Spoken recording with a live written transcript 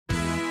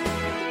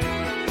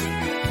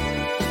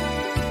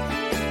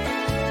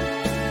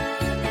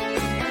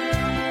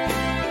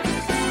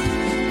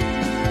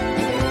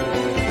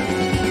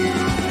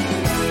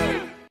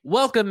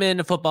Welcome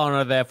into Football and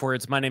Other F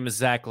Words. My name is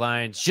Zach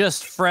Lyons,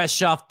 just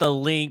fresh off the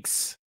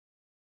links.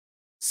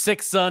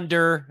 6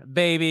 under,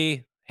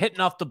 baby. Hitting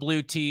off the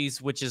blue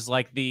tees, which is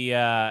like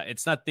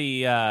it's not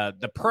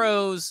the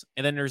pros,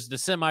 and then there's the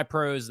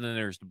semi-pros, and then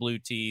there's the blue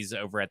tees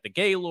over at the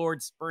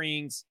Gaylord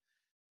Springs.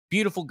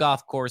 Beautiful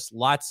golf course,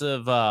 lots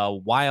of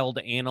wild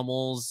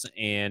animals,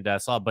 and I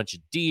saw a bunch of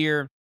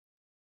deer.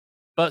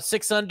 But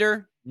 6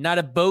 under, not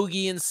a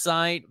bogey in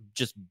sight,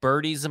 just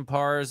birdies and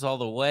pars all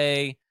the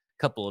way.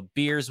 Couple of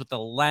beers with the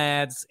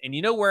lads. And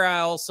you know where I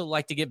also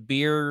like to get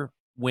beer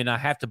when I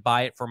have to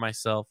buy it for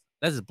myself?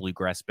 That is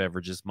Bluegrass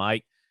Beverages,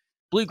 Mike.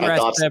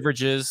 Bluegrass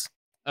Beverages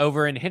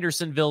over in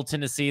Hendersonville,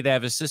 Tennessee. They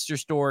have a sister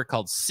store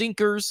called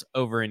Sinkers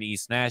over in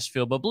East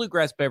Nashville. But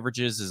Bluegrass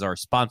Beverages is our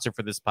sponsor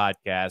for this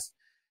podcast.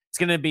 It's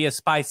going to be a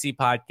spicy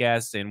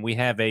podcast, and we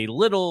have a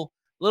little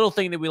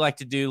thing that we like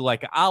to do.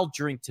 Like, I'll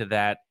drink to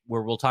that,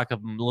 where we'll talk a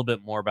little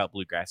bit more about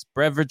Bluegrass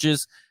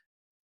Beverages.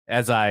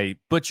 As I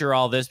butcher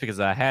all this because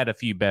I had a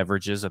few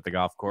beverages at the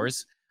golf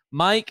course.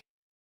 Mike,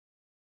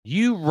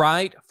 you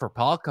write for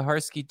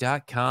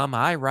paulkaharski.com.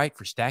 I write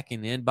for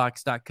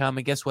stackingtheinbox.com.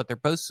 And guess what? They're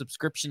both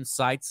subscription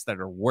sites that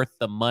are worth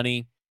the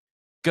money.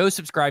 Go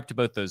subscribe to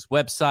both those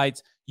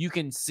websites. You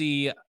can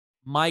see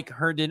Mike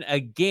Herndon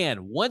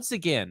once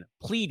again,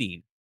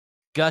 pleading,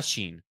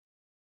 gushing,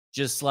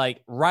 just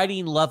like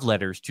writing love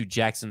letters to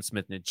Jackson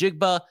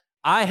Smith-Njigba.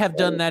 I have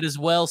done that as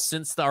well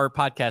since our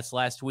podcast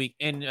last week,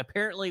 and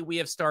apparently we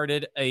have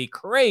started a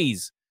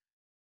craze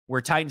where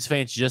Titans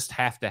fans just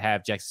have to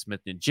have Jackson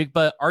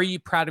Smith-Njigba. Are you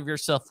proud of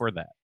yourself for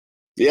that?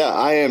 Yeah,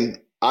 I am.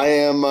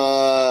 I'm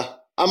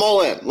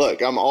all in.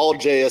 Look, I'm all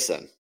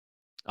JSN.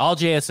 All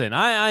JSN.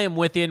 I am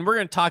with you, and we're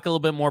going to talk a little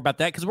bit more about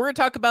that because we're going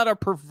to talk about our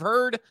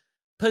preferred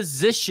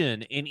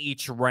position in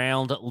each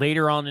round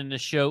later on in the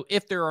show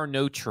if there are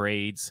no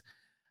trades.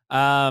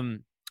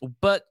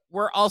 But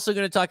we're also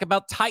going to talk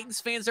about Titans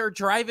fans that are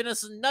driving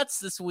us nuts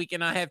this week,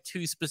 and I have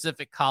 2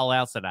 specific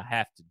call-outs that I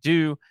have to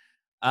do.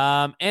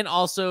 And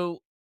also,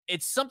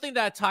 it's something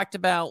that I talked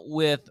about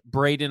with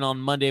Braden on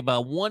Monday, but I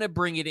want to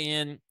bring it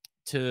in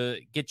to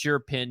get your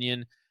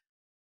opinion.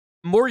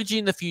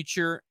 Mortgaging the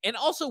future, and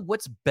also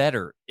what's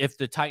better if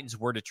the Titans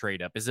were to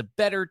trade up. Is it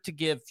better to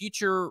give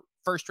future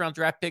first-round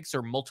draft picks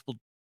or multiple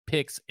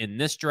picks in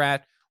this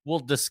draft? We'll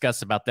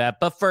discuss about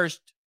that. But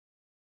first,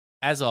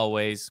 as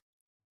always,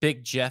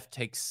 Big Jeff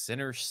takes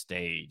center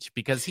stage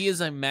because he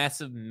is a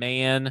massive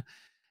man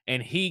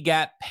and he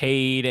got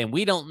paid and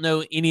we don't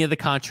know any of the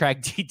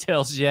contract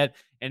details yet,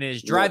 and it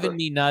is driving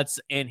me nuts.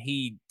 And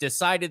he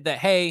decided that,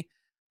 hey,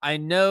 I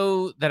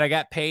know that I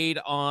got paid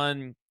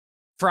on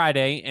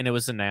Friday and it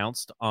was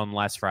announced on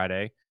last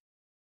Friday,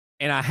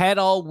 and I had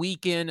all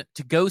weekend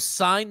to go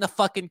sign the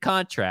fucking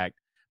contract.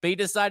 But he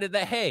decided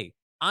that, hey,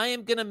 I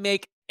am going to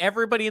make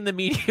everybody in the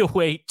media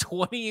wait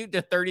 20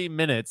 to 30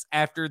 minutes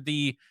after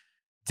the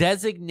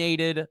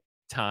designated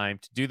time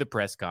to do the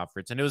press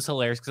conference. And it was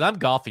hilarious because I'm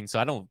golfing, so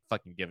I don't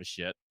fucking give a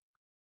shit.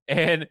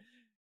 And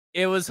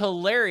it was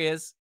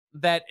hilarious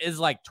that is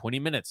like 20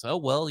 minutes. Oh,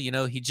 well,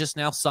 he just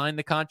now signed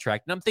the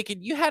contract. And I'm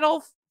thinking, you had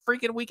all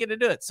freaking weekend to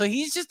do it. So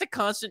he's just a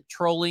constant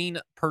trolling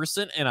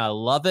person, and I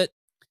love it.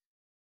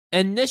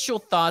 Initial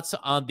thoughts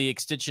on the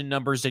extension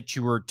numbers that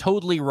you were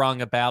totally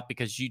wrong about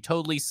because you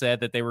totally said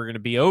that they were going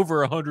to be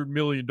over $100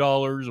 million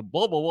and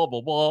blah, blah, blah,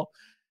 blah, blah.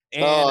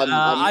 And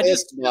I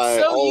missed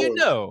by all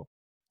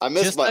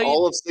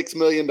of $6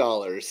 million.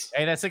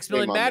 And that $6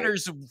 million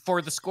matters for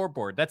the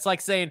scoreboard. That's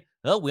like saying,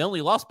 oh, we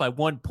only lost by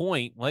 1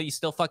 point. Well, you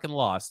still fucking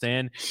lost.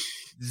 And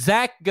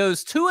Zach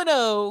goes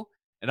 2-0,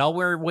 and all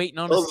we're waiting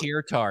on is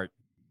Tier Tart.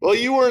 Well,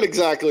 you weren't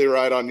exactly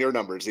right on your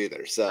numbers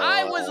either. So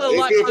I was a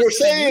lot. If you're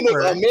saying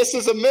a miss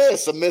is a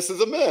miss, a miss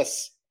is a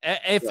miss.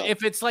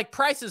 If it's like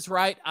Price is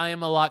Right, I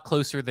am a lot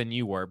closer than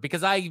you were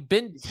because I've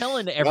been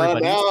telling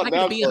everybody it's not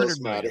going to be 100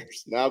 million.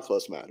 Now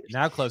close matters.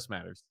 Now close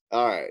matters.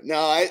 All right. No,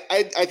 I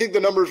think the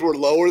numbers were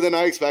lower than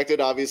I expected.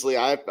 Obviously,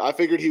 I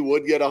figured he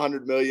would get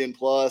 100 million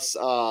plus.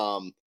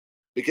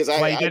 Because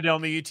you did it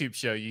on the YouTube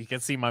show. You can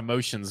see my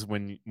motions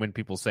when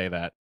people say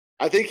that.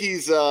 I think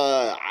he's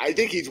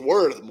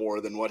worth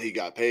more than what he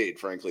got paid,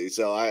 frankly.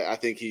 So I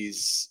think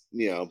he's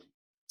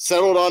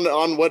settled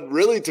on what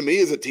really to me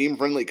is a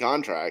team-friendly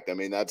contract. I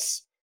mean,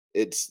 it's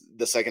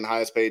the second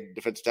highest paid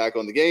defensive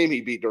tackle in the game.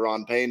 He beat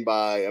Daron Payne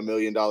by $1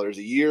 million a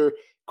year.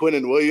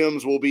 Quinnen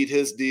Williams will beat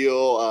his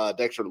deal.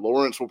 Dexter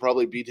Lawrence will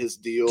probably beat his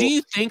deal. Do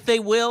you think they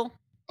will?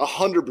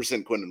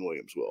 100% Quinnen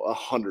Williams will.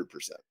 100%.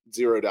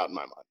 Zero doubt in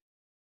my mind.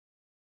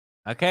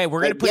 Okay,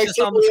 we're going to put this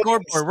on the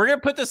scoreboard. We're going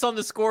to put this on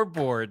the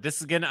scoreboard.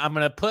 I'm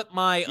going to put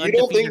my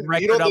undefeated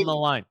record on the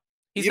line.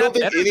 You don't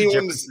think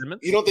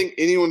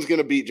anyone's going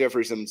to beat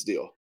Jeffrey Simmons'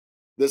 deal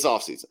this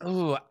offseason?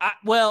 Oh,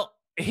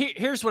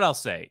 here's what I'll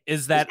say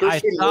is that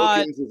Christian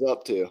Wilkins is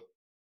up too.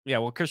 Yeah,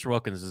 well, Christian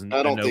Wilkins is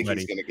I don't think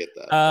he's going to get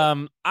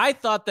that. I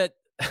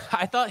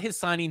thought his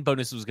signing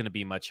bonus was going to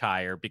be much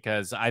higher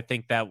because I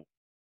think that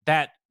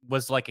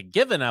was like a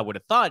given. I would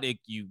have thought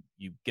you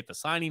get the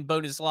signing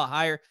bonus a lot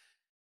higher.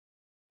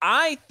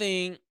 I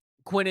think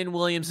Quinnen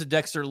Williams and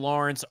Dexter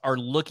Lawrence are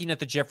looking at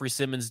the Jeffrey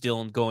Simmons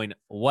deal and going,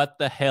 what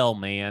the hell,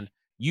 man?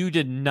 You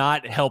did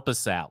not help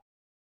us out.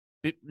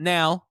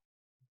 Now,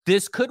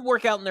 this could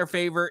work out in their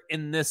favor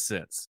in this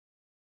sense.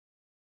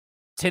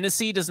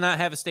 Tennessee does not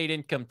have a state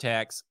income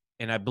tax,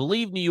 and I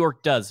believe New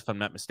York does, if I'm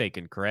not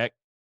mistaken, correct?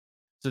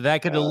 So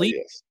that could at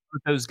least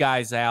put those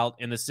guys out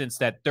in the sense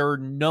that their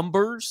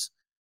numbers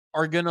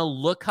are going to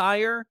look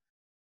higher,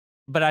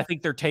 but I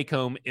think their take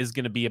home is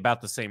going to be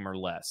about the same or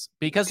less.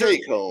 Because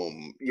take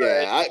home,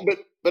 yeah.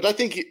 But I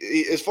think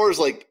as far as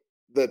like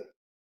the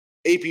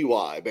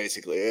APY,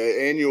 basically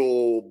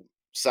annual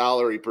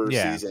salary per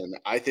season,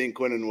 I think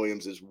Quinnen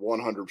Williams is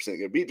 100% going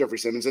to beat Jeffrey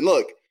Simmons. And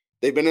look,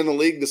 they've been in the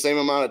league the same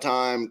amount of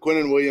time.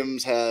 Quinnen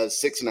Williams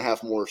has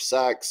 6.5 more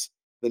sacks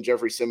than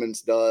Jeffrey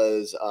Simmons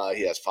does.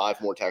 He has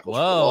 5 more tackles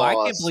for loss.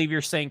 I can't believe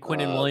you're saying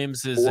Quinnen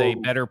Williams is a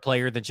better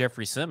player than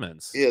Jeffrey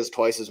Simmons. He has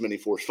twice as many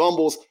forced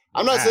fumbles.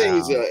 I'm not saying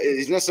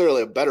he's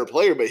necessarily a better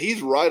player, but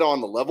he's right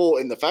on the level.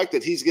 And the fact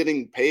that he's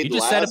getting paid, you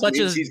just said a bunch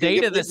of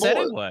data that said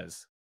it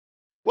was.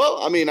 Well,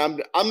 I mean, I'm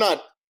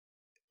not.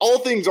 All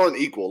things aren't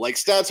equal. Like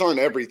stats aren't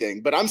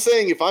everything. But I'm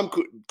saying if I'm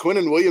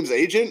Quinnen Williams'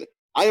 agent,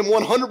 I am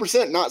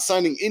 100% not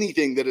signing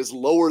anything that is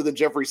lower than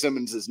Jeffrey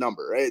Simmons'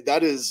 number. Right?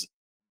 That is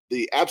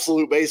the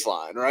absolute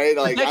baseline, right?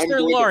 Like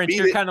Dexter Lawrence,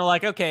 you're kind of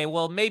like, okay,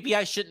 well, maybe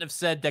I shouldn't have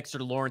said Dexter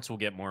Lawrence will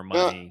get more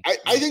money.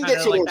 I think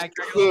Dexter Lawrence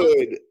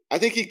could. I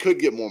think he could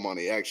get more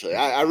money. Actually,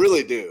 I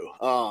really do.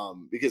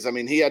 Because I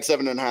mean, he had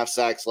 7.5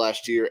 sacks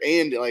last year,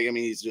 and like I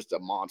mean, he's just a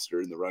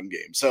monster in the run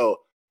game. So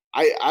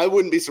I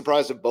wouldn't be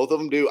surprised if both of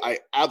them do. I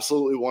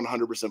absolutely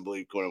 100%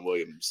 believe Quinnen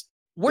Williams.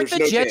 Weren't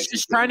the Jets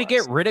just trying to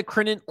get rid of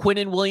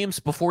Quinnen Williams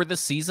before the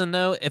season,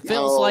 though? It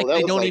feels like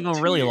they don't even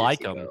really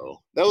like him.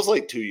 That was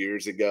like 2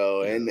 years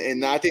ago,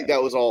 and I think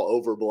that was all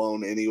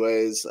overblown,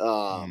 anyways.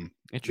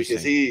 Interesting.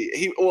 Because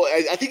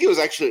I think it was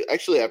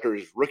actually after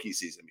his rookie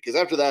season, because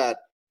after that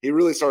he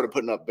really started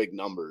putting up big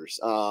numbers,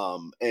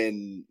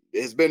 and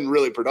has been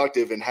really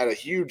productive and had a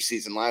huge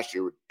season last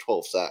year with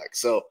 12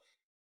 sacks. So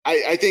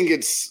I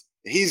think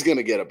he's going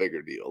to get a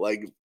bigger deal,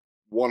 like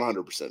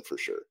 100% for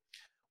sure.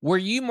 Were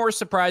you more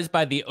surprised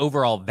by the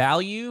overall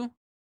value,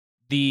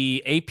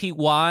 the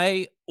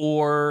APY,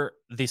 or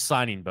the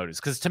signing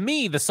bonus? Because to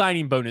me, the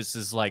signing bonus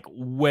is like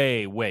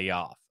way, way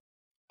off.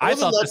 I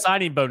thought the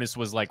signing bonus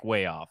was like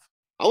way off.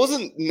 I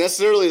wasn't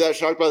necessarily that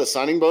shocked by the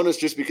signing bonus,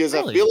 just because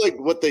I feel like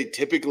what they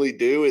typically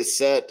do is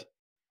set,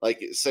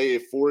 like, say, a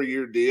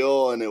 4-year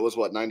deal, and it was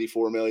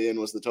 94 million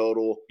was the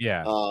total.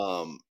 Yeah.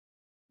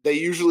 They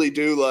usually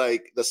do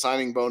like the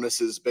signing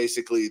bonus is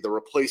basically the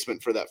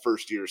replacement for that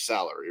first year's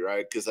salary,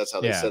 right? Because that's how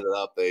they set it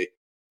up. They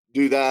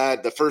do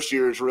that. The first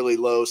year is really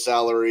low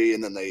salary,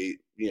 and then they,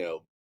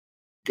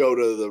 go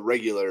to the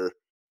regular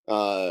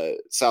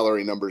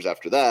salary numbers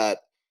after that.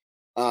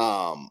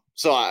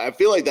 So I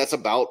feel like that's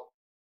about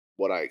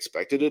what I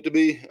expected it to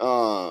be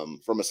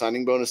from a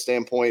signing bonus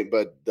standpoint.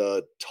 But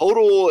the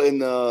total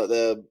and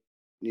the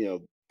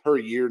per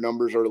year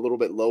numbers are a little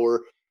bit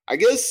lower. I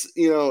guess,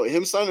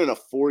 him signing a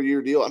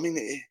 4-year deal, I mean,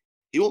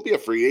 he won't be a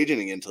free agent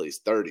again until he's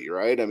 30,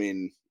 right? I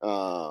mean,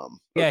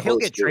 he'll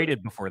get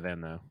traded before then,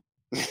 though.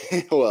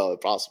 Well,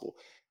 possible.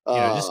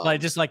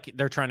 Just like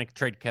they're trying to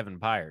trade Kevin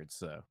Byard,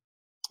 so.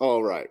 Oh,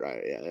 right.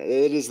 Yeah,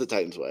 it is the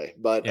Titans way.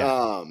 But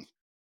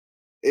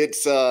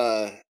it's,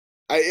 I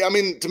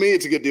mean, to me,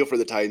 it's a good deal for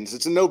the Titans.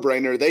 It's a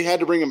no-brainer. They had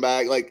to bring him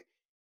back. Like,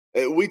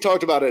 we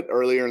talked about it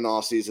earlier in the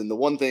offseason. The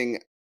one thing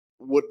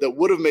that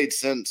would have made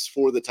sense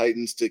for the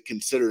Titans to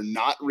consider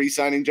not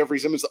re-signing Jeffrey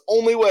Simmons, the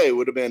only way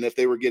would have been if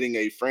they were getting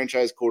a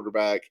franchise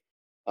quarterback,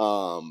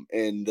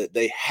 and that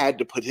they had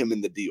to put him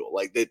in the deal.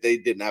 Like they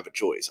didn't have a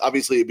choice.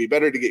 Obviously, it'd be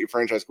better to get your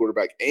franchise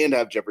quarterback and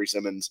have Jeffrey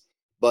Simmons.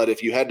 But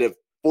if you had to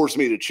force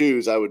me to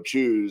choose, I would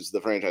choose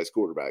the franchise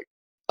quarterback.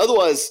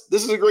 Otherwise,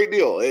 this is a great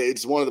deal.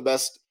 It's one of the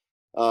best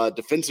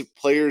defensive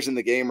players in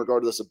the game,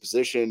 regardless of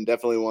position.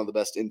 Definitely one of the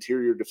best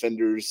interior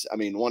defenders. I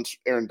mean, once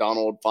Aaron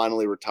Donald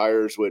finally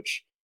retires,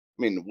 which,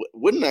 I mean,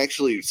 wouldn't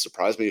actually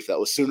surprise me if that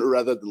was sooner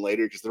rather than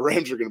later, because the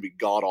Rams are going to be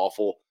god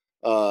awful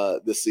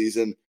this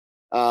season.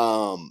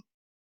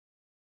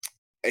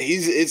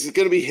 It's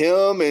going to be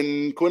him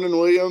and Quinnen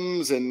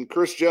Williams and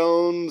Chris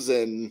Jones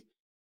and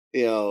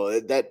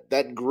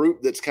that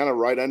group that's kind of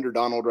right under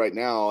Donald right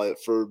now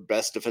for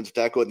best defensive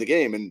tackle in the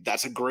game, and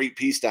that's a great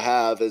piece to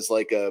have as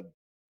like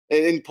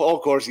and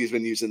Paul Korsky's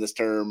been using this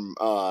term,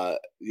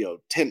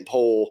 tent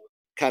pole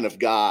kind of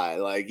guy.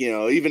 Like,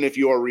 even if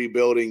you are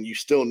rebuilding, you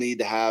still need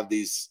to have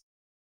these,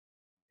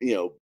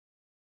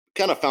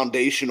 kind of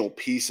foundational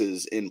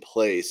pieces in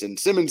place. And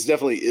Simmons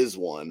definitely is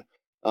one.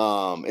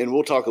 And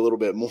we'll talk a little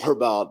bit more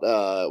about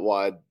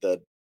why the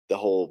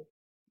whole,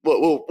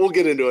 we'll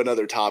get into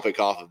another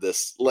topic off of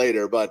this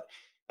later, but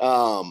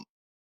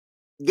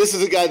this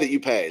is a guy that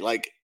you pay,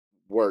 like,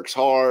 works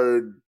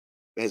hard,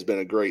 has been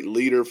a great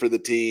leader for the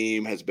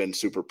team, has been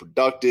super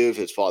productive,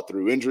 has fought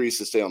through injuries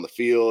to stay on the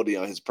field.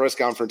 His press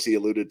conference, he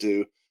alluded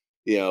to,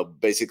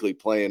 basically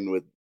playing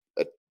with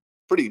a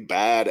pretty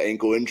bad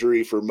ankle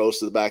injury for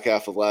most of the back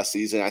half of last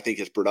season. I think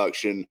his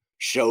production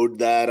showed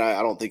that. I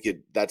don't think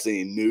that's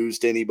any news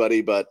to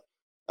anybody, but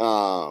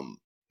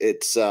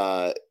he's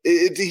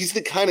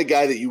the kind of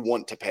guy that you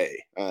want to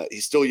pay.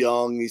 He's still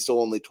young. He's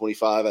still only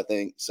 25, I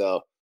think.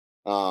 So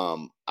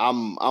I'm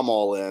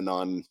all in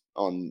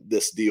on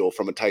this deal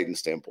from a Titan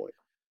standpoint.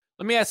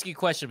 Let me ask you a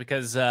question,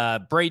 because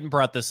Braden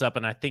brought this up,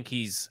 and I think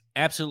he's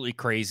absolutely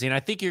crazy. And I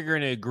think you're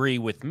going to agree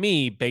with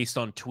me based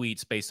on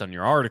tweets, based on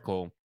your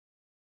article.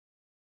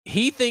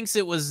 He thinks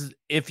it was,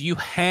 if you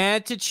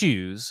had to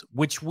choose,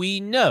 which we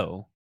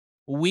know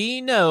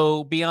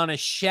beyond a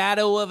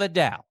shadow of a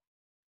doubt,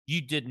 you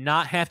did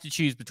not have to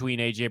choose between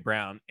A.J.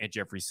 Brown and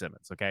Jeffrey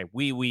Simmons. Okay,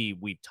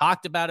 we've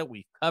talked about it,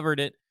 we've covered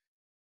it,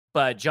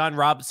 but John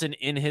Robinson,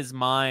 in his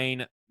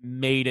mind,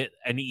 made it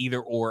an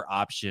either-or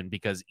option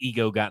because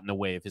ego got in the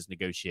way of his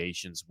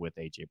negotiations with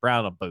A.J.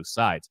 Brown on both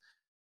sides.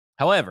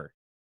 However,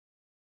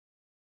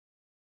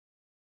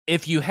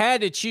 if you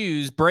had to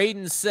choose,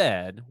 Braden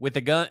said with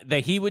a gun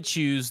that he would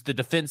choose the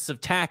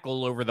defensive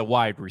tackle over the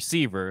wide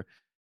receiver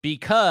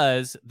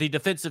because the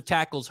defensive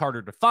tackle is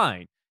harder to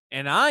find.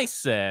 And I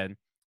said,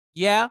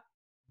 yeah,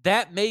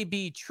 that may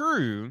be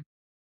true,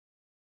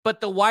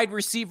 but the wide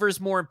receiver is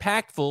more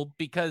impactful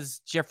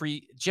because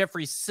Jeffrey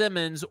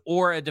Simmons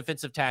or a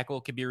defensive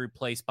tackle can be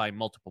replaced by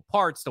multiple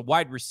parts. The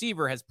wide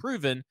receiver has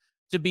proven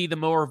to be the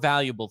more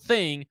valuable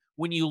thing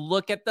when you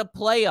look at the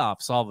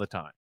playoffs all the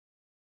time.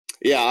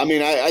 Yeah, I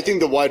mean, I think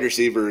the wide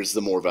receiver is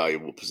the more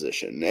valuable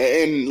position.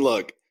 And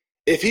look,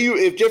 if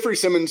Jeffrey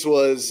Simmons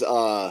was,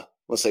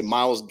 let's say,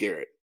 Myles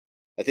Garrett,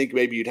 I think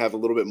maybe you'd have a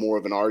little bit more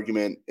of an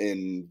argument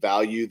in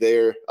value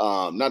there.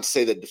 Not to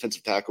say that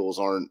defensive tackles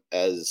aren't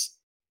as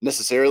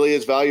necessarily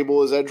as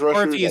valuable as edge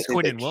rushers. Or if he is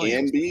Quinnen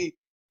Williams. Can be.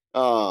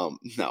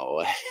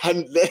 No,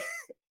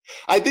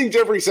 I think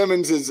Jeffrey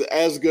Simmons is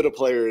as good a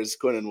player as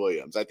Quinnen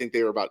Williams. I think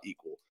they were about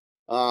equal.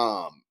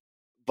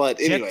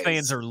 But anyways, Jets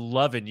fans are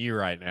loving you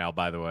right now,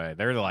 by the way.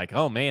 They're like,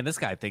 oh, man, this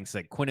guy thinks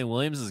that Quinnen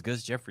Williams is as good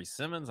as Jeffrey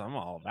Simmons. I'm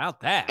all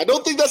about that. I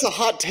don't think that's a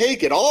hot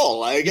take at all.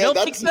 Like, you don't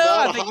that's think so?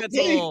 not I a think hot that's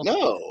take. a little...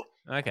 No.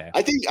 Okay.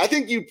 I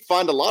think you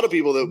find a lot of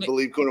people that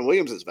believe Quinnen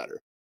Williams is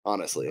better,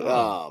 honestly.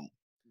 Oh.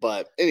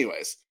 But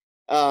anyways,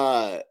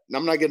 I'm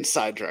not getting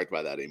sidetracked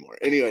by that anymore.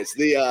 Anyways,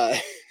 the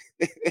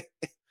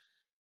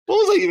what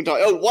was I even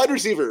talking? Oh, wide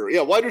receiver.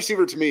 Yeah, wide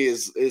receiver to me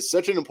is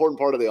such an important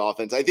part of the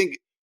offense. I think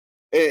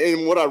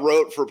in what I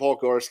wrote for Paul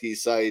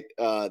Kowarski's site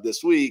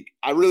this week,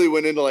 I really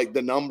went into like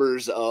the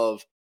numbers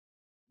of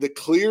the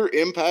clear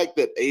impact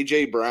that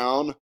A.J.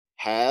 Brown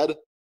had,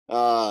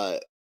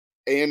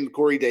 and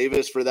Corey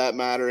Davis for that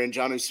matter, and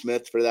Jonnu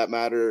Smith for that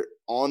matter,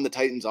 on the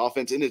Titans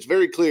offense. And it's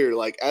very clear,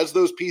 like, as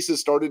those pieces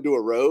started to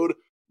erode,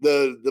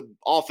 the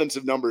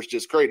offensive numbers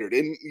just cratered.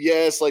 And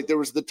yes, like there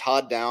was the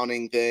Todd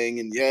Downing thing,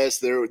 and yes,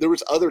 there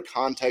was other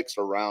context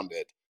around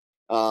it.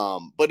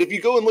 But if you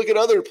go and look at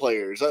other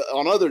players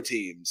on other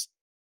teams,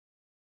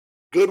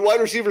 good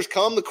wide receivers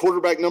come, the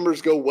quarterback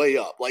numbers go way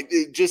up. Like,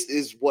 it just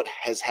is what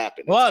has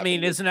happened. Well, I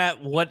mean, isn't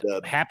that what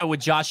happened with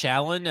Josh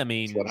Allen? I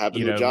mean, it's what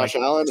happened with Josh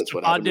Allen. It's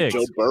what happened with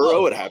Joe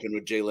Burrow. It happened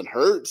with Jalen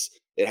Hurts.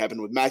 It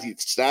happened with Matthew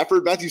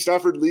Stafford. Matthew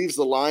Stafford leaves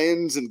the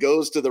Lions and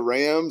goes to the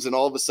Rams, and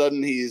all of a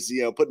sudden he's,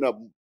 putting up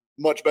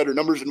much better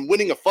numbers and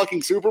winning a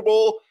fucking Super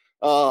Bowl.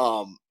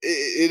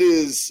 It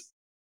is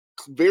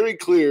very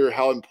clear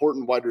how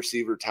important wide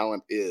receiver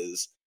talent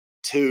is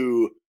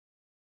to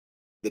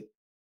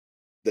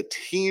the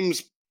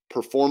team's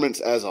performance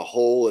as a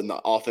whole and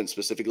the offense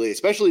specifically,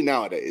 especially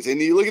nowadays.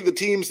 And you look at the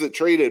teams that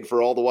traded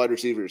for all the wide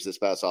receivers this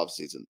past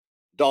offseason.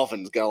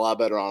 Dolphins got a lot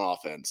better on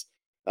offense.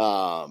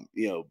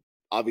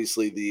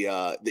 Obviously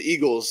the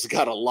Eagles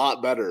got a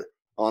lot better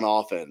on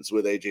offense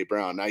with A.J.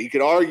 Brown. Now, you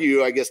could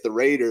argue, I guess, the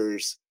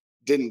Raiders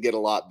didn't get a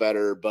lot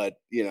better, but,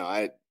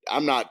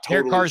 I'm not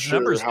totally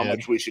sure how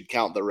much we should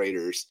count the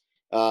Raiders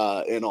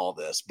in all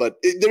this. But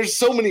there's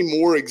so many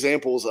more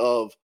examples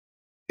of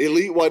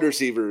elite wide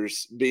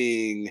receivers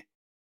being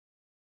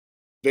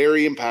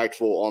very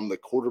impactful on the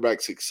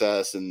quarterback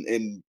success,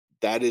 and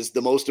that is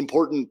the most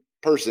important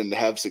person to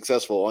have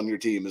successful on your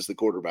team is the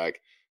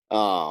quarterback.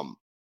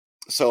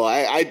 So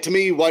I to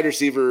me, wide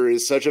receiver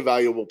is such a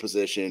valuable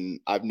position.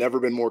 I've never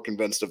been more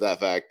convinced of that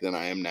fact than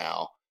I am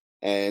now.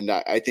 And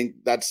I think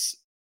that's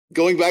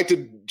going back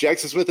to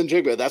Jackson Smith and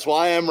Jigba. That's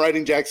why I'm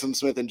writing Jackson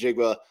Smith and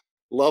Jigba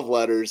love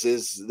letters,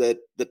 is that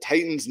the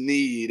Titans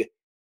need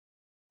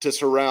to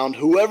surround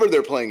whoever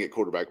they're playing at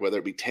quarterback, whether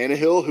it be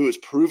Tannehill, who has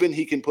proven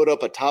he can put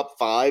up a top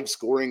 5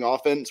 scoring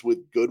offense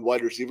with good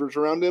wide receivers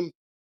around him,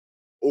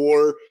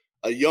 or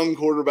a young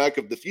quarterback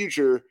of the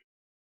future,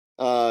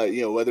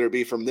 whether it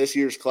be from this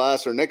year's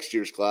class or next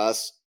year's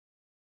class.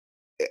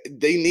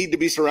 They need to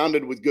be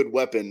surrounded with good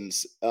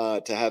weapons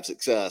to have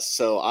success.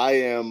 So I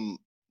am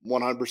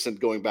 100%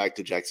 going back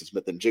to Jackson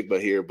Smith and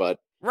Jigba here, but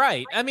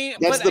right. I mean,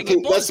 that's but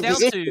the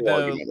position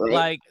argument, right?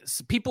 Like,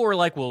 people were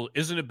like, well,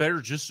 isn't it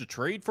better just to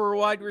trade for a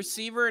wide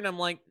receiver? And I'm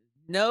like,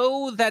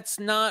 no, that's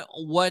not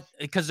what,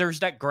 because there's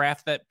that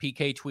graph that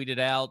PK tweeted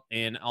out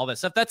and all that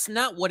stuff. That's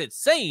not what it's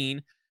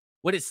saying.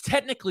 What it's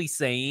technically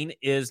saying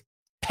is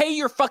pay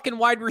your fucking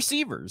wide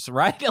receivers,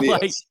 right?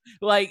 Yes.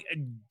 like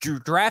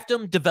draft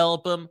them,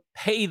 develop them,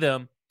 pay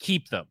them,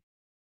 keep them.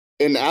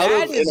 And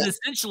That is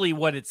essentially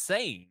what it's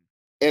saying.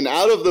 And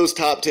out of those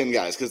top 10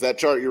 guys, because that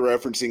chart you're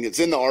referencing, it's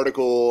in the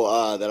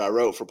article that I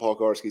wrote for Paul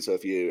Karski. So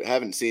if you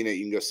haven't seen it,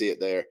 you can go see it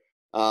there.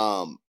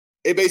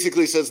 It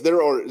basically says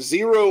there are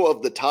 0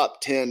 of the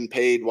top 10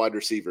 paid wide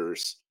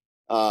receivers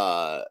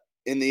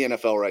in the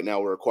NFL right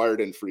now were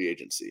acquired in free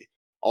agency.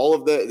 All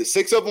of the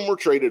 6 of them were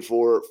traded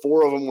for,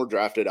 4 of them were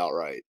drafted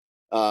outright.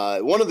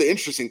 One of the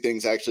interesting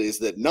things actually is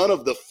that none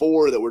of the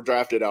 4 that were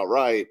drafted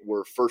outright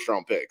were first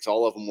round picks.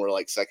 All of them were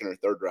like second or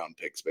third round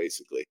picks,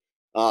 basically.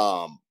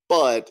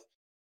 But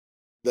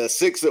the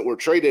 6 that were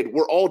traded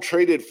were all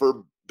traded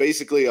for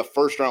basically a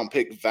first round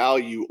pick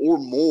value or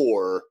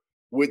more,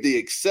 with the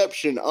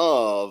exception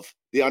of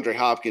DeAndre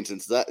Hopkins.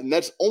 And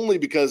that's only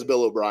because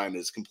Bill O'Brien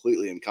is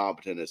completely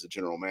incompetent as a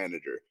general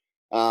manager.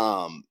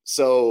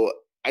 So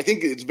I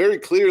think it's very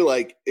clear,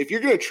 like, if you're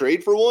going to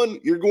trade for one,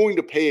 you're going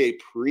to pay a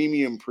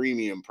premium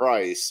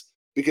price,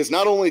 because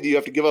not only do you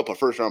have to give up a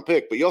first round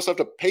pick, but you also have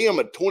to pay him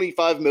a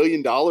 $25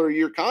 million a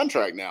year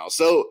contract now.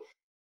 So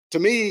to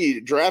me,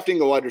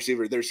 drafting a wide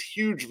receiver, there's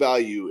huge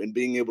value in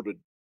being able to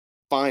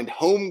find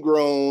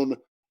homegrown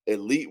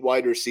elite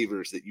wide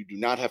receivers that you do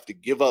not have to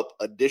give up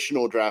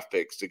additional draft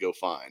picks to go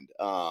find.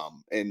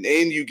 And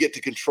you get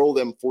to control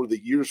them for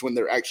the years when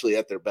they're actually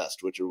at their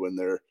best, which are when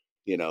they're,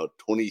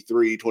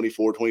 23,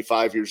 24,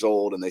 25 years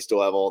old, and they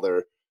still have all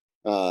their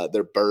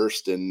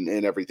burst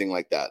and everything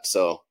like that.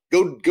 So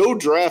go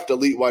draft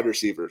elite wide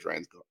receivers,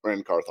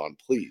 Rand Carthon,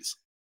 please.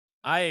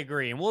 I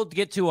agree. And we'll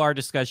get to our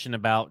discussion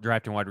about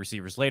drafting wide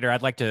receivers later.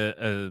 I'd like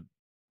to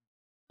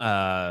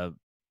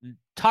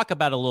talk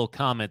about a little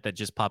comment that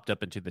just popped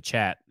up into the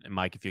chat. And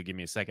Mike, if you'll give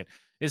me a second,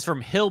 is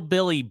from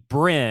Hillbilly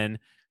Bryn,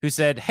 who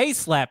said, "Hey,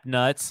 slap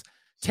nuts,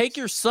 take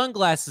your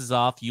sunglasses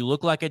off. You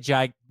look like a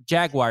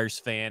Jaguars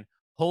fan.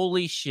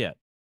 Holy shit."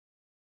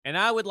 And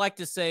I would like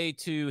to say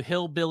to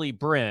Hillbilly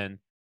Bryn,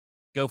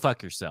 go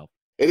fuck yourself.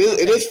 It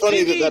is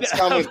funny that's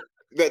coming.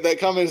 That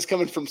comment is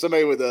coming from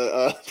somebody with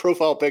a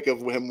profile pic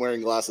of him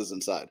wearing glasses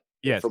inside.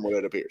 Yes. From what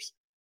it appears.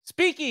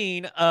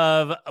 Speaking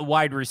of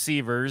wide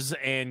receivers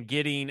and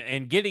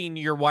getting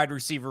your wide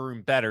receiver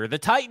room better, the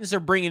Titans are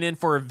bringing in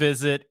for a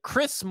visit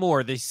Chris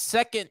Moore, the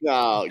second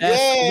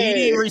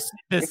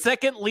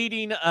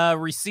leading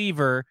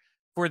receiver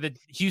for the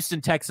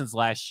Houston Texans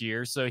last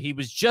year. So he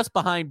was just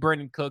behind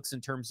Brandon Cooks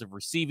in terms of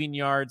receiving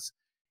yards.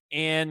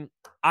 And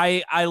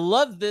I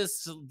love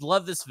this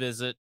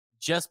visit,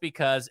 just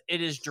because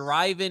it is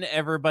driving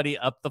everybody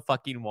up the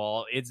fucking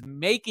wall. It's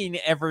making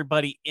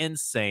everybody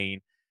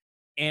insane.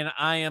 And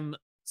I am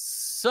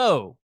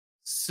so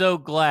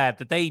glad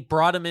that they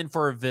brought him in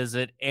for a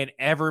visit and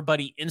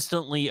everybody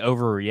instantly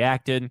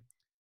overreacted.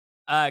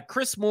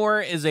 Chris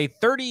Moore is a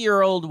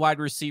 30-year-old wide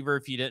receiver,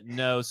 if you didn't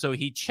know. So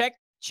he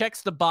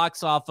checks the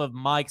box off of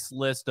Mike's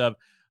list of,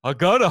 I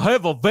gotta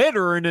have a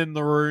veteran in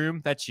the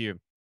room. That's you.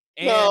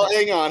 And no,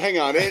 hang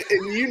on. And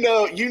you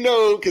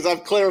know, because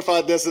I've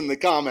clarified this in the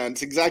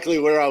comments, exactly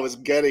where I was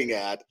getting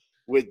at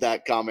with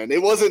that comment.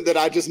 It wasn't that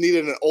I just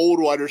needed an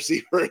old wide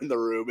receiver in the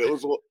room. It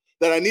was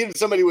that I needed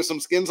somebody with some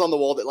skins on the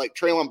wall that, like,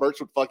 Treylon Burks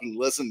would fucking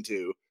listen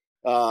to,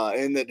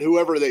 and that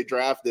whoever they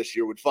draft this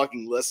year would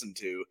fucking listen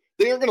to.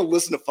 They aren't going to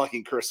listen to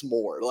fucking Chris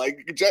Moore.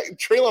 Like,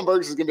 Treylon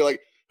Burks is going to be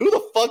like, who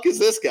the fuck is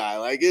this guy?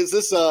 Like, is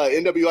this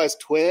NWI's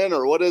twin,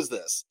 or what is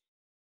this?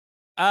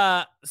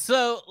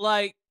 So,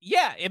 like,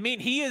 yeah, I mean,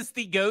 he is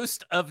the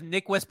ghost of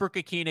Nick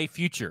Westbrook-Akine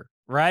future,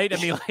 right?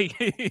 I mean, like,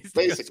 he's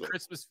the ghost of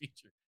Christmas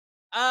future.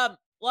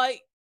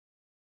 Like,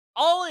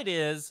 all it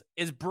is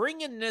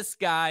bringing this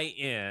guy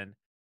in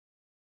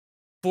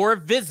for a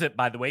visit,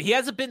 by the way. He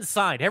hasn't been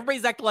signed.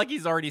 Everybody's acting like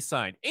he's already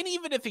signed. And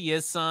even if he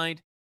is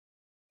signed,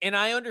 and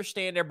I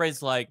understand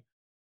everybody's like,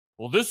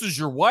 well, this is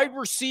your wide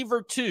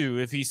receiver too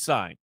if he's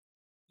signed.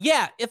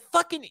 Yeah, if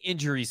fucking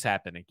injuries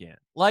happen again.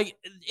 Like,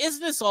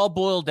 isn't this all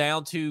boiled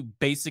down to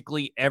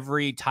basically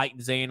every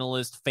Titans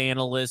analyst,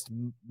 fanalist,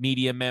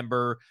 media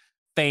member,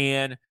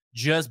 fan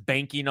just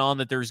banking on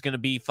that there's going to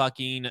be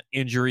fucking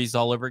injuries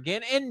all over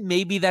again? And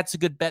maybe that's a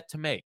good bet to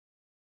make.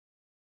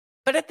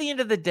 But at the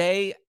end of the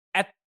day,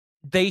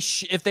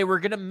 if they were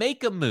going to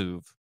make a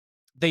move,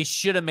 they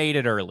should have made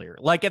it earlier.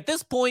 Like, at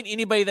this point,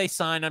 anybody they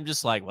sign, I'm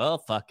just like, well,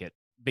 fuck it.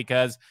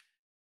 Because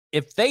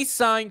if they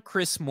sign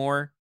Chris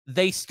Moore,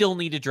 they still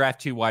need to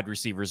draft 2 wide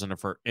receivers in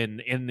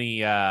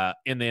the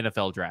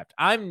NFL draft.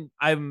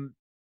 I'm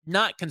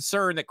not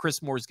concerned that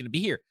Chris Moore is going to be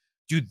here.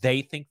 Do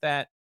they think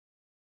that?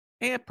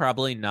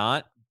 Probably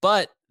not.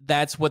 But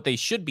that's what they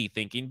should be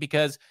thinking,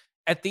 because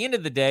at the end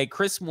of the day,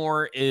 Chris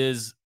Moore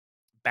is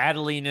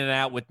battling it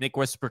out with Nick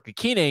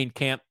Westbrook-Akine in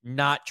camp,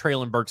 not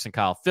Treylon Burks and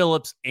Kyle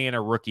Phillips and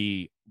a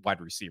rookie wide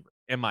receiver,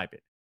 in my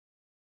opinion.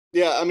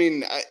 Yeah, I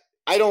mean,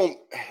 I don't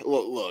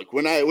look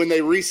when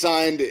they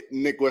re-signed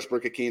Nick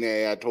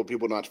Westbrook-Akine, I told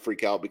people not to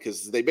freak out,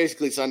 because they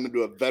basically signed him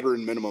to a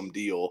veteran minimum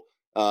deal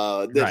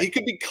that he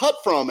could be cut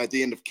from at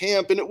the end of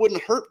camp, and it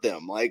wouldn't hurt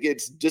them. Like,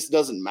 it just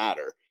doesn't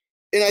matter.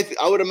 And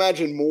I would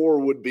imagine Moore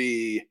would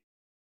be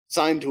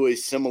signed to a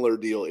similar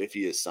deal if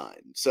he is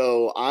signed.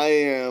 So I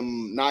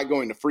am not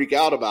going to freak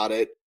out about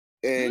it.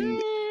 And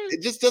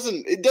it just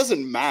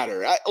doesn't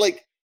matter.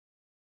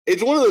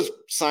 It's one of those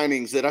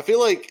signings that I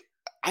feel like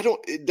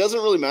it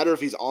doesn't really matter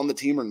if he's on the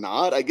team or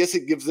not. I guess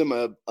it gives them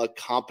a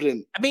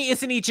competent. I mean,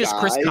 isn't he just guy.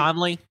 Chris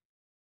Conley?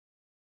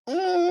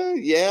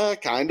 Yeah,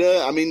 kind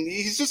of. I mean,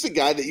 he's just a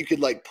guy that you could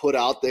like put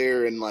out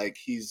there and like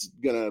he's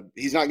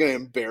not gonna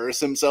embarrass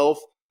himself.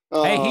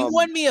 Hey, he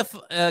won me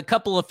a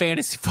couple of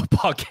fantasy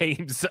football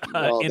games.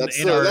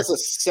 That's a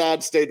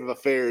sad state of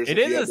affairs. It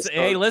is.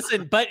 Hey,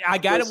 listen, but I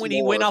got him when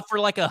he went off for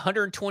like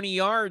 120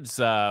 yards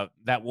that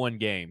one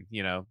game.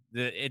 You know,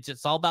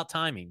 it's all about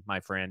timing, my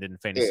friend, in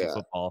fantasy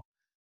football.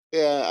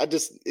 Yeah, I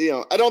just,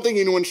 I don't think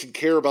anyone should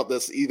care about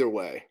this either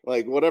way.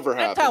 Like, whatever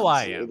happens, that's how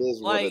I am. It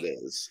is what it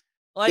is.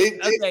 Like,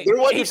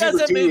 he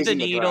doesn't move the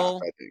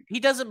needle. He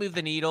doesn't move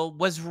the needle.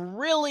 Was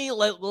really,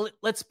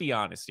 let's be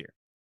honest here.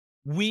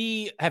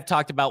 We have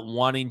talked about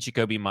wanting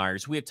Jacoby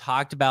Myers. We have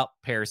talked about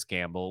Paris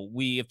Campbell.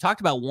 We have talked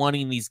about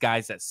wanting these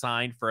guys that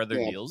signed for other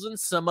deals, and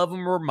some of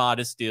them were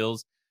modest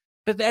deals.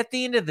 But at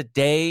the end of the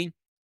day,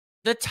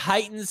 the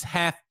Titans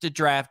have to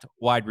draft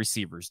wide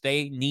receivers.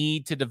 They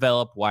need to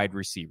develop wide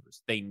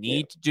receivers. They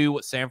need to do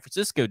what San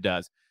Francisco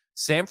does.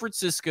 San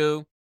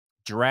Francisco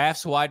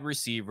drafts wide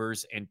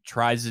receivers and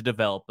tries to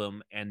develop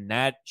them, and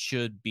that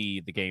should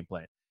be the game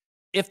plan.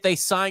 If they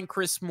sign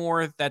Chris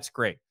Moore, that's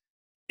great.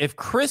 If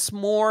Chris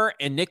Moore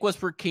and Nick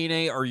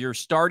Westbrook-Ikhine are your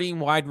starting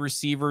wide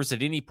receivers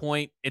at any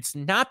point, it's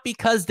not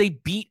because they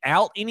beat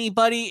out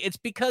anybody. It's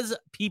because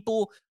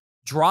people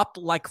dropped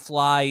like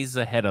flies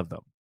ahead of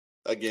them.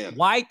 Again,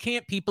 why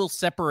can't people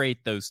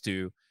separate those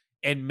two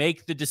and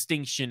make the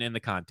distinction in the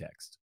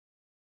context?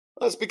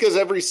 That's because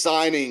every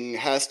signing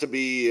has to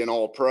be an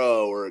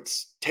all-pro or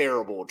it's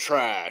terrible,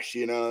 trash.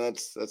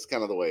 That's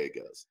kind of the way it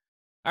goes.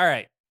 All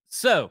right.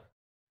 So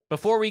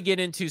before we get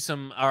into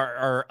some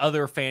our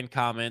other fan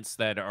comments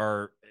that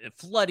are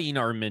flooding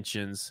our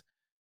mentions,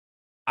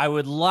 I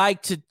would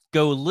like to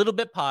go a little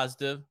bit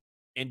positive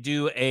and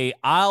do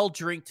I'll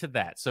drink to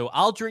that. So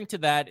I'll drink to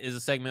that is a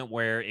segment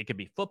where it could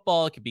be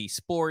football, it could be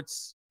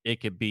sports,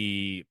 it could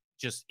be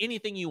just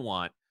anything you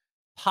want.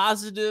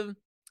 Positive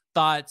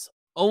thoughts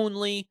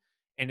only,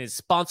 and is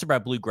sponsored by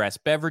Bluegrass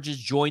Beverages.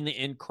 Join the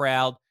in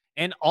crowd,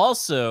 and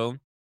also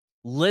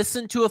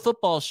listen to a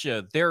football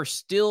show. There are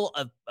still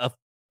a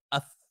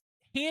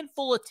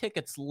handful of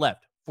tickets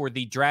left for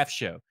the draft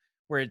show,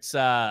 where it's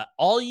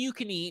all you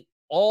can eat,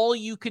 all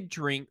you can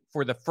drink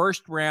for the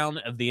first round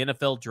of the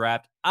NFL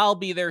draft. I'll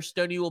be there.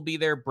 Stoney will be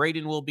there.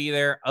 Braden will be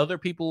there. Other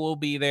people will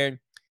be there.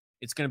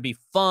 It's going to be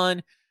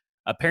fun.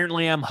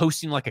 Apparently, I'm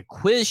hosting like a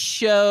quiz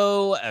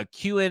show, a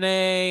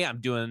Q&A. I'm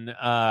doing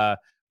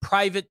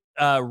private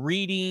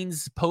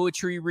readings,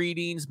 poetry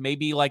readings,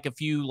 maybe like a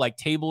few like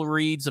table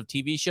reads of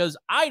TV shows.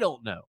 I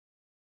don't know,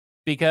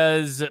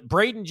 because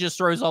Braden just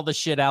throws all the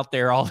shit out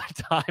there all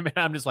the time, and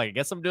I'm just like, I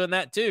guess I'm doing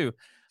that too.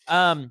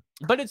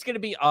 But it's going to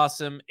be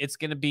awesome. It's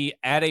going to be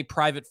at a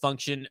private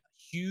function,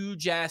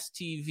 huge ass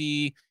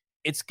TV.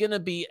 It's going to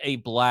be a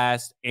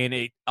blast,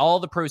 and all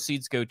the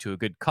proceeds go to a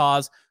good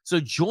cause. So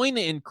join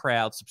the in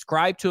crowd,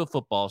 subscribe to a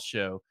football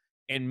show,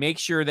 and make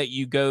sure that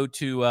you go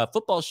to a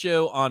football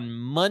show on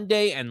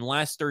Monday and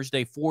last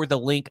Thursday for the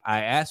link.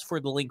 I asked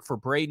for the link for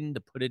Braden to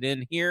put it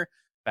in here,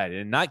 but I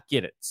did not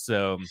get it.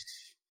 So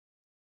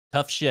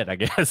tough shit, I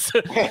guess.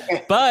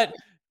 But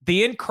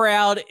the in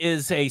crowd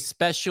is a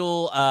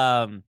special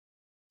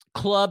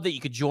club that you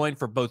could join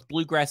for both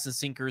Bluegrass and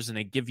Sinkers, and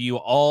they give you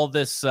all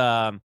this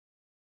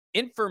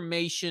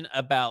information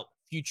about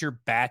future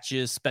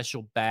batches,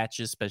 special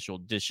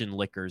edition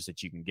liquors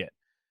that you can get.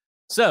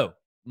 So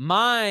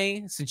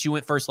since you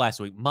went first last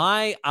week,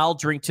 I'll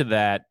drink to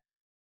that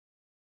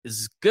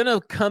is going to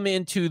come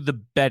into the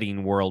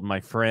betting world, my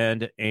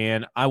friend.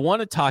 And I want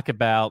to talk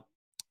about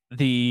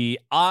the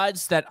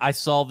odds that I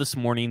saw this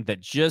morning that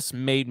just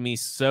made me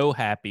so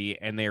happy,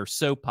 and they are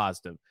so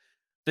positive.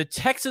 The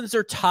Texans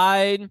are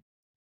tied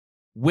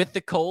with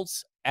the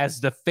Colts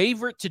as the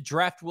favorite to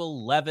draft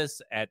Will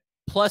Levis at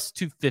plus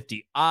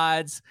 250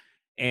 odds,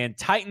 and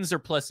Titans are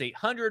plus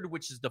 800,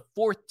 which is the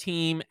fourth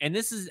team. And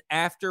this is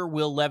after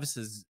Will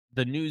Levis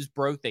the news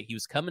broke that he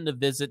was coming to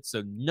visit,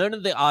 so none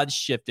of the odds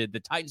shifted. The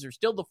Titans are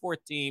still the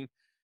fourth team,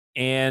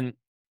 and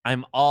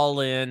I'm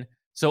all in.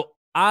 So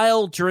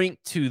I'll drink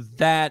to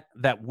that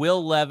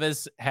Will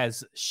Levis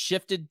has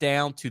shifted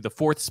down to the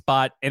fourth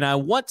spot. And I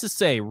want to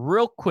say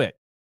real quick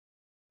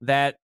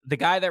that the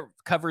guy that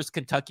covers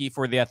Kentucky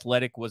for The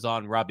Athletic was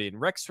on Robbie and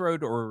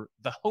Rexroad, or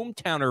the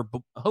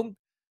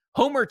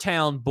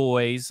Homertown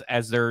Boys,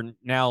 as they're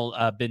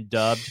now been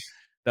dubbed,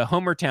 the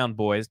Homertown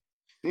Boys.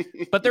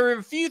 But there are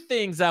a few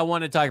things I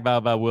want to talk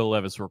about Will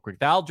Levis real quick.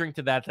 I'll drink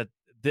to that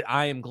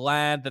I am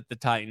glad that the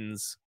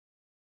Titans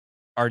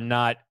are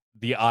not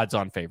the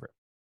odds-on favorite.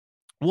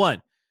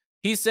 One,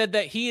 he said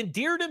that he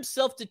endeared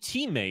himself to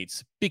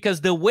teammates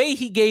because the way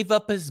he gave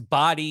up his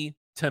body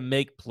to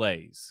make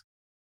plays.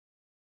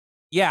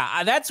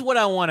 Yeah, that's what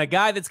I want. A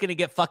guy that's going to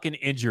get fucking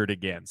injured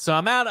again. So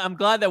I'm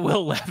glad that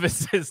Will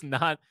Levis is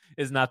not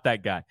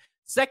that guy.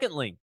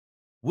 Secondly,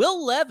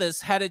 Will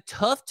Levis had a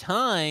tough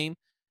time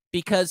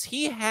because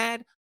he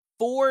had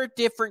 4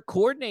 different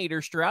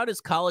coordinators throughout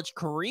his college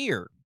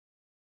career.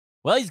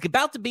 Well, he's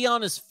about to be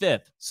on his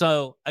 5th.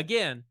 So,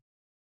 again,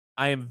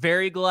 I am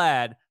very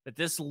glad that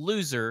this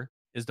loser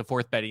is the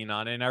 4th betting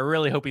on it, and I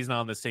really hope he's not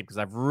on this team because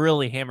I've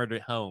really hammered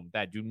it home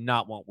that I do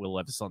not want Will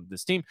Levis on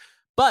this team.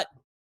 But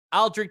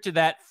I'll drink to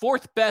that.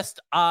 4th best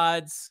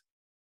odds.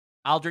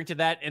 I'll drink to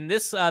that. And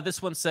this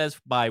one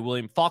says by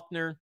William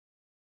Faulkner,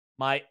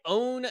 my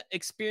own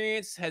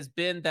experience has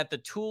been that the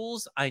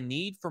tools I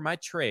need for my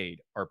trade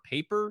are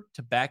paper,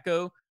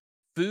 tobacco,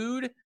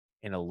 food,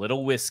 and a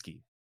little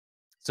whiskey.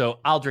 So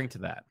I'll drink to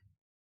that.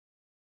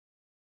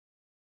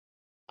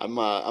 I'm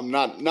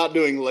not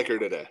doing liquor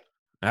today.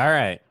 All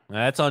right,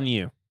 that's on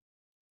you.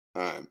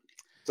 All right.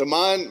 So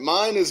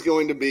mine is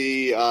going to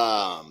be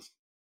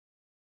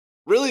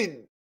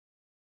really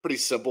pretty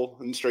simple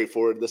and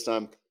straightforward this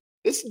time.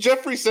 It's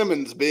Jeffrey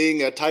Simmons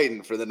being a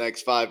Titan for the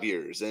next 5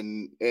 years,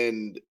 and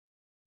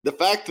the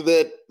fact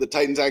that the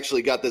Titans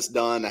actually got this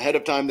done ahead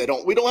of time. We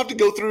don't have to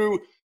go through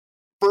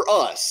for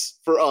us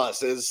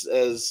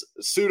as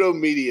pseudo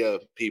media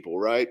people,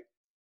 right?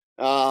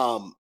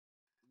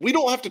 We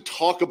don't have to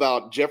talk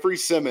about Jeffrey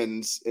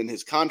Simmons and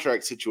his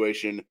contract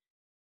situation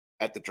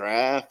at the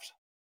draft,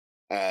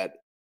 at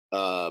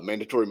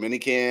mandatory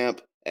minicamp,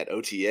 at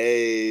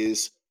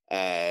OTAs,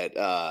 at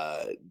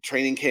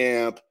training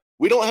camp.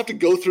 We don't have to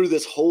go through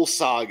this whole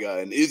saga.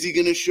 And is he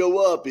going to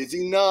show up? Is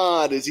he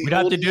not? Is he? We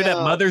don't have to do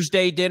that Mother's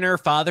Day dinner,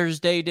 Father's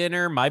Day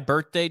dinner, my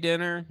birthday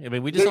dinner. I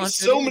mean, we just There's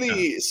don't have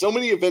to so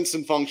many events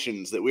and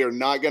functions that we are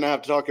not going to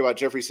have to talk about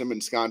Jeffrey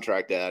Simmons'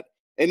 contract at.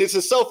 And it's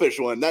a selfish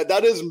one.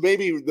 That is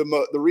maybe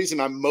the reason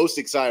I'm most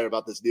excited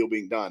about this deal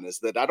being done is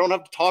that I don't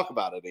have to talk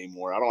about it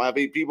anymore. I don't have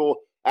any people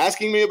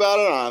asking me about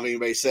it. I don't have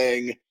anybody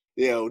saying,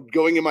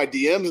 going in my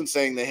DMs and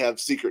saying they have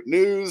secret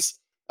news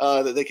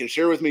that they can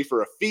share with me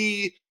for a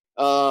fee.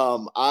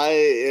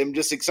 I am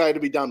just excited to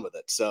be done with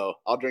it. So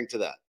I'll drink to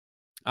that.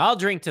 I'll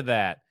drink to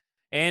that.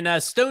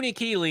 And Stoney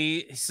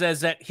Keeley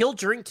says that he'll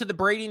drink to the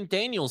Brady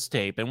Daniels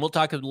tape. And we'll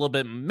talk a little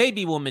bit.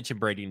 Maybe we'll mention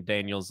Brady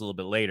Daniels a little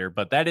bit later.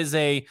 But that is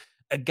a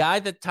guy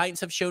that Titans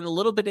have shown a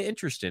little bit of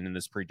interest in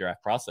this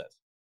pre-draft process.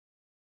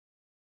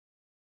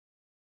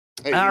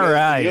 Hey, all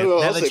right.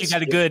 Now that you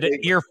got a good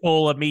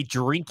earful of me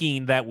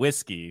drinking that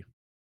whiskey.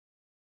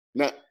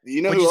 Now,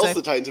 who else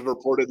the Titans have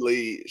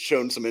reportedly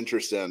shown some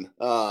interest in?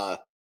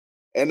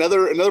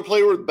 Another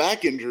player with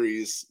back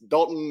injuries,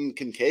 Dalton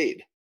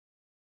Kincaid.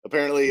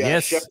 Apparently,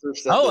 yes. Schefter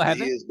said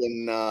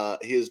that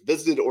he has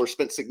visited or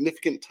spent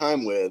significant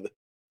time with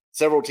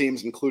several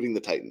teams, including the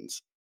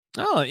Titans.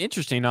 Oh,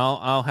 interesting.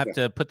 I'll have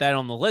to put that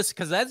on the list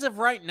because as of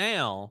right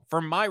now,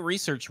 from my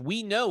research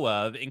we know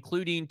of,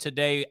 including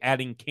today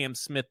adding Cam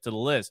Smith to the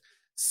list,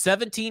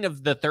 17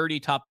 of the 30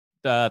 top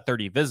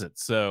 30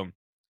 visits. So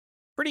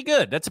pretty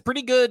good. That's a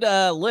pretty good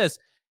list.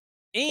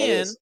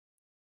 And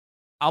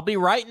I'll be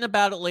writing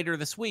about it later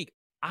this week.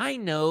 I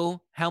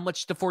know how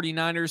much the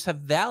 49ers have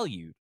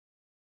valued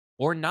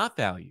or not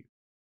valued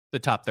the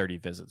top 30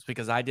 visits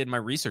because I did my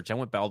research. I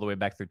went all the way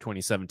back through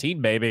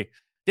 2017, baby.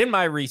 Did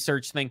my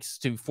research thanks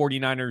to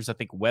 49ers, I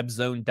think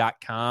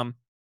webzone.com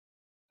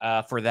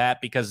for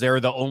that because they're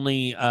the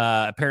only,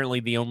 apparently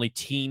the only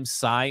team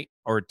site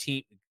or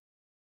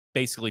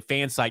basically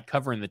fan site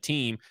covering the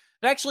team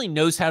that actually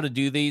knows how to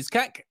do these.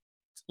 A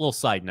little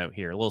side note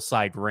here, a little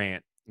side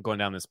rant going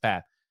down this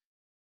path.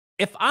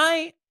 If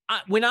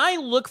when I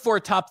look for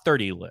a top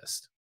 30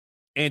 list,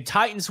 and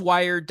Titans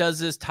Wire does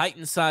this,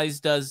 Titan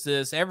Size does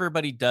this,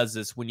 everybody does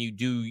this when you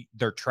do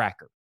their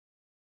tracker.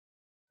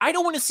 I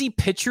don't want to see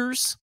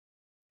pictures,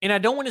 and I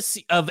don't want to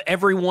see of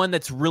everyone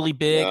that's really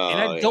big, and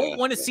I don't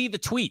want to see the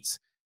tweets.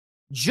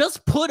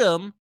 Just put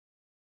them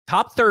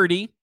top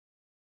 30,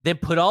 then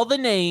put all the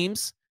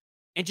names,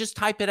 and just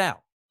type it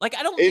out. Like,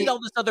 I don't need all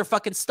this other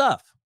fucking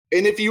stuff.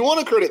 And if you want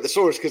to credit the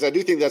source, because I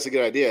do think that's a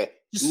good idea,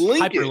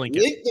 link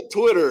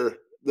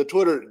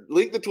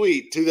the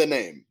tweet to the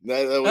name.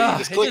 That way you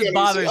just click it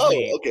and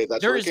say, okay,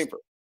 that's where it came from.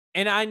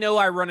 And I know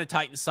I run a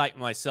Titan site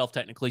myself,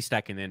 technically,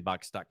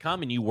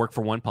 stackingtheinbox.com, and you work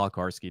for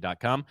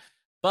onepaulkarski.com.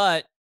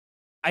 But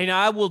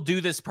I will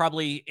do this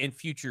probably in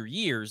future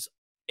years.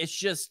 It's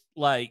just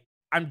like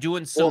I'm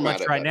doing so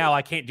much right now,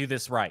 I can't do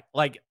this right.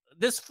 Like,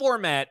 this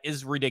format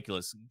is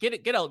ridiculous. Get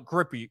a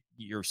grip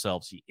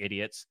yourselves, you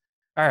idiots.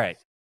 All right.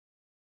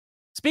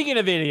 Speaking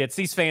of idiots,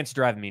 these fans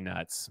driving me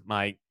nuts,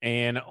 Mike.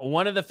 And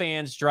one of the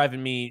fans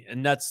driving me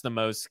nuts the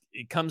most,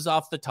 it comes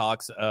off the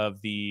talks of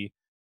the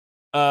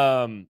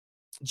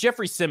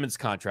Jeffrey Simmons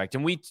contract.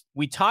 And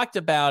we talked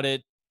about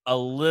it a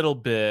little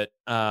bit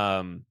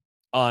on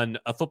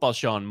a football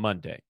show on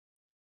Monday.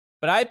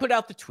 But I put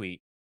out the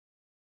tweet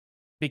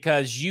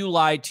because you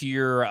lied to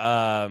your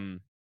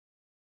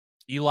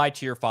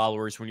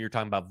followers when you're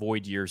talking about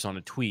void years on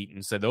a tweet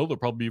and said, oh, there'll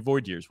probably be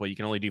void years. Well, you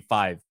can only do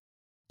 5,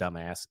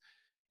 dumbass.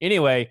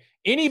 Anyway,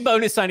 any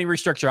bonus signing,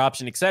 restructure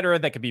option, etc.,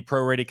 that could be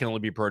prorated can only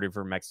be prorated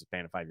for a max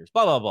span of 5 years.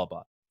 Blah, blah, blah,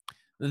 blah.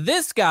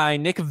 This guy,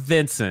 Nick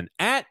Vinson,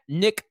 at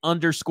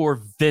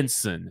Nick_Vinson,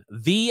 Vinson.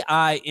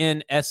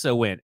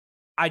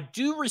 I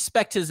do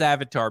respect his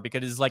avatar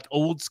because it's like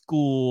old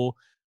school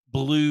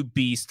blue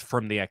beast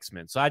from the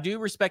X-Men. So I do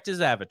respect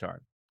his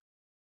avatar.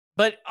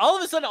 But all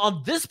of a sudden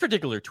on this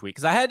particular tweet,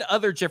 because I had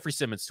other Jeffrey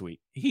Simmons tweet,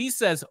 he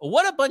says,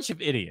 "What a bunch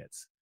of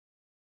idiots."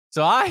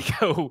 So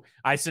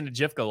I send a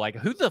GIF like,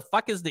 who the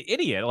fuck is the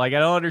idiot? Like, I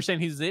don't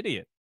understand who's the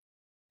idiot.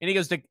 And he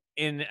goes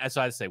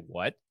so I say,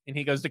 what? And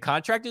he goes, the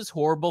contract is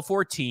horrible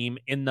for a team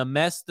in the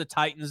mess the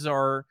Titans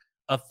are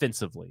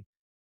offensively.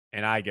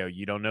 And I go,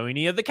 you don't know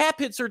any of the cap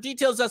hits or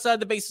details outside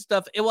the basic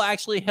stuff. It will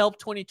actually help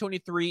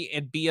 2023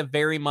 and be a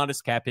very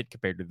modest cap hit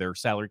compared to their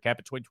salary cap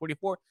in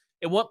 2024.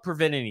 It won't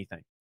prevent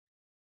anything.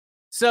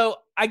 So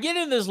I get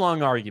into this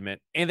long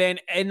argument, and then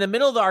in the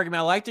middle of the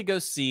argument, I like to go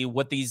see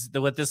what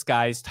this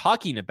guy is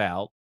talking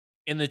about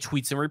in the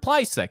tweets and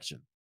replies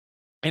section.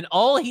 And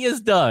all he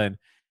has done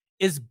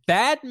is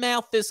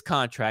badmouth this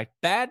contract,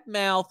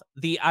 badmouth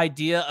the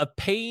idea of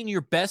paying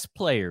your best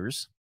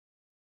players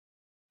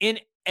in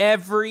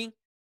every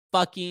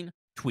fucking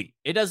tweet.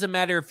 It doesn't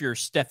matter if you're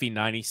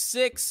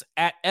Steffi96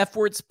 at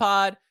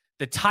FWordsPod,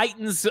 the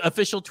Titans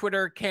official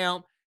Twitter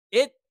account.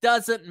 It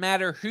doesn't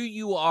matter who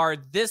you are.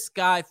 This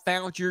guy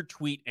found your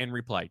tweet and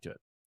replied to it.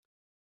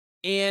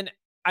 And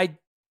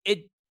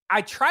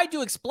I tried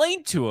to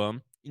explain to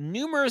him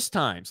numerous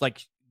times,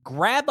 like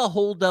grab a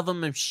hold of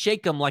him and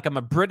shake him like I'm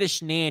a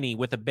British nanny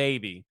with a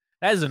baby.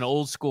 That is an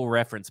old school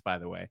reference, by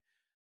the way.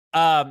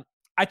 I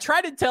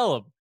tried to tell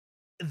him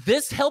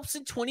this helps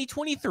in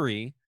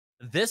 2023.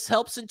 This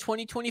helps in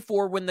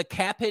 2024 when the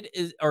cap hit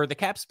is, or the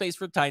cap space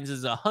for the Titans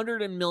is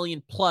 $100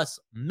 million plus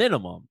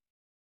minimum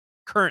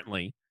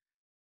currently.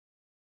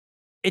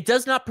 It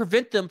does not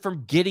prevent them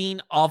from getting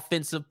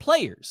offensive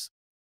players.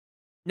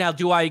 Now,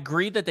 do I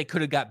agree that they could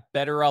have got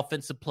better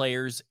offensive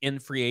players in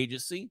free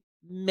agency?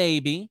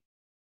 Maybe.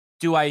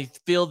 Do I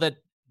feel that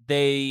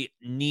they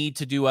need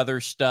to do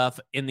other stuff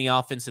in the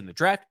offense in the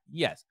draft?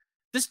 Yes.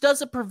 This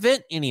doesn't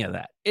prevent any of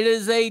that. It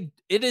is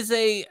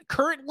a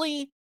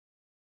currently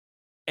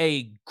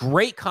a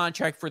great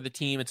contract for the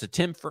team. It's a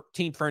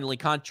team-friendly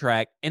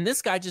contract, and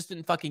this guy just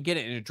didn't fucking get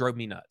it, and it drove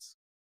me nuts.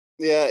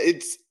 Yeah,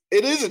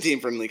 it is a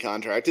team-friendly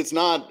contract. It's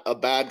not a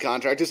bad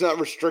contract. It's not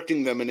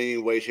restricting them in any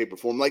way, shape, or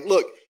form. Like,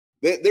 look,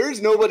 there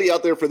is nobody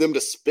out there for them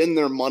to spend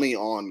their money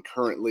on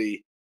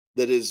currently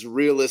that is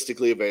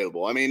realistically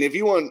available. I mean, if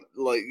you want,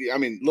 look,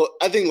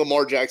 I think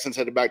Lamar Jackson's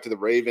headed back to the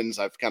Ravens.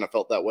 I've kind of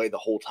felt that way the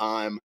whole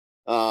time.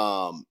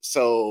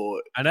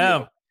 So I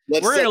know. We're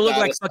going to look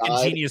like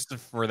fucking genius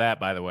for that,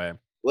 by the way.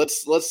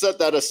 Let's set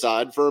that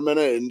aside for a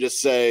minute and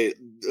just say,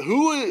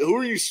 who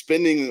are you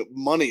spending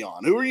money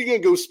on? Who are you going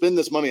to go spend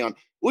this money on?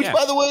 Which,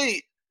 by the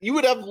way, you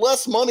would have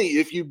less money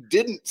if you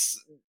didn't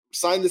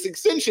sign this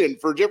extension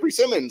for Jeffrey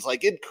Simmons.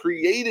 Like, it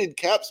created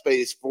cap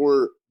space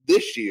for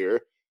this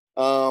year.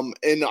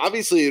 And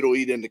obviously it'll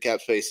eat into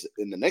cap space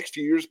in the next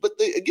few years. But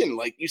they, again,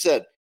 like you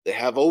said, they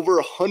have over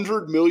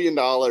 $100 million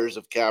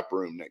of cap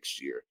room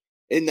next year.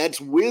 And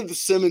that's with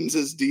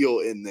Simmons' deal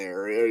in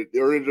there,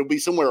 or it'll be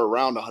somewhere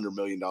around $100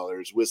 million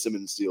with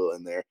Simmons' deal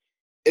in there.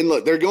 And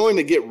look, they're going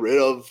to get rid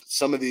of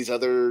some of these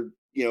other,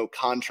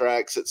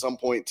 contracts at some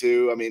point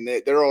too. I mean,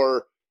 there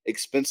are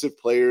expensive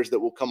players that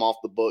will come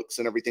off the books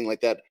and everything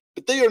like that,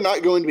 but they are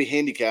not going to be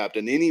handicapped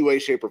in any way,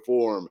 shape, or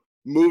form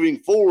moving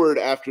forward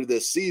after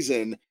this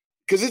season,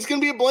 because it's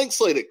going to be a blank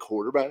slate at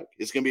quarterback.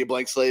 It's going to be a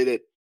blank slate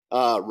at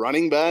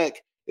running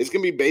back. It's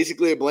going to be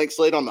basically a blank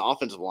slate on the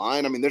offensive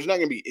line. I mean, there's not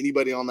going to be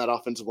anybody on that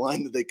offensive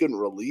line that they couldn't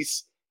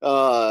release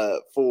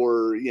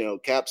for,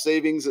 cap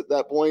savings at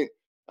that point.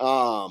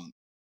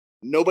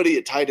 Nobody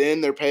at tight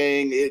end they're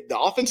paying. The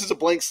offense is a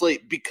blank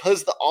slate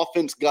because the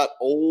offense got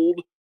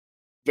old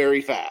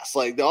very fast.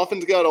 Like, the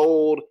offense got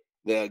old.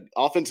 The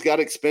offense got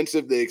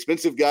expensive. The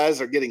expensive guys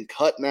are getting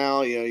cut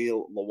now.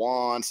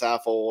 Lawan,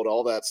 Saffold,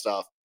 all that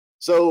stuff.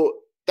 So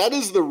that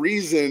is the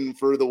reason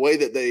for the way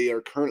that they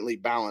are currently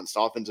balanced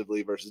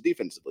offensively versus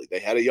defensively. They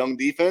had a young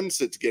defense.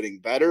 It's getting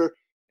better.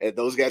 And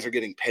those guys are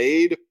getting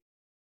paid.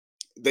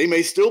 They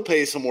may still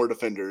pay some more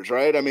defenders,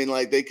 right? I mean,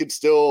 like, they could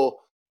still,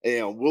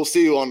 we'll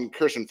see on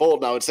Christian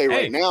Fulton. I would say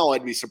right now,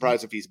 I'd be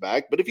surprised if he's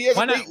back. But if he has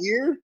a great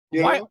year,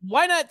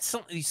 why not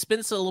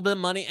spend a little bit of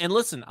money? And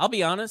listen, I'll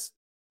be honest,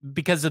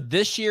 because of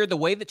this year, the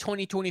way that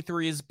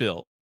 2023 is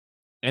built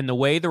and the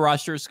way the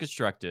roster is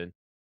constructed,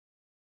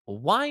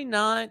 why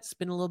not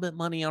spend a little bit of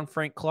money on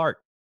Frank Clark?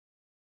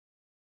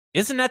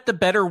 Isn't that the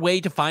better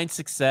way to find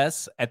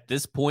success at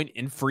this point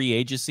in free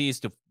agency, is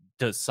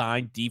to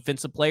sign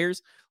defensive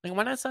players? Like,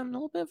 why not sign a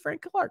little bit of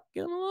Frank Clark?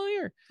 Give him a little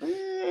year.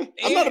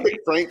 I'm not a big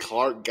Frank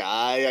Clark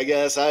guy, I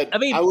guess.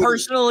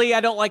 Personally,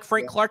 I don't like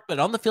Frank Clark, but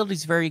on the field,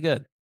 he's very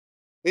good.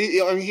 He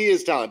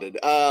is talented.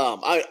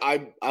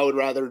 I would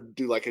rather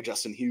do like a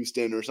Justin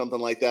Houston or something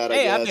like that. I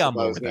guess if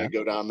I was going to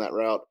go down that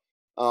route.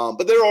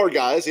 But there are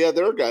guys out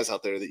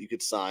there that you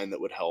could sign that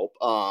would help.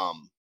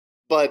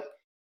 But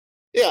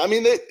yeah, I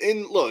mean,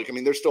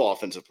 there's still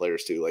offensive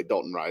players too. Like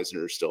Dalton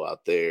Reisner is still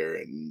out there,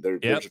 and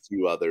there's a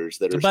few others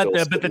that are.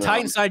 But the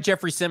Titans signed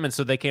Jeffrey Simmons,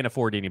 so they can't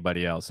afford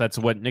anybody else. That's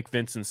what Nick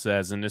Vincent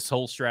says. And this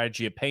whole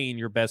strategy of paying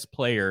your best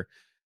player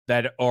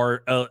that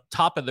are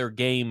top of their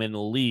game and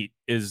elite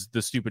is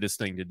the stupidest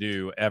thing to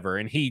do ever.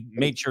 And he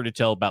made sure to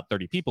tell about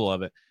 30 people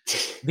of it.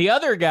 The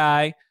other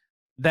guy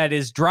that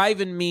is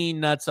driving me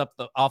nuts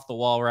off the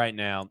wall right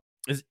now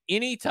is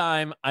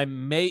anytime I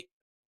may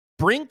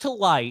bring to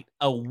light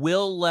a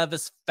Will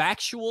Levis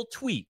factual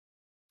tweet.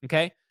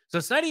 Okay. So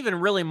it's not even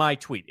really my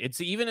tweet.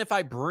 It's even if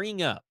I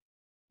bring up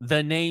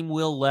the name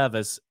Will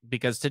Levis,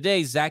 because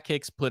today Zach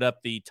Hicks put up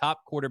the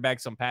top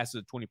quarterbacks on passes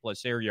of 20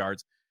 plus air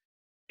yards.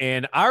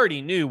 And I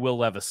already knew Will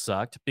Levis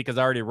sucked because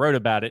I already wrote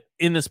about it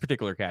in this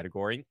particular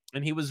category.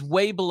 And he was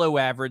way below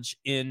average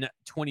in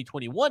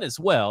 2021 as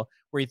well,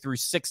 where he threw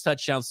 6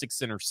 touchdowns, 6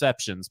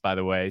 interceptions, by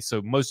the way.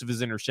 So most of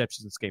his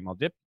interceptions came on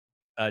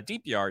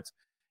deep yards.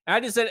 And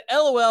I just said,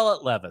 LOL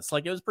at Levis.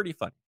 Like, it was pretty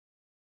funny.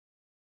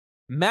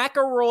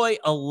 McElroy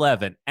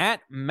 11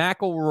 at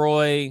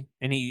McElroy.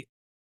 And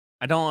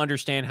I don't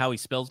understand how he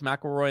spells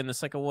McElroy in the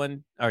second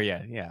one. Oh,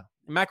 yeah.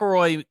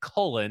 McElroy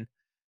Cullen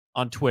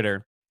on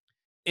Twitter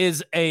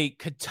is a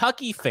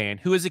Kentucky fan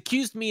who has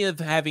accused me of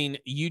having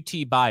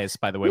UT bias,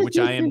 by the way, which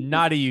I am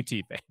not a UT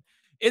fan.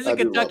 Is a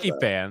Kentucky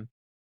fan.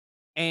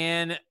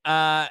 And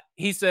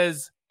he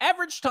says,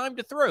 average time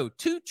to throw,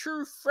 2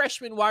 true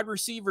freshman wide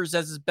receivers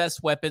as his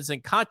best weapons,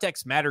 and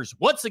context matters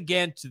once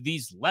again to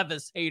these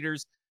Levis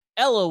haters.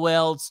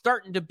 LOL,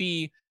 starting to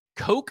be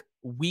Coke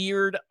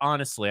weird,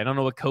 honestly. I don't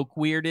know what Coke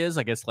weird is.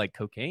 I guess like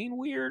cocaine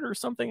weird or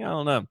something. I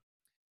don't know.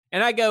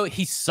 And I go,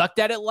 he sucked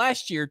at it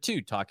last year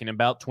too, talking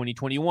about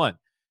 2021.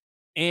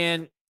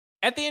 And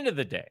at the end of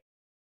the day,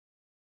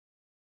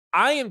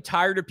 I am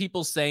tired of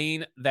people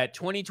saying that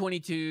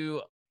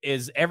 2022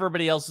 is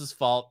everybody else's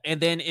fault.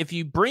 And then if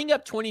you bring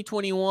up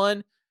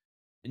 2021,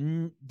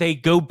 they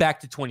go back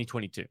to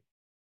 2022.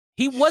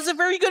 He wasn't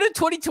very good in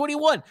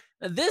 2021.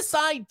 This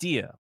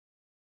idea,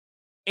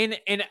 and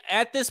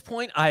at this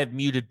point, I have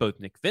muted both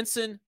Nick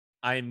Vincent.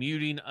 I am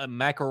muting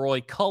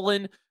McElroy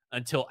Cullen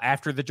until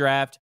after the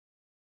draft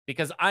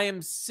because I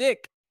am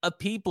sick of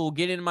people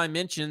getting in my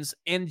mentions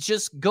and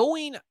just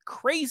going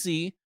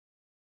crazy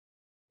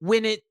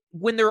when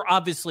they're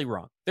obviously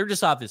wrong. They're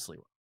just obviously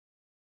wrong.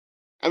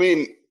 I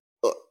mean,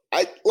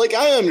 I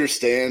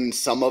understand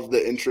some of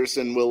the interest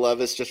in Will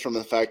Levis just from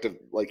the fact of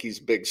like he's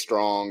big,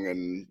 strong,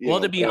 and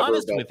to be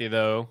honest with you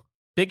though,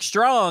 big,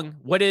 strong.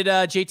 What did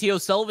JT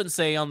O'Sullivan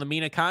say on the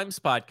Mina Kimes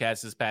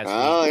podcast this past week?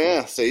 Oh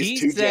yeah, so he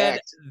said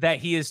jacked. That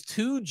he is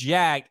too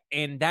jacked,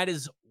 and that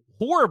is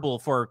horrible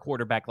for a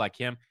quarterback like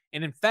him.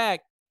 And in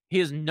fact, he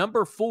is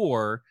number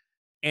 4,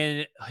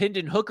 and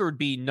Hendon Hooker would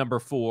be number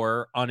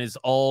 4 on his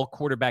all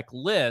quarterback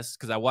list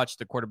because I watched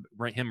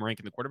him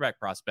ranking the quarterback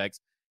prospects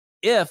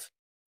if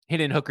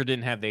Hendon Hooker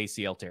didn't have the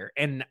ACL tear.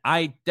 And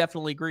I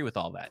definitely agree with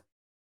all that.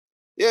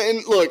 Yeah,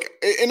 and look,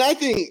 and I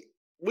think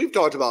we've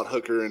talked about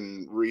Hooker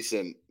in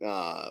recent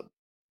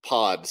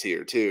pods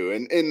here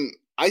too, and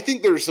I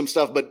think there's some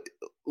stuff. But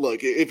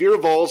look, if you're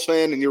a Vols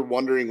fan and you're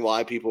wondering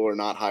why people are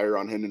not higher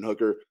on Hendon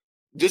Hooker,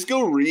 just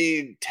go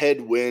read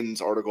Ted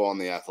Wynn's article on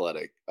The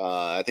Athletic.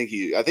 I think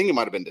it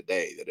might have been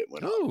today that it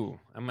went up.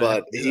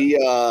 But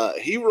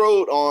he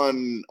wrote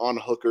on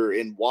Hooker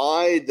and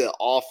why the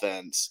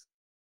offense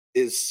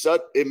is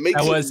such. It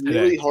makes it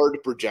really hard to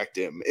project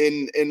him.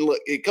 And look,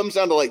 it comes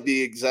down to like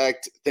the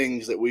exact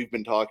things that we've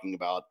been talking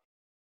about.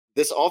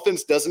 This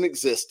offense doesn't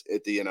exist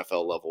at the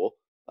NFL level,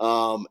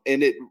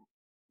 and it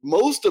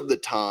most of the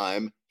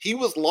time he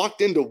was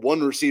locked into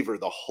one receiver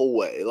the whole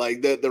way.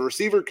 Like the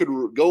receiver could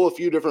go a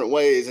few different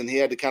ways and he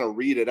had to kind of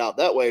read it out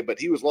that way, but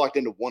he was locked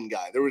into one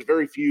guy. There was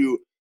very few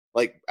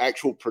like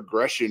actual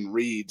progression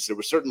reads. There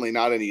was certainly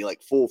not any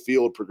like full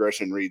field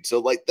progression reads. So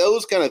like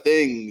those kind of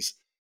things,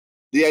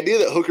 the idea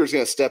that Hooker's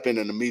going to step in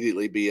and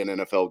immediately be an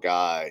NFL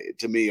guy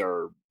to me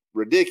are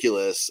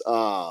ridiculous.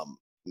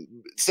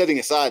 Setting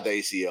aside the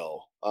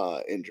ACL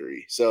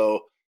injury.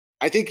 So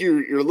I think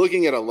you're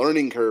looking at a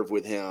learning curve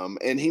with him,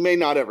 and he may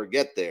not ever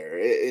get there.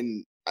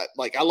 And I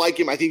like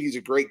him. I think he's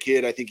a great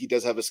kid. I think he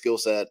does have a skill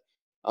set.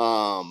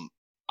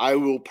 I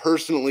will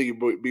personally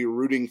be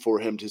rooting for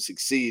him to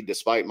succeed,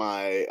 despite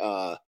my,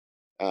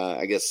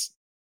 I guess,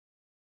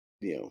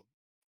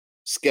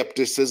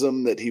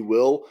 skepticism that he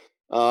will.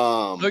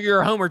 So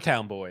you're a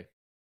Homertown boy.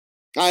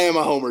 I am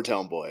a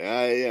Homertown boy.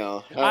 I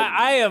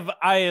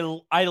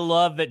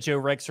love that Joe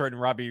Rexrode and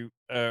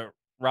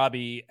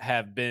Robbie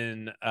have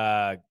been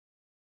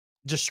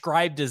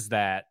described as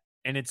that,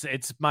 and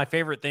it's my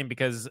favorite thing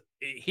because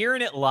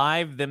hearing it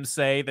live, them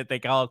say that they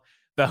call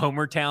the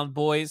Homertown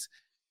boys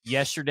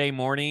yesterday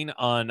morning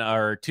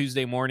or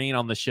Tuesday morning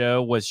on the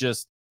show was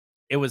just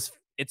it's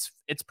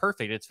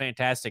perfect. It's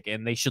fantastic,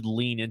 and they should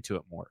lean into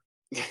it more.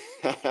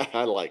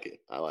 I like it.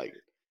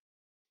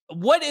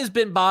 What has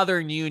been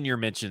bothering you in your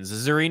mentions?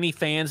 Is there any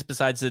fans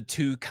besides the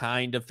 2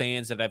 kind of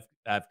fans that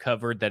I've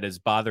covered that is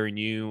bothering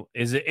you?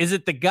 Is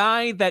it the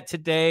guy that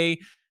today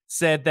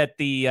said that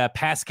the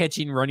pass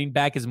catching running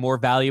back is more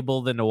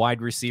valuable than a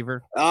wide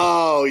receiver?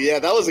 Oh yeah,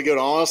 that was a good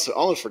one.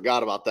 Almost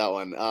forgot about that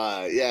one.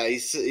 Yeah,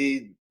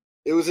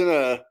 it was in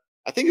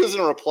I think it was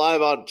in a reply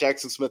about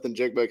Jackson Smith and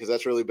Jigba, because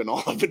that's really been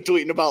all I've been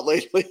tweeting about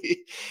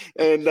lately.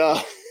 And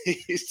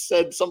he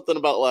said something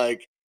about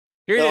like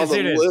Here it on is. the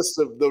Here it is. list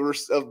of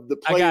the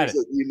players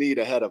that you need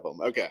ahead of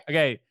him. Okay.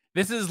 Okay.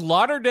 This is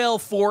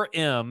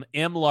Lauderdale4M,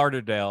 M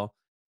Lauderdale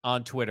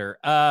on Twitter.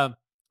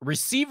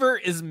 Receiver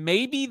is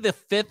maybe the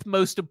 5th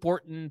most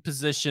important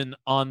position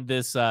on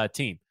this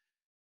team.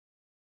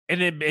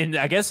 And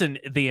I guess in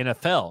the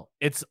NFL,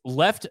 it's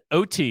left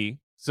OT.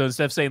 So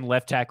instead of saying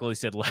left tackle, he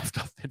said left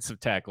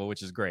offensive tackle,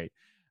 which is great.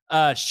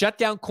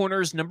 Shutdown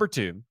corner is number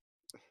 2.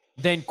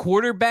 Then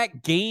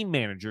quarterback game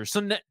manager.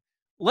 So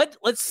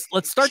let's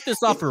start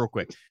this off real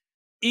quick.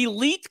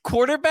 Elite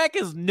quarterback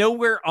is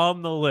nowhere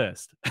on the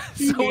list.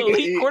 So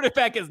elite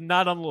quarterback is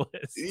not on the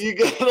list. You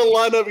got to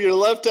line up your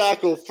left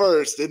tackle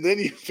first, and then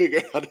you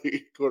figure out who your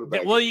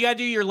quarterback Well, you got to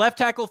do your left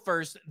tackle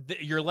first,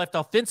 your left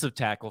offensive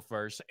tackle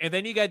first, and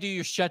then you got to do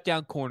your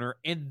shutdown corner,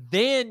 and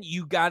then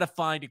you got to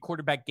find a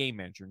quarterback game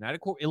manager, not a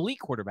elite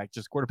quarterback,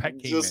 just quarterback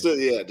game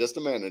manager. Just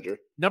a manager.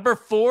 Number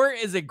 4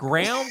 is a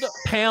ground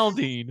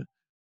pounding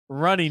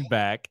running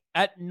back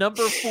at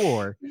number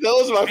 4. That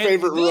was my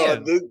favorite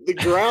run. The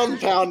ground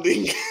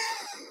pounding.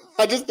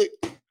 I just think,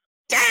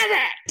 damn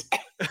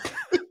it!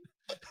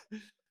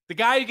 The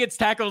guy who gets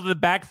tackled in the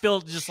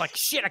backfield, just like,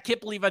 shit, I can't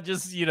believe I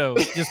just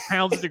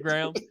pounds the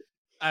ground.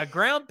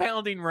 Ground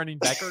pounding running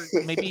back, or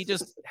maybe he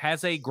just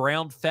has a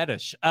ground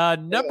fetish.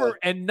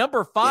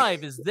 Number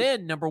 5 is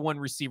then number 1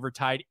 receiver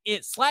tight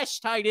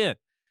end.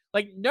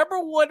 Like, number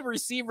 1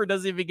 receiver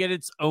doesn't even get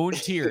its own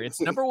tier.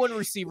 It's number 1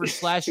 receiver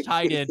 /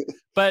 tight end,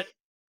 but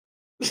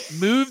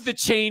move the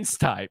chains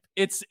type.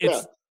 This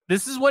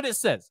is what it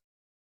says.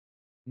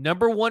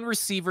 Number 1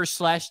 receiver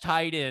 /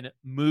 tight end,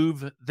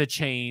 move the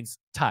chains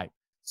type.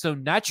 So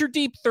not your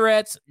deep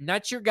threats,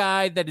 not your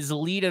guy that is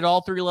elite at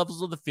all 3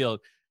 levels of the field.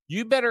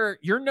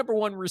 Your number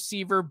 1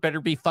 receiver better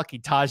be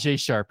fucking Tajay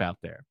Sharp out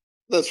there.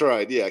 That's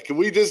right. Yeah. Can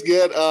we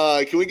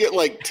get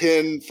like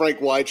 10 Frank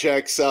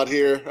Wychecks out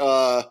here?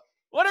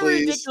 What a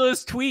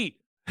ridiculous tweet.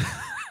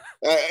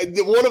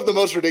 One of the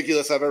most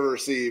ridiculous I've ever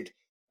received.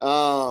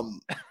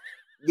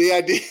 The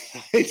idea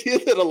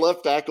that a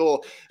left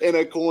tackle and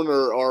a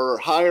corner are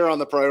higher on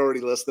the priority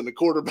list than a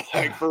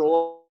quarterback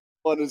for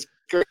one is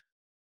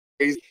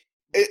crazy.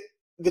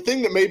 The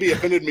thing that maybe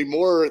offended me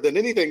more than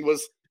anything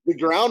was the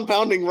ground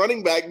pounding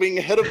running back being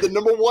ahead of the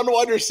number 1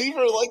 wide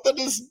receiver. Like,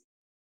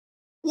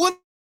 what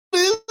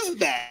is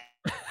that?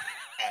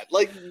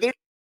 Like,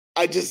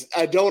 I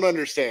don't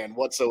understand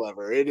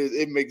whatsoever.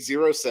 It makes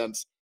zero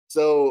sense.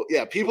 So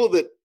yeah, people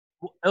that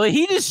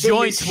he just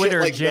joined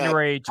Twitter in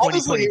January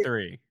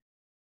 2023.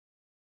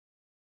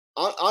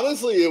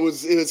 Honestly, it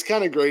was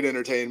kind of great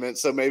entertainment.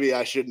 So maybe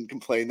I shouldn't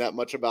complain that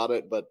much about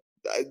it. But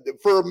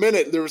for a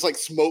minute, there was like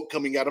smoke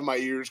coming out of my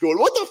ears, going,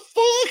 "What the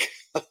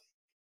fuck?"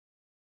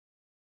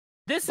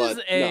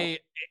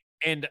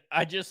 And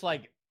I just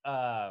like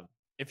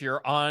if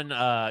you're on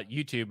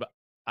YouTube,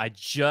 I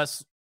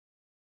just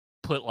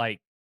put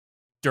like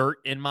dirt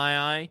in my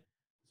eye,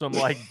 so I'm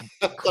like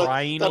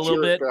crying a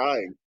little bit.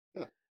 Crying.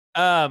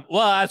 Well,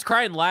 I was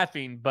crying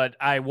laughing, but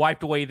I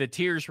wiped away the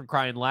tears from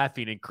crying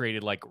laughing and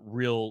created like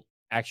real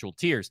actual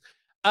tears.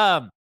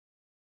 No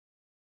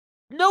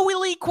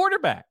elite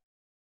quarterback.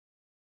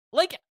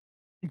 Like,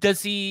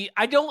 does he?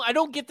 I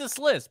don't get this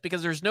list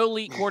because there's no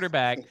elite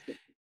quarterback,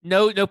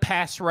 no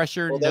pass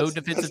rusher, no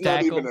defensive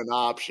tackle. Not even an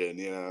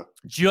option,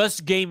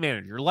 Just game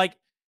manager. Like,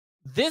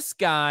 this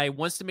guy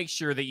wants to make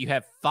sure that you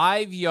have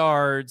 5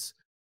 yards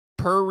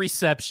per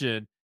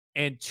reception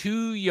and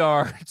 2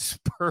 yards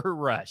per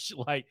rush.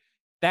 Like,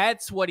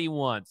 that's what he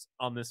wants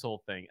on this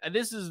whole thing. And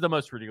this is the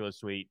most ridiculous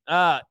tweet.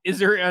 Is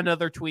there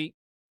another tweet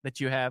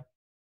that you have?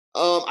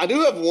 I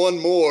do have one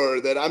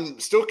more that I'm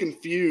still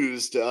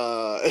confused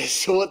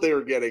as to what they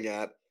were getting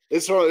at.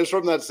 It's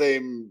from that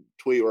same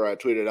tweet where I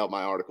tweeted out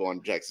my article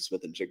on Jackson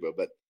Smith and Jigba,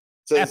 but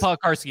at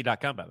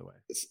paulkarski.com, by the way.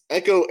 It's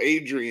Echo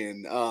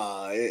Adrian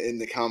in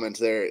the comments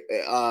there.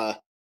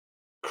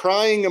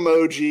 Crying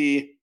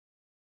emoji.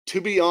 To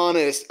be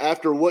honest,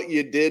 after what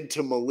you did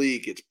to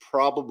Malik, it's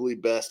probably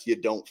best you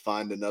don't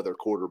find another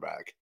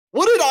quarterback.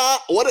 What did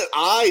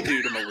I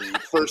do to Malik,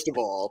 first of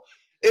all?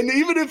 And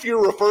even if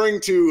you're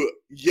referring to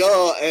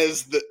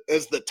as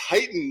the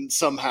Titan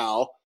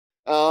somehow,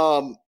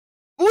 what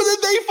did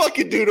they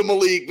fucking do to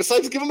Malik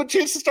besides give him a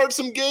chance to start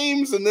some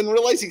games and then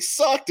realize he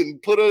sucked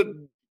and put a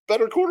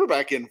better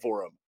quarterback in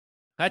for him?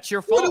 That's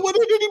your fault. What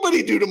did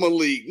anybody do to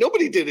Malik?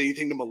 Nobody did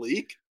anything to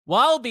Malik. Well,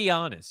 I'll be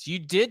honest. You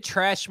did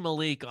trash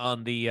Malik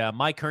on the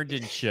Mike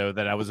Herndon show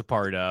that I was a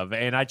part of,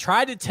 and I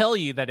tried to tell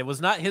you that it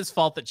was not his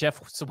fault that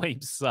Jeff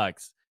Swaim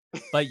sucks,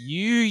 but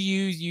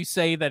you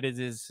say that it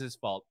is his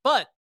fault.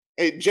 But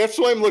hey, Jeff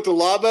Swaim looked a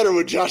lot better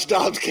when Josh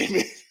Dobbs came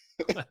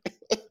in.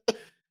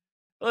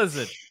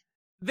 Listen,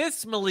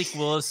 this Malik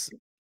Willis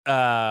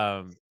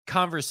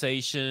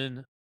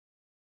conversation,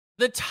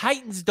 the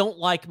Titans don't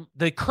like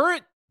the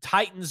current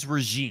Titans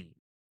regime,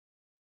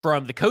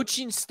 from the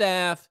coaching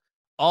staff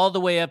all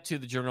the way up to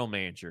the general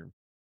manager,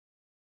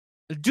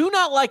 do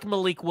not like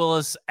Malik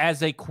Willis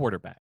as a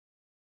quarterback.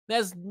 It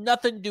has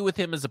nothing to do with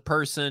him as a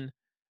person.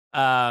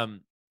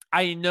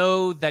 I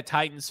know that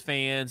Titans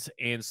fans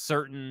and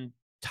certain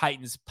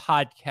Titans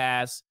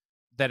podcasts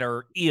that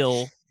are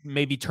ill,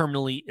 maybe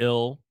terminally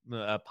ill,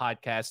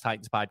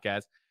 Titans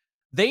podcast,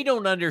 they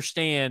don't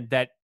understand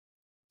that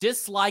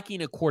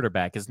disliking a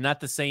quarterback is not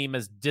the same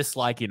as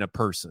disliking a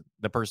person,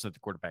 the person that the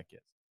quarterback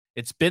is.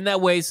 It's been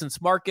that way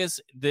since Marcus.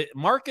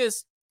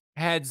 Marcus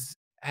has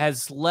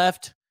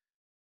left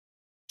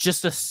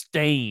just a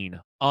stain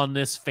on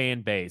this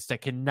fan base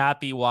that cannot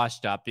be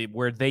washed up,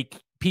 where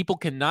people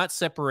cannot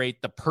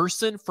separate the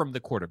person from the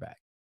quarterback.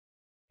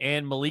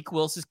 And Malik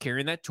Willis is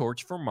carrying that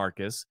torch for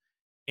Marcus.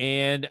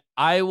 And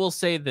I will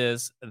say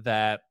this,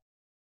 that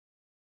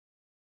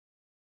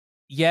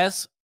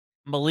yes,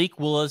 Malik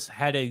Willis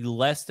had a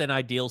less than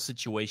ideal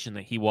situation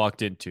that he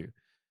walked into.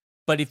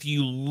 But if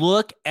you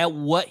look at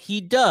what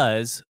he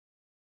does,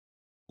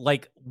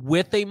 like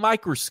with a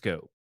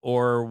microscope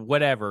or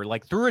whatever,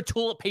 like through a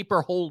toilet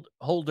paper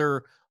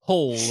holder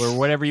hole or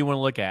whatever you want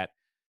to look at,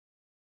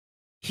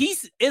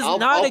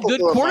 not a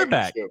good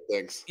quarterback.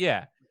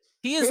 Yeah.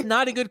 He is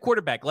not a good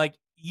quarterback. Like,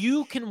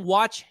 you can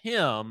watch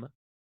him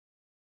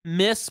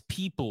miss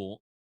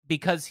people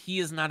because he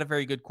is not a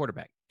very good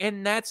quarterback.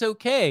 And that's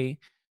okay.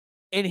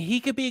 And he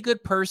could be a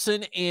good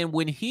person. And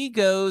when he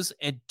goes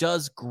and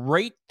does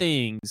great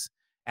things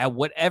at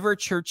whatever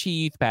church he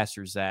youth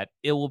pastors at,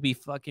 it will be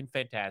fucking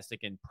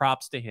fantastic. And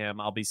props to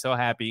him. I'll be so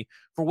happy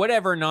for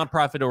whatever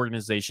nonprofit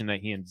organization that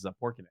he ends up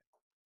working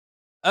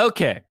at.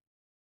 Okay.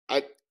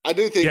 I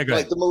do think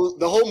like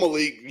the whole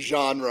Malik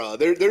genre,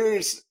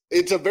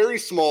 it's a very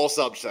small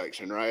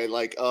subsection, right?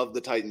 Like of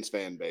the Titans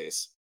fan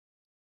base.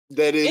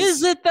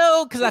 Is it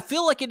though? Because I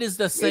feel like it is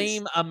the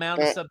same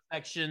amount of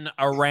subsection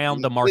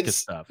around the Marcus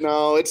stuff.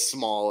 No, it's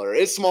smaller.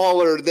 It's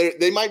smaller.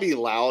 They might be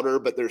louder,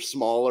 but they're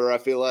smaller, I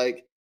feel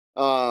like.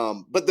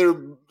 But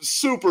they're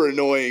super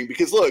annoying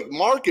because look,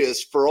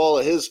 Marcus, for all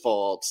of his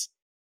faults,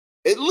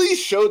 at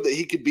least showed that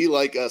he could be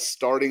like a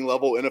starting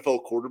level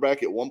NFL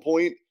quarterback at one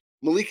point.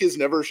 Malik has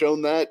never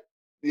shown that,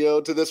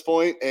 to this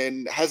point,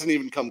 and hasn't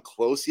even come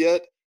close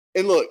yet.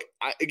 And look,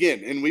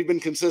 and we've been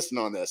consistent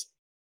on this.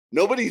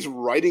 Nobody's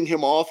writing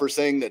him off or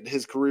saying that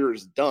his career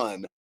is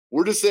done.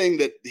 We're just saying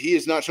that he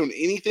has not shown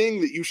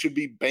anything that you should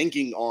be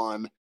banking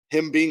on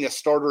him being a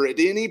starter at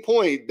any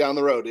point down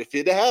the road. If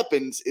it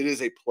happens, it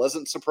is a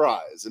pleasant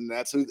surprise, and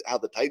that's how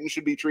the Titans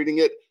should be treating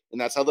it, and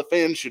that's how the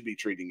fans should be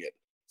treating it.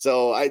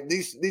 So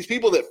these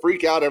people that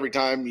freak out every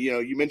time,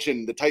 you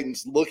mentioned the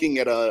Titans looking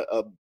at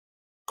a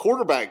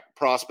quarterback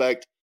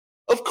prospect.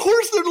 Of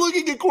course they're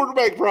looking at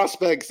quarterback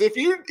prospects. If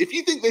you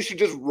think they should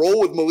just roll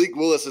with Malik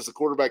Willis as a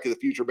quarterback of the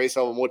future based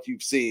on what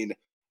you've seen,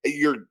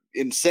 you're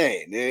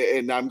insane.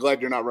 And I'm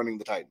glad you're not running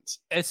the Titans.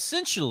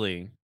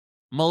 Essentially,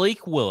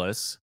 Malik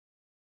Willis,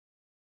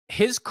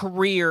 his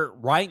career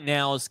right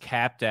now is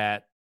capped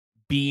at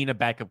being a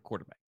backup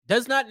quarterback.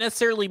 Does not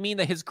necessarily mean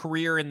that his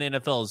career in the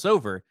NFL is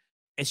over.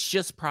 It's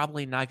just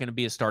probably not going to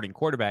be a starting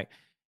quarterback.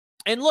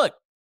 And look,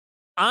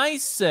 I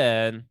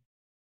said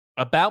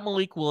about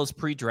Malik Willis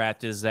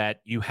pre-draft is that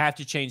you have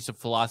to change the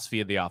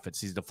philosophy of the offense.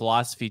 He's the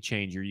philosophy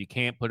changer. You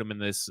can't put him in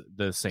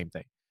the same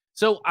thing.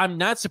 So I'm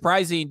not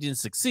surprised he didn't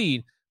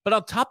succeed. But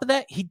on top of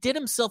that, he did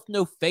himself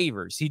no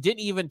favors. He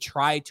didn't even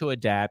try to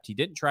adapt. He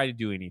didn't try to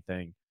do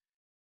anything.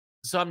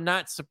 So I'm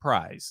not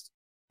surprised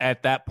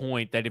at that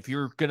point that if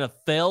you're going to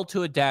fail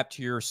to adapt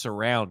to your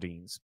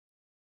surroundings,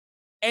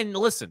 and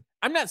listen,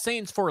 I'm not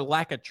saying it's for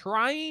lack of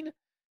trying.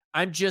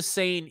 I'm just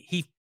saying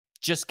he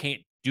just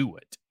can't do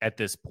it at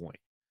this point.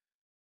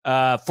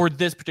 For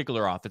this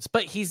particular offense,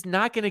 but he's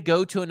not going to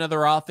go to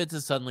another offense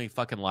and suddenly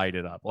fucking light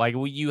it up. Like,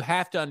 you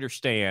have to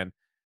understand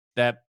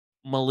that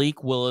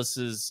Malik Willis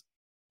is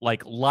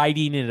like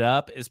lighting it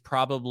up is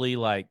probably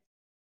like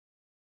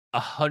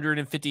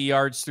 150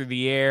 yards through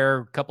the air,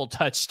 a couple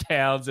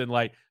touchdowns, and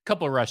like a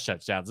couple of rush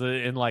touchdowns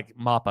in like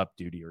mop up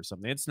duty or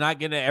something. It's not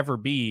going to ever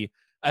be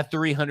a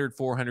 300,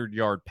 400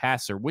 yard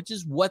passer, which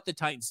is what the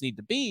Titans need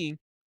to be,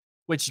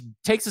 which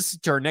takes us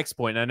to our next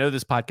point. I know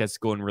this podcast is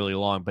going really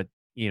long, but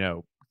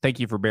thank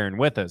you for bearing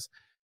with us.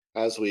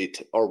 As we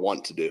are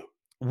wont to do.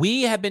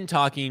 We have been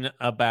talking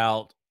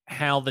about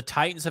how the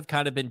Titans have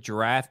kind of been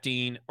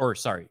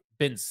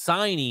been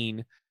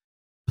signing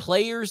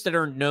players that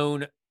are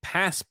known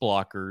pass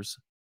blockers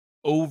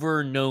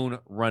over known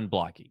run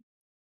blocking.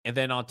 And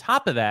then on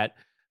top of that,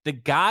 the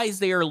guys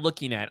they are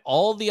looking at,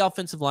 all the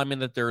offensive linemen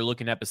that they're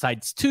looking at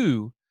besides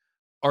two,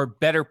 are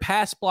better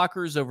pass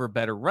blockers over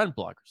better run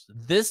blockers.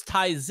 This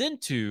ties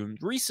into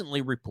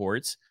recently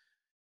reports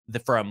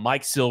from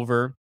Mike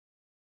Silver,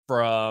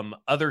 from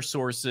other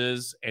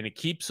sources, and it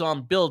keeps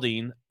on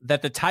building,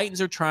 that the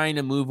Titans are trying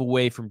to move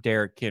away from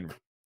Derrick Henry.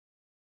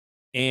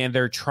 And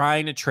they're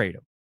trying to trade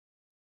him.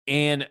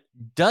 And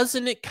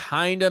doesn't it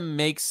kind of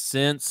make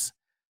sense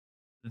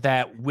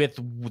that with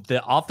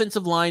the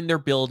offensive line they're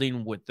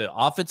building, with the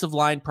offensive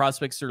line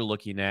prospects they're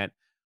looking at,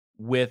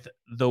 with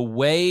the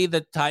way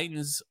the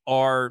Titans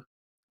are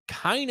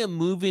kind of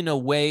moving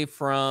away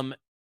from,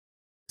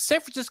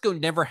 San Francisco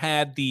never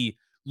had the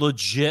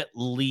legit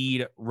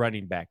lead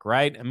running back,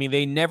 right? I mean,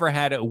 they never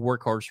had a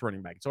workhorse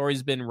running back. It's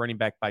always been running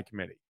back by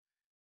committee.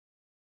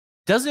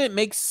 Doesn't it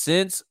make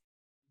sense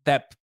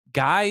that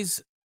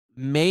guys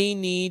may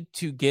need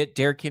to get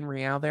Derrick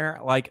Henry out there?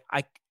 Like,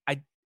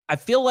 I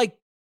feel like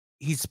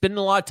he's spending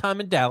a lot of time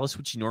in Dallas,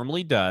 which he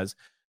normally does,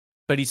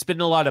 but he's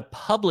spending a lot of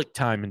public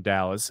time in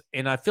Dallas.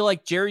 And I feel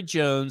like Jerry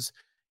Jones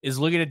is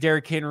looking at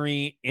Derrick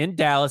Henry in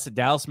Dallas at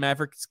Dallas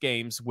Mavericks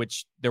games,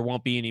 which there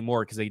won't be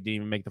anymore because they didn't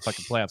even make the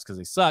fucking playoffs because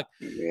they suck.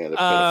 Yeah, they're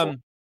pitiful.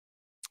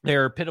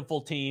 They're a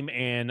pitiful team,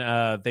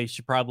 and they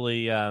should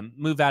probably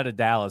move out of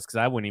Dallas because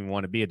I wouldn't even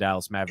want to be a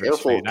Dallas Mavericks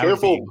fan.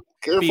 Careful.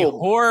 It'd be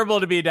horrible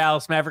to be a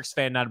Dallas Mavericks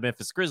fan, not a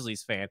Memphis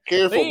Grizzlies fan.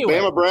 Careful. Anyway,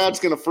 Bama Brad's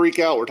going to freak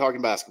out. We're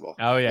talking basketball.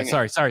 Oh, yeah.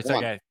 Sorry. I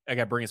got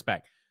to bring us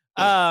back.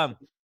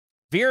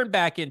 Veering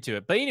back into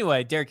it. But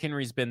anyway, Derrick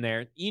Henry's been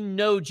there.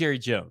 Jerry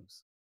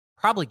Jones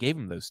probably gave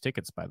him those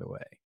tickets, by the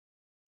way.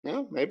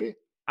 Yeah, maybe.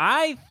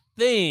 I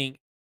think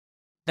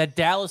that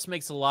Dallas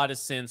makes a lot of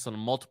sense on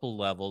multiple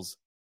levels.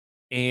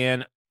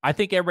 And I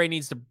think everybody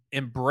needs to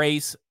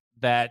embrace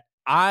that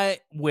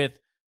with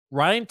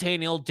Ryan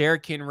Tannehill,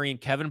 Derrick Henry, and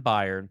Kevin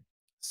Byard,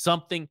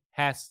 something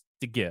has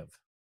to give,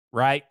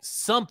 right?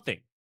 Something.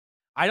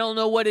 I don't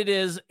know what it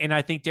is, and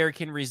I think Derrick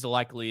Henry is the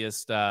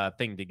likeliest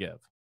thing to give.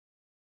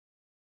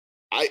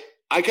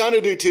 I kind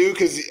of do too,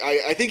 because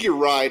I think you're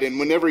right. And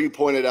whenever you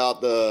pointed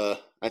out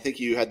I think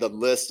you had the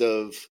list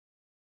of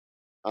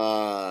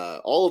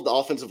all of the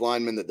offensive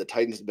linemen that the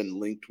Titans have been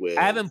linked with.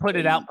 I haven't put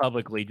it out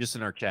publicly, just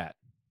in our chat.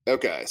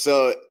 Okay,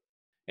 so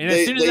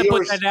as soon as they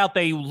put that out,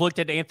 they looked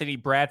at Anthony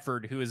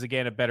Bradford, who is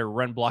again a better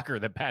run blocker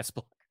than pass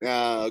blocker.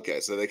 Okay,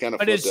 so they kind of.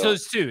 But it's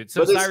those two. It's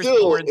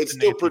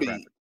still pretty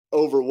Bradford.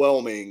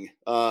 Overwhelming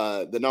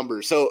the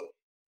numbers. So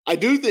I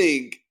do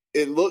think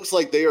it looks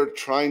like they are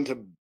trying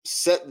to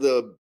set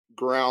the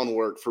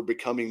groundwork for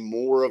becoming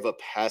more of a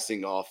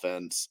passing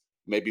offense,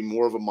 maybe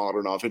more of a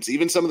modern offense.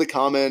 Even some of the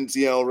comments,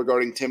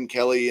 regarding Tim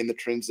Kelly and the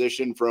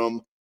transition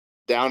from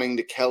Downing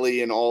to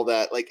Kelly and all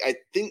that. Like, I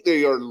think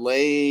they are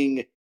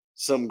laying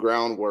some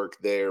groundwork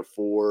there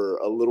for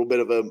a little bit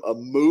of a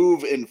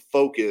move in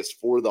focus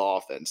for the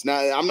offense. Now,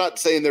 I'm not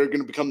saying they're going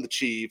to become the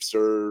Chiefs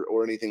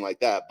or anything like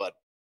that, but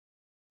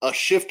a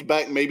shift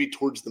back maybe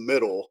towards the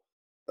middle.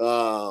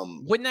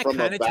 Wouldn't that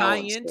kind of tie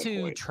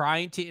into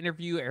trying to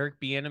interview Eric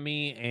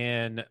Bieniemy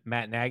and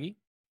Matt Nagy?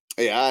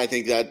 Yeah, I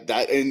think that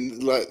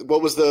and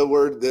what was the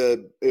word?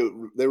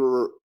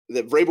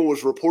 That Vrabel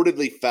was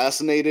reportedly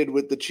fascinated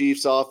with the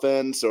Chiefs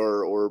offense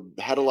or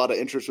had a lot of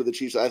interest with the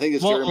Chiefs. I think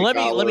it's Jeremy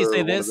Fowler, let me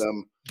say this.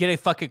 Get a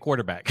fucking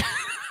quarterback.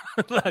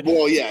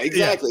 Well, yeah,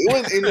 exactly.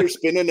 Yeah. And they're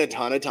spending a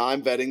ton of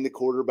time vetting the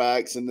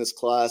quarterbacks in this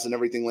class and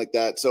everything like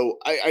that. So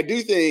I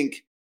do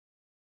think,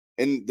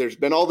 and there's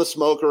been all the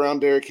smoke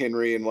around Derrick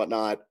Henry and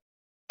whatnot,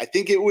 I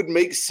think it would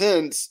make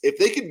sense if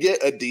they could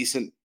get a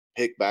decent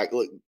pick back.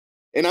 Look,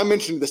 and I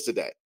mentioned this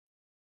today.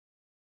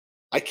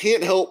 I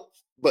can't help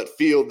but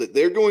feel that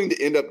they're going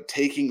to end up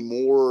taking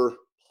more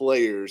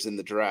players in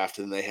the draft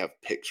than they have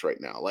picks right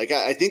now. Like,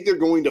 I think they're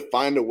going to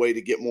find a way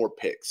to get more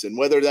picks, and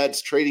whether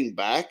that's trading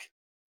back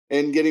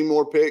and getting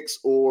more picks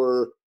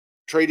or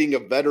trading a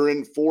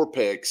veteran for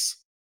picks,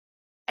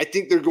 I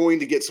think they're going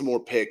to get some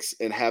more picks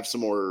and have some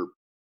more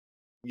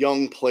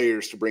young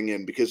players to bring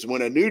in, because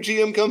when a new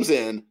GM comes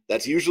in,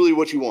 that's usually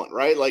what you want,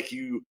 right? Like,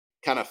 you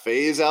kind of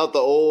phase out the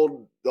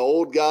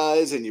old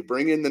guys and you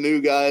bring in the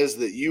new guys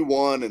that you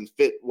want and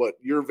fit what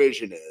your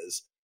vision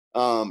is.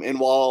 And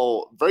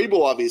while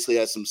Vrabel obviously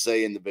has some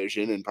say in the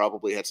vision and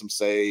probably had some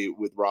say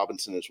with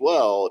Robinson as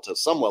well, to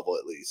some level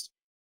at least,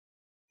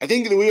 I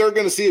think that we are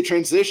going to see a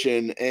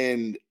transition,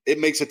 and it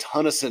makes a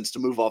ton of sense to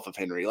move off of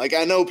Henry. Like,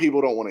 I know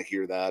people don't want to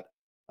hear that,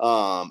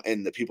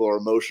 and that people are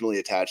emotionally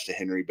attached to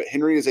Henry, but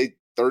Henry is a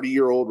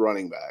 30-year-old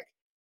running back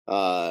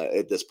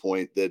at this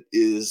point that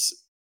is,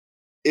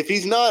 if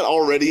he's not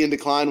already in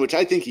decline, which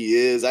I think he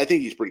is, I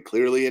think he's pretty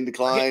clearly in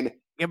decline.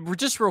 Yeah,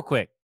 just real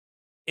quick,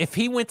 if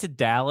he went to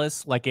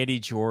Dallas like Eddie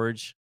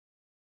George,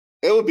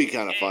 it would be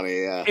kind of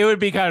funny. Yeah, it would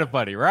be kind of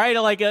funny, right?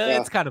 Like,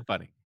 it's kind of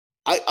funny.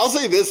 I'll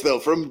say this though,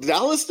 from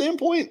Dallas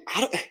standpoint,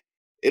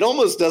 it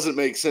almost doesn't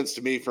make sense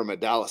to me from a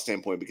Dallas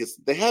standpoint, because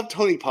they have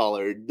Tony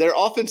Pollard. Their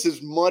offense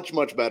is much,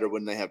 much better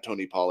when they have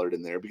Tony Pollard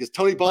in there, because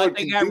Tony Pollard. But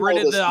they got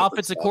rid of the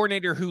offensive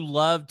coordinator who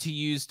wanted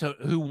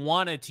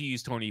to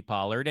use Tony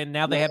Pollard, and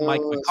now they have Mike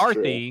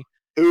McCarthy,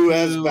 who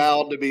has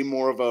vowed to be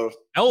more of a.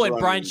 Oh, and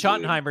Brian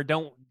Schottenheimer.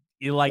 Don't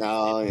you like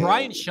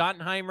Brian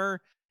Schottenheimer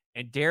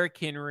and Derrick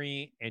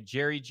Henry and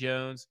Jerry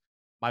Jones?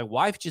 My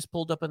wife just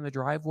pulled up in the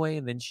driveway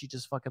and then she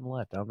just fucking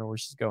left. I don't know where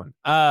she's going.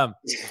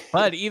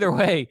 But either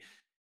way,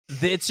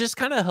 it's just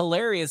kind of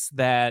hilarious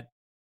that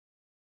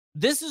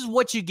this is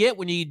what you get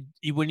when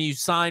you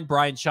sign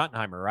Brian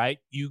Schottenheimer, right?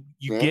 You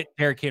get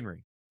Derrick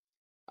Henry.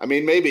 I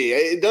mean, maybe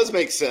it does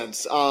make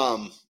sense.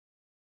 But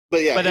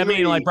yeah, but Henry, I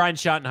mean, like, Brian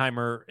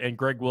Schottenheimer and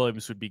Greg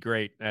Williams would be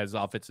great as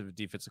offensive and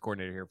defensive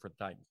coordinator here for the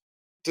Titans.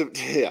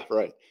 Yeah,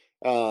 right.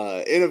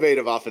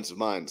 Innovative offensive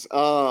minds.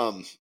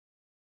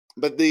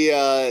 But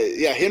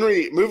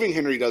moving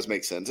Henry does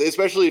make sense,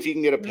 especially if you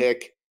can get a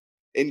pick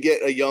and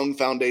get a young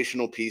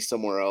foundational piece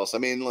somewhere else. I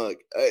mean, look,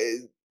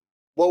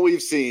 what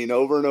we've seen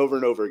over and over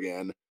and over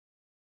again,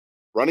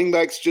 running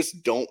backs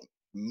just don't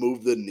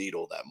move the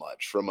needle that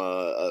much from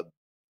a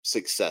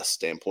success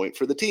standpoint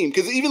for the team.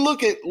 Because even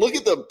look at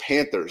the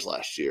Panthers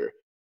last year.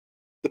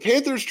 The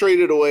Panthers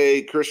traded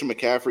away Christian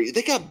McCaffrey.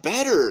 They got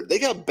better. They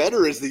got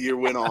better as the year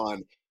went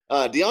on.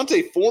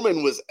 Deontay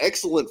Foreman was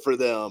excellent for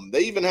them.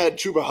 They even had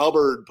Chuba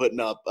Hubbard putting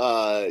up,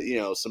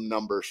 some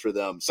numbers for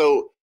them.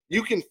 So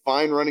you can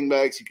find running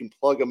backs. You can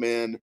plug them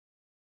in.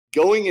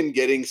 Going and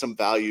getting some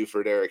value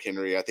for Derrick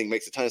Henry, I think,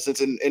 makes a ton of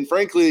sense. And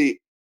frankly,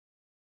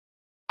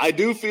 I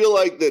do feel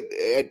like that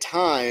at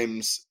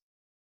times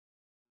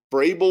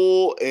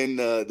Vrabel and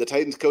the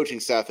Titans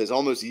coaching staff has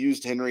almost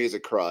used Henry as a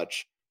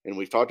crutch. And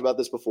we've talked about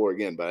this before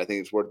again, but I think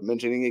it's worth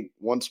mentioning it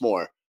once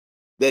more,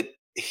 that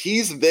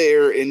he's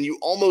there and you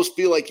almost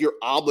feel like you're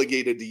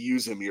obligated to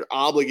use him. You're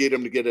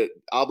obligated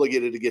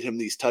to get him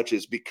these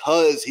touches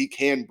because he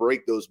can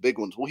break those big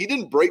ones. Well, he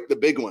didn't break the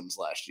big ones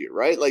last year,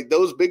 right? Like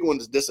those big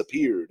ones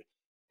disappeared.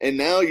 And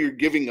now you're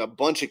giving a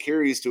bunch of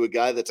carries to a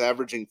guy that's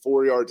averaging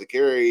 4 yards a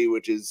carry,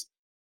 which is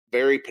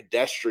very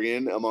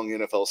pedestrian among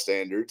NFL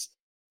standards.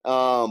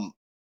 And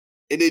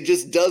it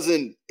just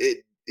doesn't,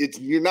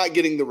 you're not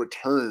getting the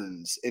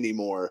returns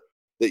anymore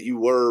that you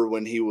were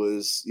when he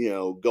was,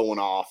 going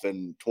off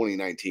in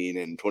 2019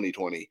 and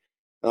 2020.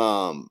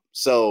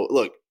 So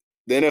look,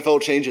 the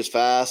NFL changes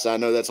fast. I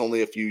know that's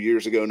only a few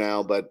years ago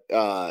now, but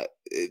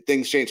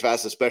things change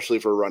fast, especially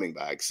for running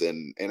backs.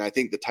 And I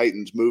think the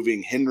Titans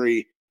moving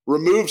Henry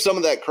removed some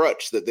of that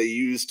crutch that they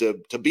used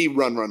to be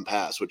run,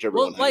 pass, which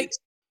everyone hates.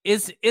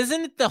 Isn't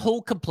it the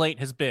whole complaint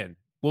has been,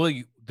 well,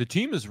 the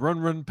team is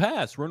run,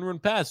 pass.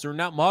 They're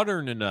not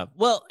modern enough.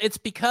 Well, it's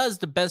because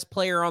the best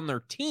player on their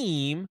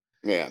team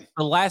the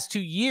last 2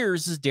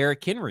 years is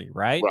Derrick Henry,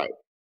 right? Right.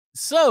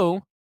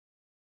 So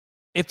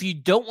if you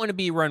don't want to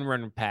be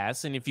run,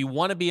 pass, and if you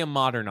want to be a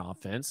modern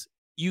offense,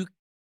 you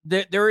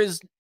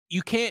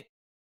can't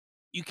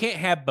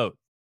have both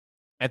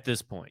at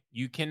this point.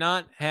 You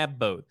cannot have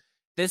both.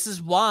 This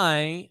is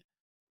why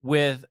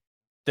with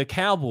the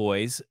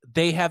Cowboys,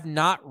 they have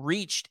not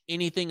reached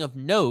anything of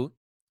note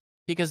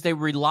because they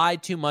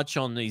relied too much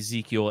on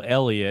Ezekiel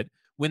Elliott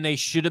when they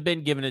should have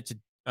been giving it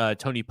to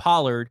Tony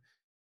Pollard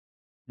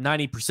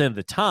 90% of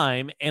the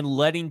time and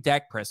letting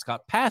Dak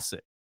Prescott pass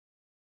it.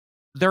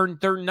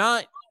 They're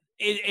not.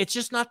 It's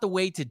just not the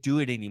way to do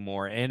it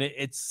anymore, and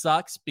it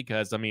sucks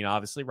because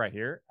obviously, right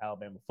here,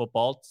 Alabama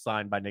football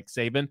signed by Nick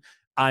Saban.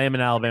 I am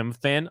an Alabama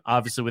fan,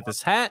 obviously with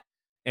this hat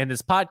and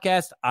this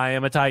podcast. I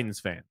am a Titans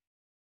fan,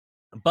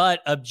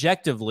 but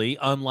objectively,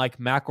 unlike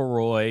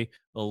McElroy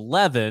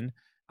 11.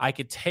 I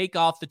could take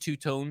off the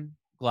two-tone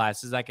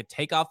glasses. I could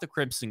take off the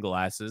crimson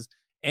glasses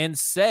and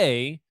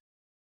say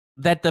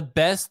that the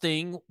best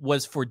thing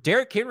was for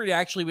Derrick Henry to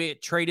actually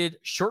get traded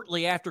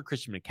shortly after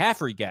Christian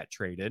McCaffrey got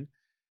traded.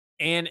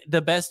 And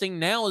the best thing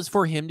now is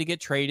for him to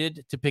get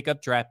traded to pick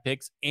up draft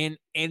picks. And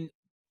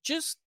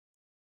just,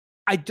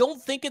 I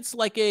don't think it's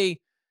like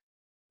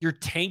you're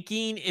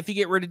tanking if you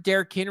get rid of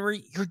Derrick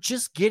Henry. You're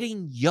just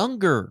getting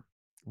younger,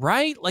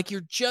 right? Like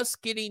you're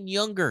just getting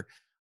younger.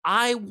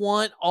 I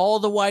want all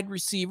the wide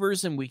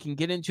receivers, and we can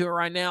get into it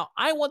right now.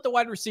 I want the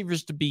wide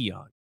receivers to be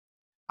young.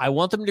 I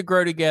want them to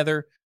grow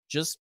together.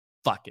 Just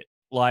fuck it.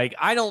 Like,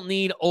 I don't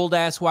need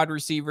old-ass wide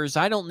receivers.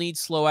 I don't need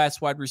slow-ass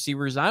wide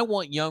receivers. I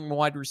want young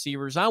wide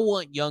receivers. I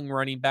want young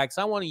running backs.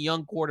 I want a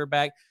young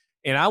quarterback,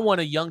 and I want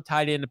a young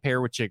tight end to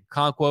pair with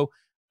Chiconquo.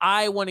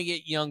 I want to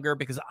get younger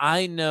because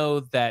I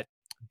know that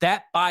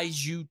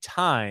buys you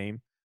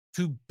time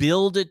to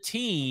build a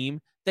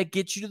team that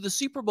gets you to the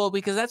Super Bowl,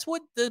 because that's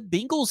what the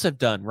Bengals have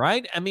done,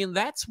 right?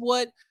 That's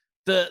what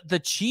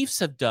the Chiefs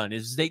have done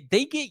is they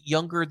get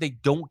younger, they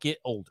don't get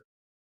older.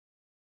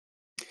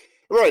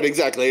 Right,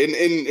 exactly. And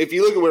if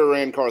you look at where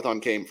Rand Carthon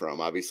came from,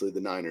 obviously the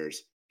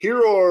Niners,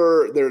 here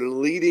are their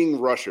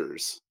leading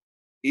rushers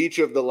each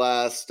of the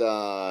last,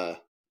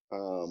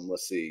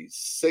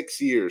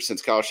 6 years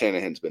since Kyle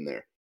Shanahan's been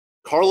there.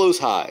 Carlos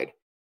Hyde,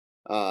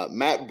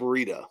 Matt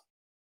Breida,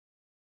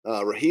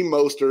 Raheem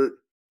Mostert,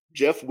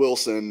 Jeff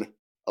Wilson,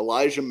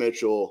 Elijah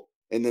Mitchell,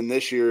 and then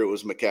this year it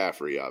was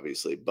McCaffrey,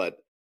 obviously. But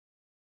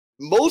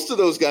most of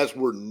those guys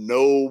were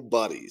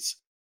nobodies.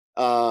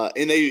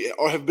 And they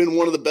have been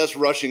one of the best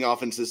rushing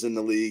offenses in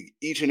the league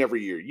each and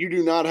every year. You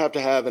do not have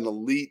to have an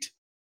elite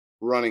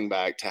running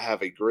back to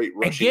have a great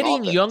rushing offense.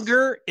 And getting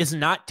younger is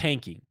not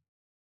tanking.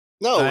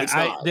 No, it's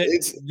not.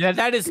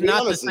 That is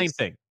not the same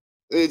thing.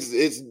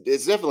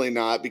 It's definitely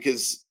not,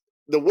 because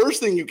the worst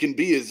thing you can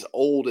be is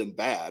old and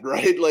bad,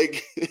 right?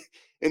 Like,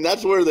 and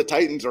that's where the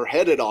Titans are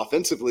headed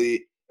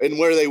offensively and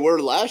where they were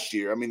last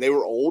year. They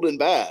were old and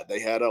bad. They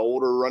had an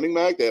older running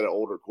back. They had an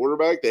older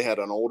quarterback. They had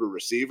an older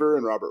receiver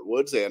in Robert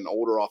Woods. They had an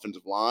older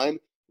offensive line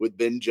with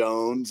Ben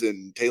Jones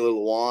and Taylor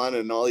Lewan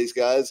and all these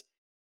guys.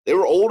 They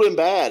were old and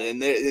bad, and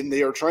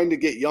they are trying to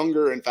get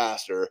younger and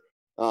faster,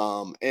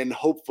 and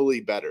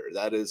hopefully better.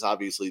 That is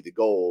obviously the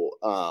goal.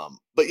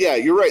 But yeah,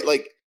 you're right.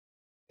 Like,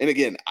 and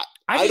again,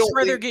 I I just don't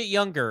rather think get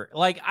younger.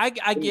 Like I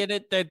get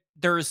it that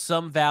there is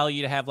some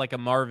value to have like a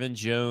Marvin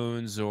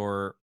Jones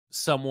or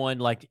someone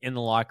like in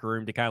the locker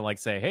room to kind of like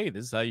say, "Hey,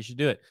 this is how you should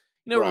do it."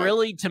 right.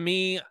 Really to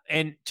me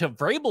and to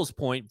Vrabel's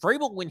point,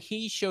 Vrabel when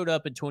he showed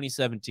up in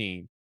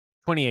 2017,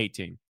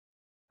 2018,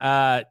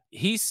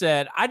 he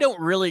said, "I don't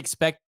really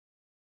expect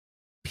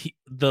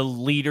the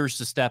leaders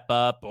to step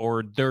up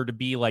or there to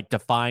be like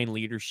defined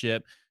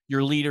leadership.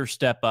 Your leaders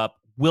step up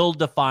will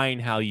define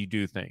how you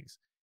do things."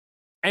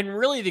 And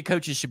really, the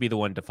coaches should be the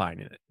one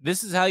defining it.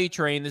 This is how you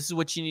train. This is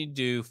what you need to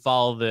do.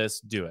 Follow this.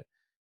 Do it.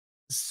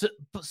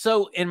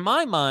 So in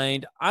my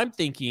mind, I'm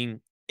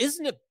thinking,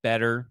 isn't it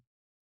better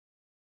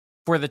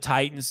for the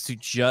Titans to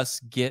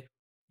just get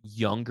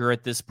younger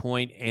at this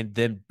point and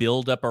then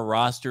build up a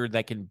roster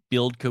that can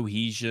build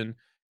cohesion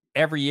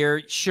every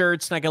year? Sure,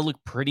 it's not going to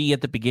look pretty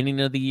at the beginning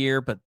of the year,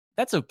 but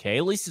that's okay.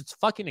 At least it's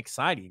fucking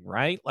exciting,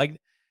 right?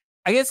 Like,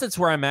 I guess that's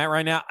where I'm at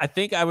right now. I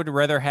think I would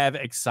rather have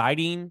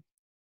exciting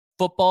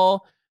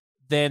football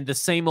than the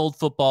same old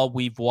football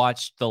we've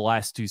watched the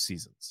last 2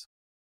 seasons.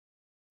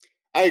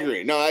 I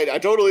agree. No, I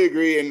totally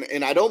agree.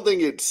 And I don't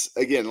think it's,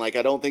 again, like,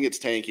 I don't think it's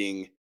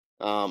tanking.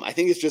 I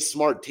think it's just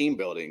smart team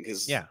building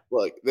because, Yeah.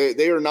 look,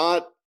 they are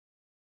not,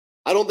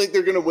 I don't think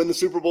they're going to win the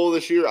Super Bowl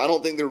this year. I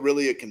don't think they're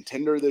really a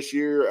contender this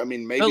year. I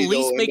mean, At maybe they'll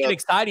least end make it up,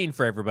 exciting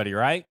for everybody,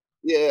 right?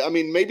 yeah, I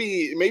mean,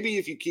 maybe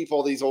if you keep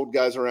all these old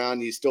guys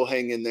around, you still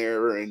hang in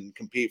there and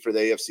compete for the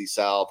AFC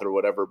South or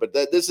whatever. But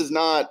this is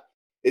not,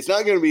 it's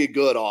not going to be a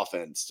good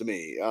offense to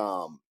me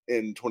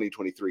in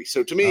 2023.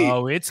 So to me,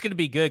 Oh, it's going to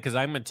be good because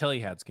I'm going to tell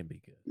you how it's going to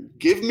be good.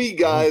 give me Oh,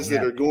 guys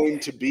that yeah. are going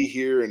to be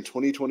here in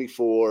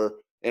 2024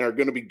 and are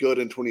going to be good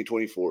in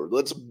 2024.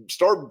 Let's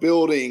start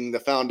building the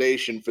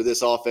foundation for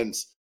this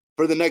offense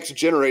for the next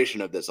generation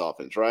of this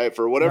offense, right?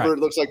 For whatever Right.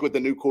 it looks like with the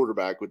new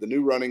quarterback, with the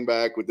new running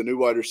back, with the new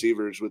wide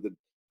receivers, with the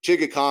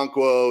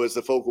Chigakonkwo as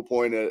the focal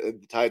point at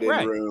the tight end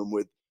Right. room,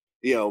 with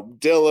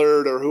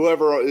Dillard or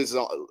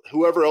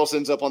whoever else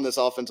ends up on this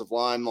offensive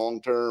line long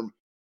term.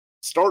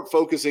 Start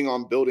focusing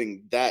on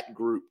building that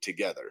group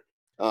together.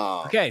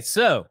 Okay,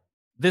 so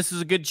this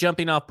is a good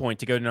jumping off point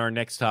to go to our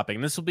next topic,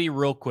 and this will be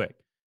real quick.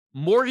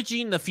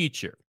 Mortgaging the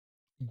future.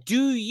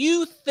 Do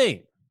you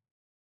think,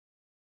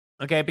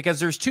 okay,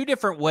 because there's 2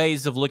 different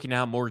ways of looking at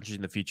how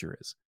mortgaging the future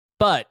is,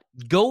 but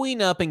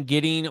going up and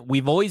getting,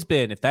 we've always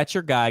been, if that's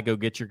your guy, go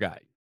get your guy.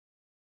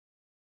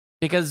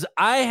 Because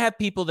I have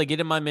people that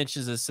get in my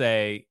mentions that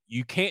say,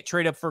 you can't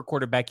trade up for a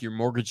quarterback, you're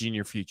mortgaging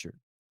your future.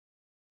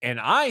 And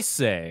I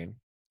say,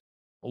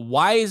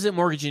 why is it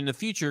mortgaging the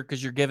future?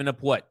 Because you're giving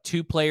up, what,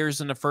 2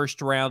 players in the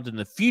first round in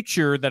the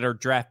future that are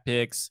draft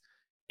picks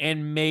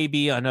and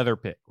maybe another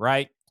pick,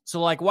 right? So,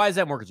 like, why is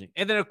that mortgaging?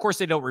 And then, of course,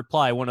 they don't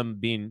reply, one of them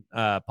being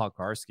Paul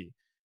Karski.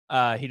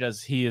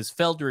 He has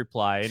failed to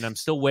reply, and I'm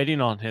still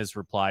waiting on his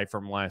reply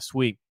from last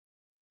week.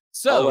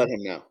 I'll let So,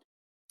 him know.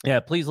 yeah,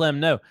 please let him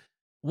know.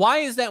 Why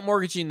is that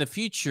mortgaging the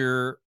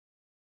future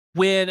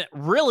when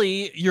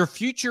really your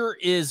future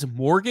is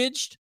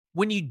mortgaged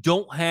when you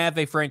don't have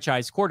a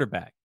franchise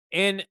quarterback?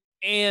 And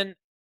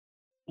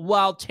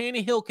while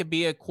Tannehill could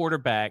be a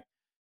quarterback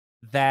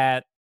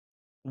that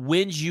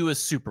wins you a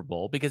Super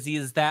Bowl because he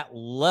is that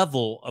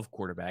level of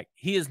quarterback,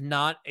 he is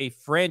not a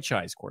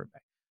franchise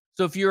quarterback.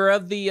 So if you're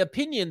of the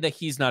opinion that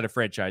he's not a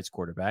franchise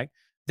quarterback,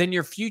 then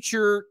your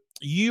future,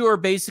 you are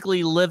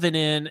basically living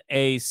in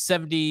a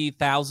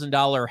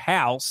 $70,000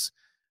 house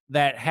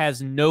that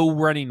has no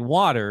running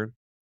water.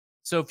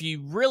 So if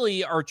you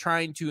really are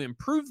trying to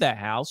improve that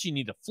house, you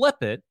need to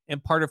flip it.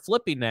 And part of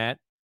flipping that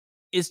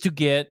is to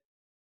get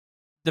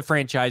the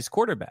franchise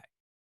quarterback.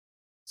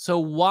 So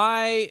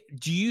why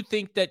do you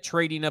think that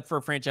trading up for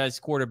a franchise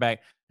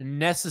quarterback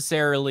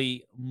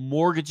necessarily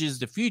mortgages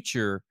the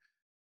future,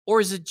 or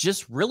is it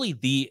just really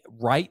the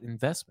right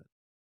investment?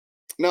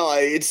 No,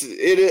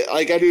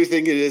 like, I do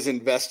think it is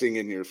investing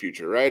in your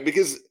future, right?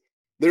 Because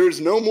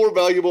there's no more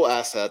valuable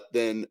asset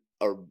than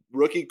a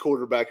rookie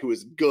quarterback who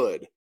is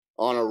good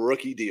on a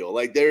rookie deal.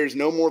 Like, there's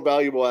no more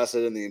valuable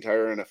asset in the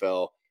entire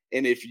NFL.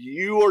 And if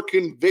you are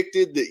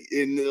convicted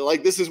that,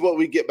 like, this is what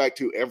we get back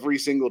to every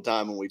single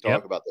time when we talk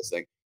Yep. about this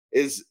thing,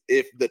 is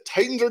if the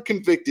Titans are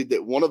convicted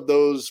that one of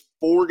those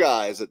 4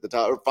 guys at the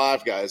top, or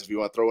 5 guys if you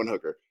want to throw in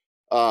Hooker,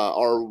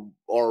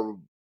 are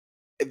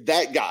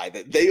that guy,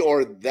 that they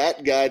are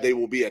that guy, they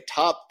will be a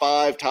top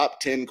 5, top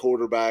 10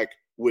 quarterback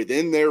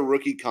within their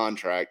rookie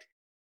contract.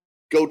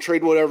 Go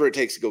trade whatever it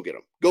takes to go get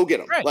them. Go get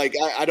them. Right. Like,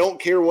 I don't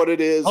care what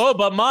it is. Oh,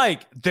 but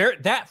Mike,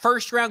 that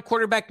first round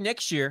quarterback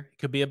next year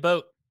could be a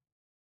boat.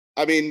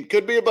 I mean,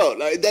 could be a boat.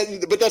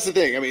 But that's the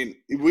thing. I mean,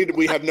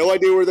 we have no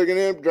idea where they're going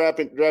to end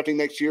up drafting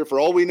next year. For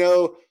all we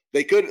know,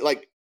 they could,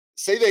 like,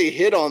 say they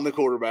hit on the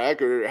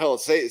quarterback, or hell,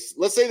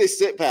 let's say they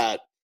sit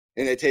pat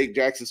and they take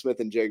Jackson Smith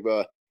and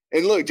Jigba.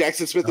 And look,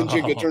 Jackson Smith and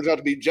Jigba turns out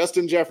to be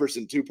Justin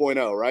Jefferson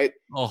 2.0, right?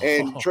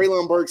 And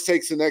Treylon Burks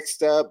takes the next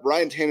step.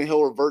 Ryan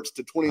Tannehill reverts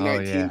to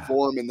 2019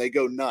 form, and they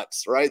go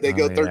nuts, right? They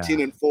go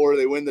 13-4.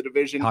 They win the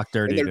division. Talk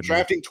dirty, and they're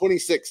drafting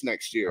 26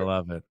 next year. I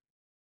love it.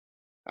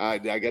 I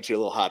got you a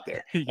little hot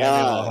there.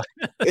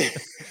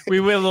 We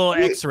went a little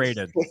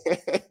X-rated.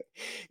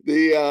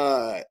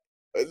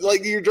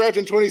 Like you're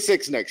drafting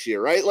 26 next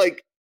year, right?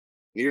 Like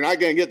you're not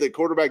going to get the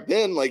quarterback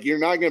then. Like you're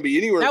not going to be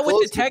anywhere Now with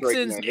close the to breaking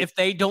Texans, that. if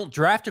they don't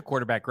draft a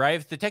quarterback, right?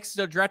 If the Texans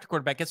don't draft a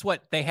quarterback, guess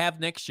what? They have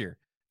next year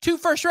 2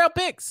 first-round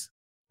picks.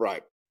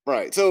 Right.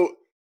 So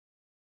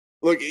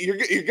look, you're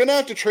going to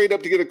have to trade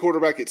up to get a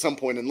quarterback at some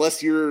point,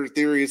 unless your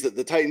theory is that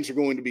the Titans are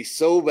going to be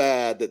so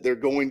bad that they're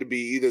going to be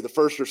either the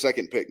first or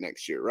second pick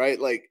next year, right?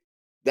 Like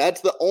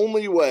that's the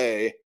only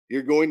way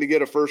you're going to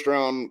get a first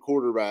round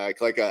quarterback,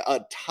 like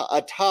a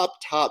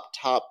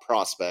top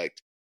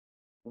prospect,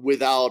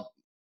 without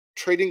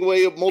trading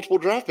away multiple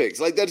draft picks.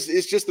 Like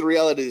it's just the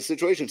reality of the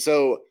situation.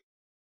 So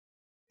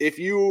if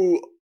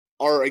you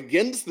are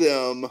against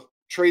them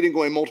trading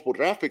away multiple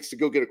draft picks to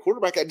go get a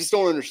quarterback, I just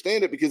don't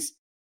understand it, because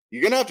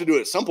you're going to have to do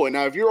it at some point.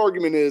 Now, if your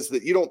argument is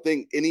that you don't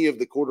think any of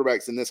the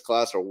quarterbacks in this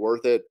class are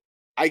worth it,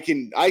 I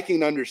can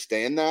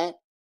understand that.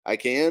 I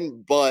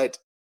can, but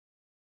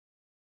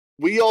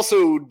we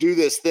also do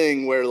this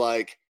thing where,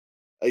 like,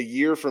 a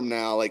year from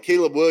now, like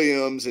Caleb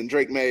Williams and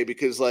Drake May,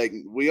 because like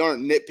we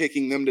aren't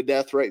nitpicking them to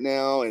death right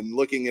now and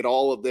looking at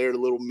all of their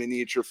little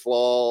miniature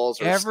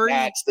flaws or Every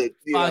stats that,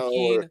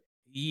 fucking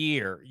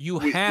year. You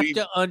have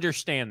to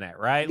understand that,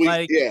 right?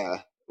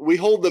 We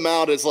hold them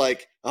out as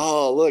like,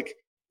 oh, look,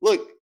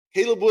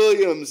 Caleb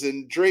Williams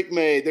and Drake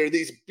May, they're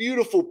these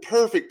beautiful,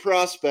 perfect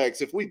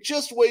prospects. If we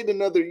just wait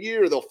another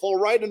year, they'll fall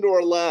right into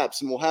our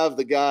laps and we'll have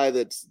the guy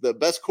that's the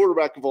best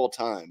quarterback of all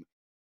time.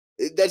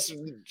 That's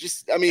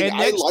just, I mean, and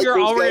next year,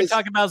 all we're going to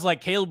talk about is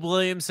like Caleb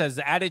Williams has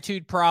the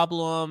attitude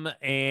problem,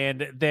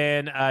 and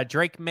then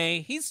Drake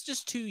May, he's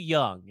just too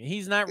young.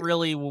 He's not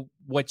really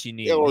what you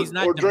need. He's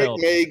not. Or Drake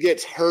May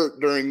gets hurt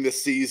during the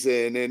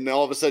season, and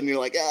all of a sudden you're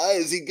like,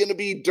 is he going to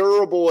be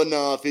durable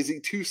enough? Is he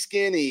too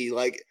skinny?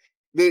 Like,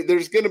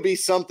 there's going to be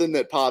something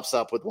that pops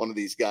up with one of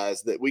these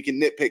guys that we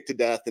can nitpick to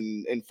death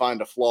and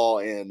find a flaw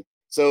in.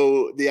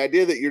 So the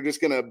idea that you're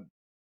just going to,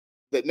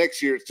 that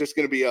next year it's just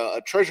going to be a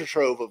treasure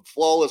trove of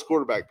flawless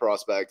quarterback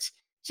prospects,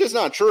 it's just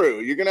not true.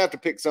 You're going to have to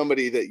pick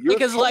somebody that you're,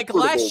 because like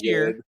last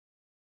year.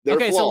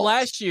 Okay, so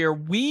last year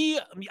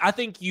I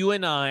think you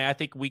and I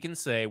think we can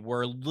say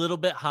we're a little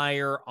bit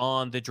higher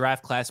on the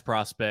draft class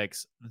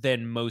prospects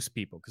than most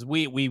people, because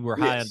we were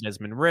high on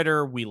Desmond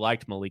Ridder. We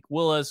liked Malik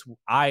Willis.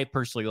 I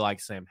personally like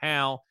Sam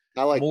Howell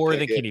more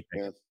than Kenny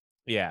Pickett.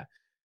 Yeah.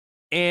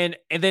 And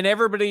then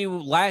everybody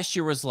last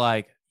year was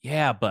like,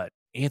 yeah, but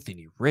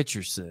Anthony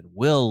Richardson,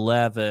 Will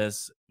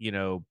Levis,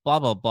 blah,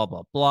 blah, blah,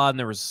 blah, blah. And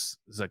there's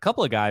a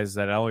couple of guys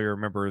that I only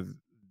remember.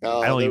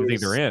 I don't even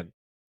think they're in.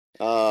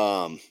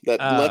 That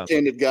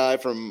left-handed guy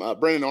from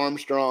Brennan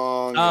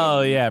Armstrong.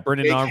 Oh, yeah.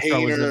 Brennan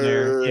Armstrong was in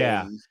there.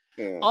 Yeah.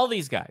 All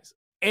these guys.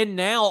 And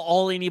now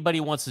all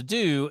anybody wants to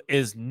do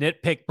is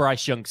nitpick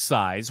Bryce Young's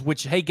size,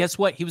 which, hey, guess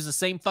what? He was the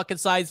same fucking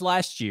size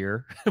last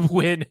year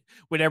when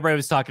everybody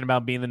was talking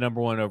about being the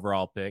number 1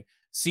 overall pick.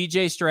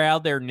 CJ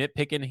Stroud, they're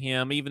nitpicking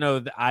him, even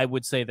though I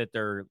would say that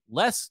they're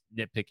less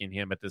nitpicking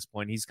him at this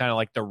point. He's kind of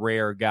like the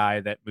rare guy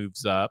that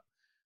moves up.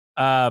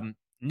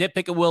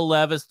 Nitpicking Will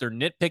Levis. They're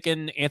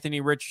nitpicking Anthony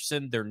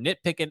Richardson. They're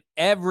nitpicking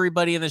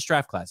everybody in this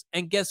draft class.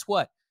 And guess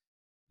what?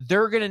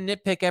 They're going to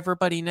nitpick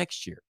everybody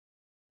next year.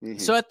 Mm-hmm.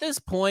 So at this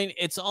point,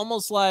 it's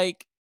almost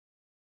like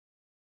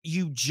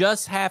you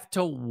just have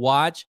to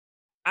watch.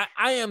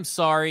 I am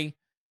sorry,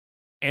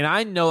 and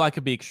I know I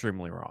could be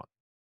extremely wrong.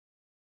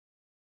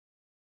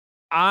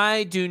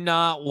 I do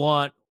not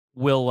want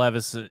Will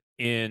Levis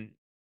in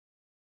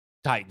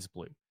Titans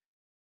blue.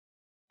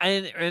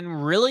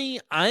 And really,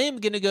 I am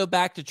going to go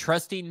back to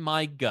trusting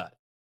my gut.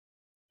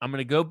 I'm going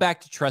to go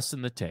back to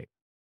trusting the tape.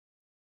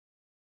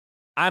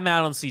 I'm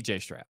out on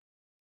CJ Stroud.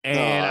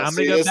 And I'm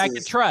going to go back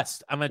to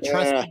trust. I'm going to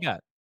trust my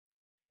gut.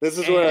 This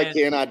is where I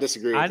cannot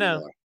disagree with you. I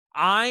know.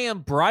 I am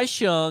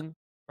Bryce Young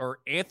or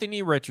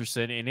Anthony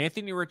Richardson, and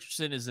Anthony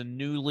Richardson is a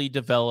newly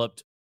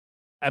developed.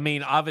 I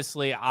mean,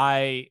 obviously,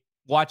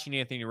 watching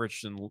Anthony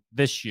Richardson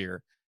this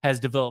year has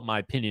developed my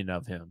opinion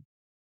of him.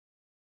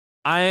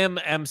 I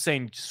am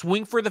saying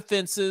swing for the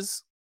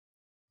fences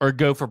or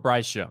go for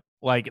Bryce Young.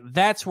 Like,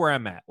 that's where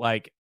I'm at.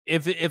 Like,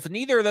 if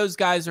neither of those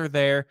guys are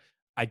there,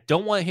 I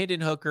don't want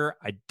Hendon Hooker,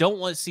 I don't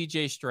want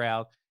CJ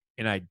Stroud,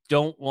 and I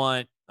don't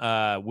want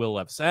Will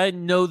Levis. I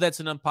know that's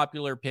an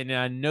unpopular opinion.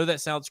 I know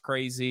that sounds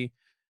crazy,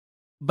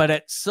 but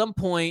at some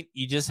point,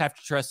 you just have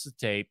to trust the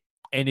tape.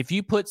 And if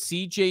you put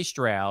CJ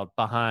Stroud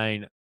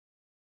behind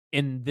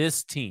in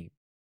this team,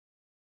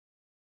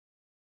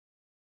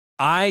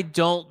 I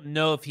don't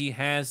know if he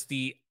has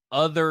the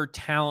other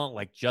talent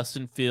like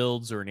Justin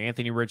Fields or an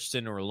Anthony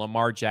Richardson or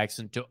Lamar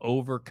Jackson to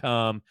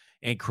overcome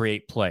and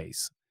create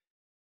plays.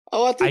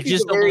 Oh, I think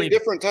he's a very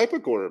different type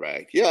of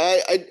quarterback. Yeah,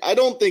 I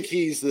don't think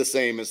he's the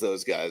same as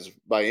those guys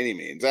by any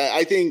means.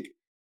 I think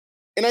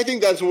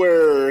that's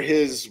where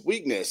his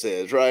weakness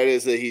is, right?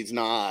 Is that he's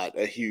not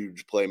a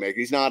huge playmaker.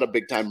 He's not a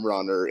big-time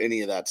runner,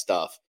 any of that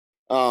stuff.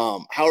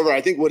 However,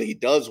 I think what he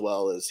does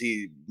well is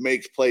he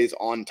makes plays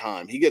on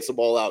time. He gets the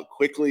ball out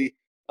quickly.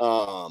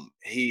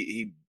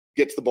 He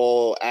gets the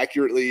ball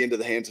accurately into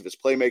the hands of his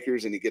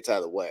playmakers, and he gets out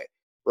of the way,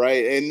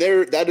 right? And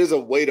that is a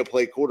way to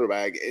play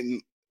quarterback.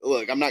 And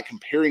look, I'm not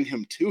comparing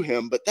him to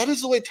him, but that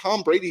is the way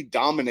Tom Brady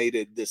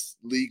dominated this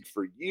league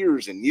for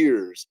years and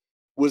years,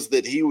 was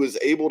that he was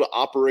able to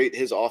operate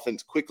his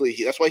offense quickly.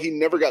 That's why he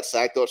never got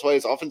sacked. That's why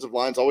his offensive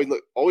lines always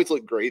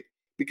look great,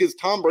 because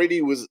Tom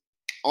Brady was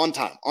on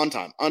time,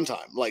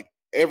 like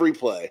every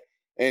play,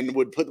 and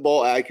would put the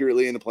ball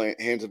accurately in the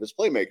hands of his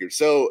playmakers.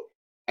 So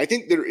I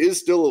think there is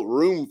still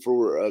room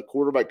for a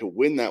quarterback to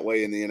win that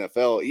way in the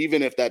NFL,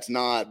 even if that's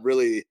not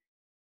really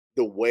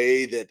the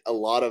way that a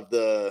lot of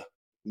the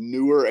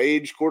newer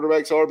age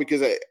quarterbacks are,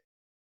 because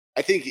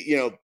I think,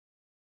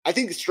 I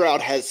think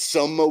Stroud has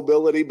some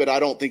mobility, but I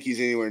don't think he's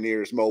anywhere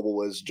near as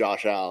mobile as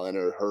Josh Allen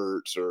or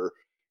Hurts, or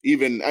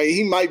even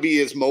he might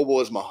be as mobile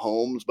as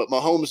Mahomes, but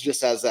Mahomes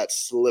just has that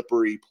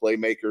slippery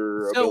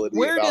playmaker So ability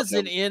where about does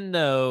him. it end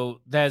though?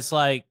 That's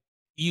like,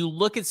 you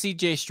look at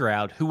CJ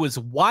Stroud, who was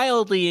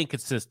wildly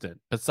inconsistent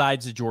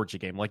besides the Georgia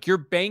game. Like, you're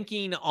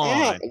banking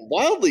on.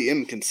 Wildly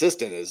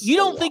inconsistent is. You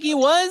don't think he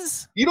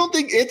was? You don't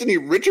think Anthony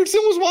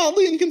Richardson was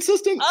wildly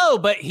inconsistent? Oh,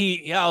 but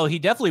he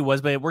definitely was.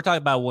 But we're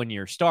talking about a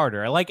 1-year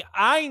starter. Like,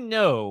 I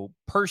know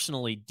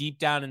personally, deep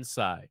down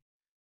inside,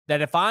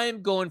 that if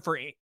I'm going for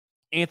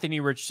Anthony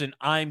Richardson,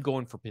 I'm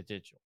going for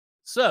potential.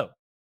 So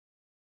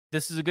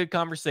this is a good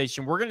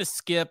conversation. We're going to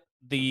skip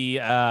the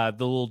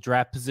little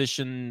draft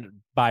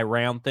position by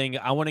round thing.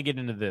 I want to get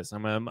into this.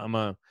 I'm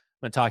gonna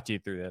talk to you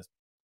through this.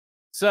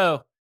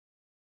 So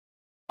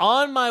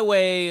on my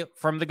way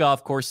from the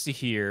golf course to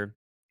here,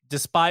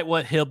 despite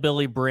what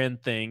Hillbilly Bryn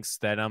thinks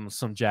that I'm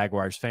some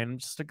Jaguars fan, I'm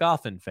just a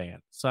golfing fan.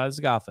 So I was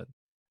golfing.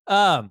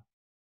 I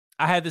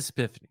had this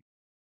epiphany.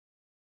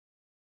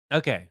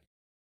 Okay.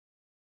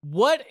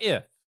 What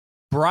if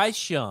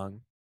Bryce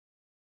Young,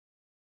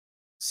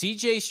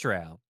 CJ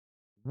Stroud,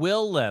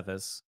 Will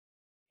Levis,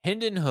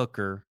 Hendon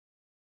Hooker,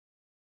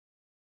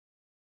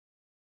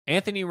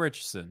 Anthony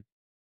Richardson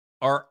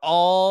are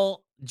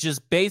all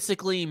just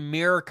basically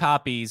mirror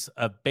copies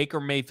of Baker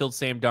Mayfield,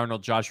 Sam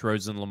Darnold, Josh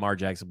Rosen, Lamar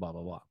Jackson, blah,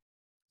 blah, blah.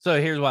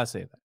 So here's why I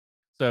say that.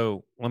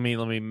 So let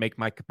me make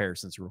my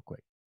comparisons real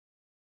quick.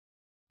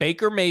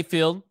 Baker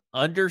Mayfield,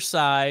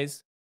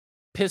 undersized,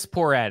 piss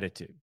poor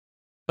attitude.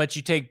 But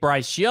you take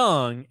Bryce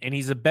Young, and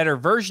he's a better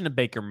version of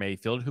Baker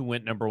Mayfield, who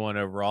went number 1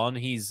 overall, and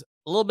he's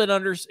a little bit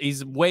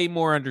he's way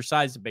more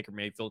undersized than Baker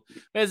Mayfield,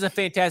 but has a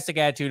fantastic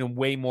attitude and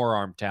way more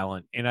arm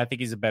talent, and I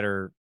think he's a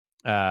better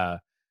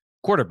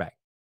quarterback.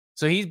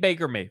 So he's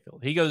Baker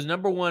Mayfield. He goes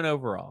number 1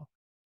 overall.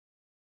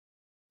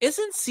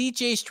 Isn't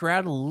CJ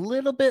Stroud a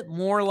little bit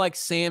more like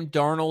Sam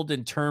Darnold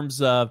in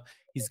terms of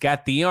he's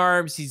got the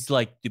arms, he's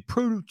like the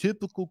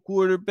prototypical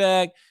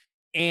quarterback,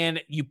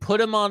 and you put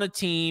him on a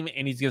team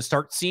and he's going to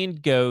start seeing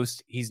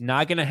ghosts. He's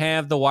not going to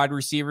have the wide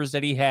receivers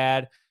that he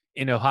had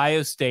in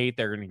Ohio State.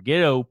 They're going to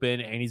get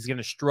open and he's going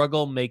to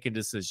struggle making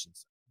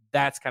decisions.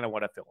 That's kind of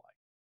what I feel like.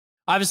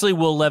 Obviously,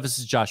 Will Levis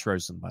is Josh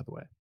Rosen, by the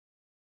way.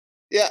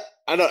 Yeah,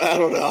 I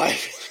don't know. I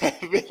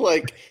feel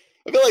like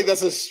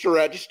that's a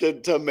stretch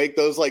to make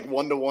those like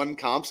 1-to-1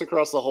 comps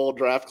across the whole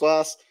draft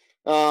class.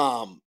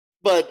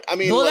 But I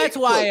mean, well, like, that's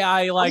why look,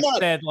 I like not,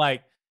 said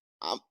like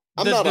I'm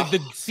not the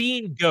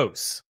seeing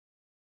ghosts.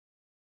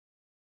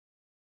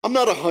 I'm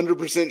not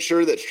 100%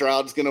 sure that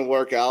Stroud's going to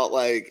work out.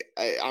 Like,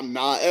 I'm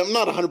not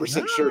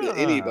 100% sure that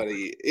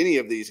any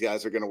of these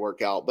guys are going to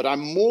work out. But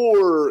I'm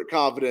more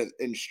confident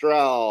in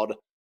Stroud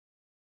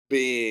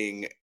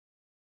being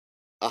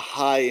a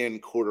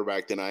high-end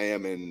quarterback than I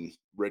am in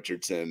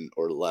Richardson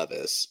or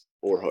Levis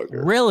or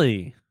Hooker.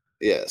 Really?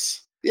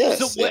 Yes.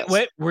 So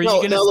wait, were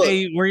you going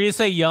to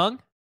say Young?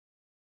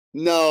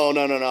 No.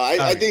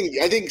 I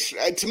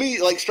think to me,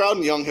 like, Stroud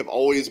and Young have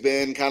always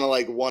been kind of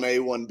like 1A,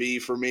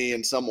 1B for me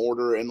in some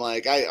order. And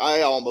like,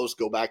 I almost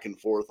go back and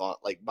forth on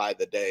like by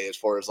the day as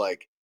far as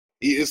like,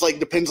 it's like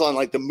depends on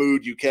like the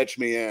mood you catch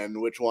me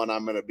in, which one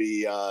I'm going to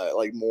be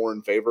like more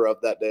in favor of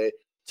that day.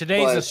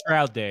 Today's a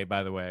Stroud day,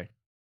 by the way.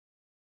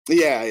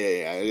 Yeah.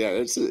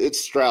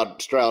 It's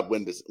Stroud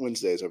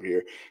Wednesdays over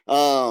here.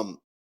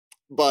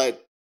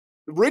 But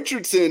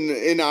Richardson,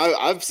 and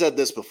I've said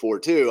this before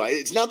too.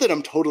 It's not that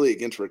I'm totally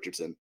against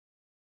Richardson.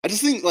 I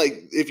just think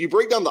like if you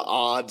break down the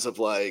odds of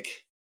like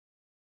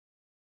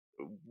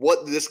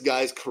what this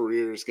guy's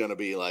career is going to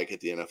be like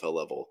at the NFL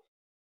level,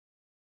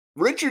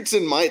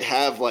 Richardson might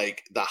have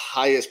like the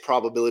highest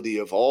probability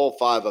of all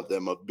 5 of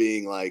them of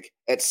being like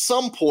at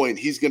some point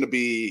he's going to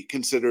be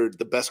considered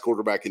the best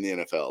quarterback in the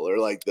NFL, or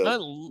like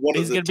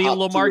he's going to be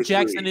Lamar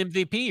Jackson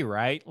MVP,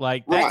 right?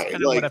 Like that's kind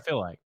of what I feel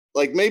like.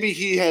 Like maybe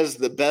he has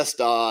the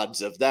best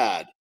odds of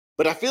that,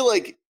 but I feel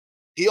like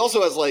he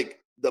also has like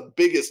the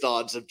biggest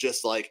odds of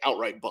just like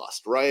outright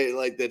bust, right?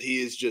 Like that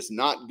he is just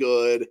not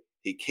good.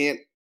 He can't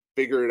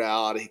figure it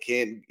out. He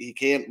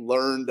can't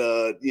learn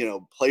to,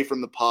 play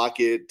from the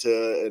pocket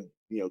to,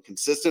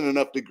 consistent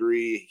enough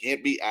degree. He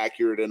can't be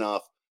accurate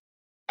enough.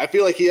 I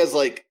feel like he has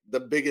like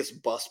the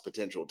biggest bust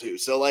potential too.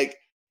 So like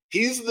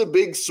he's the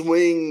big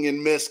swing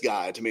and miss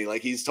guy to me.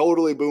 Like he's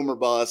totally boom or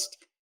bust.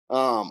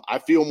 I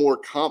feel more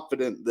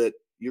confident that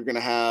you're going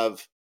to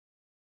have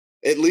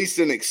at least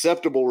an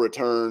acceptable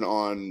return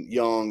on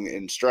Young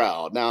and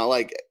Stroud. Now,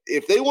 like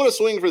if they want to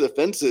swing for the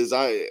fences,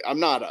 I'm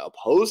not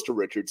opposed to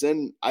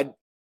Richardson. I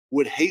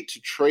would hate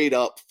to trade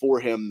up for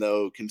him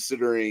though,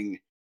 considering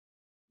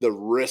the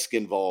risk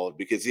involved.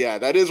 Because yeah,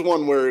 that is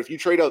one where if you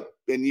trade up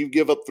and you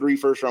give up 3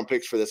 first-round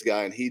picks for this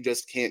guy and he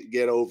just can't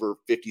get over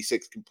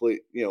 56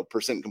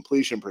 percent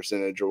completion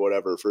percentage or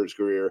whatever for his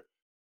career,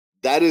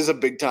 that is a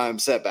big time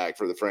setback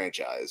for the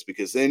franchise,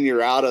 because then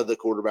you're out of the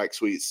quarterback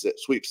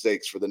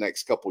sweepstakes for the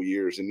next couple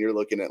years, and you're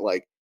looking at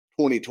like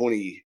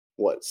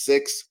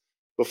 2026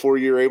 before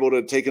you're able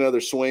to take another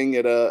swing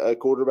at a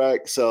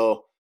quarterback.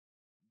 So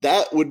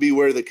that would be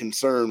where the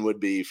concern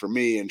would be for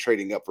me in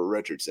trading up for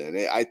Richardson.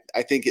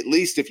 I think at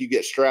least if you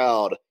get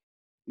Stroud,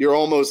 you're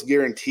almost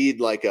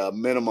guaranteed like a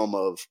minimum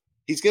of,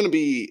 he's going to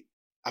be,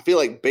 I feel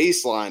like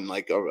baseline,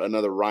 like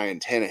another Ryan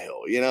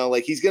Tannehill,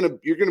 like you're going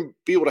to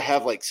be able to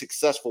have like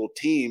successful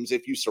teams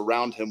if you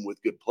surround him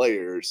with good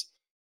players.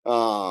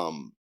 I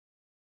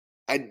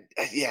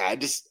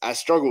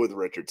struggle with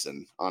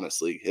Richardson,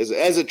 honestly, as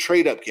a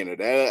trade up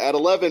candidate at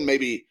 11,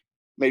 maybe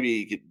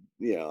you could,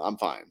 I'm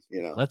fine.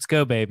 Let's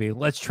go, baby.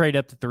 Let's trade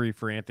up to 3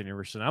 for Anthony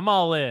Richardson. I'm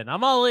all in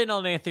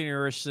on Anthony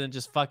Richardson.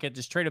 Just fuck it.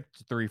 Just trade up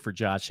to 3 for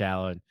Josh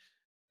Allen.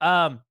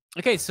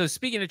 Okay. So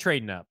speaking of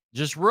trading up,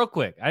 just real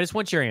quick, I just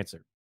want your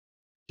answer.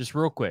 Just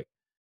real quick.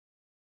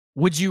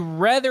 Would you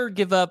rather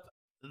give up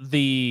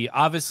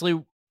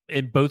obviously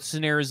in both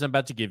scenarios I'm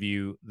about to give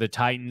you, the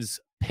Titans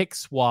pick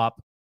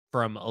swap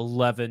from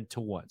 11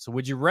 to 1? So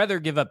would you rather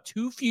give up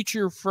 2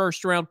 future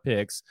first round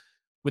picks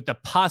with the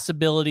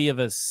possibility of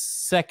a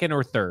second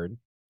or third?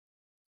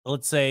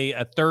 Let's say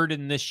a third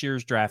in this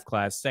year's draft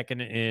class,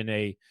 second in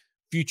a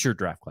future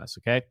draft class.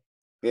 Okay.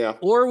 Yeah.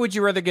 Or would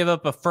you rather give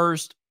up a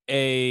first,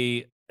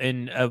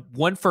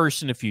 one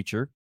first in the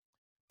future,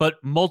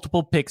 but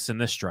multiple picks in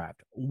this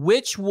draft?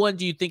 Which one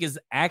do you think is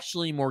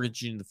actually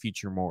mortgaging the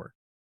future more?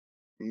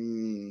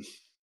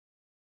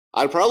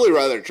 I'd probably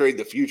rather trade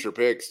the future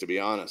picks, to be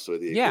honest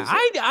with you. Yeah,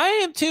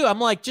 I am too. I'm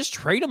like, just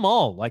trade them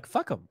all. Like,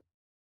 fuck them.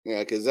 Yeah,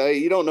 because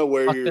you don't know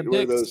where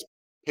those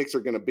picks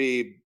are going to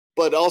be.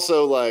 But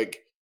also, like,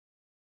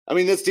 I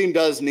mean, this team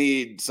does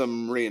need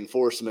some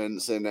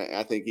reinforcements. And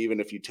I think even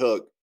if you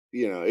took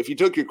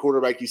your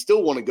quarterback, you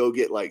still want to go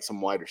get like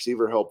some wide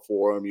receiver help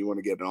for him. You want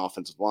to get an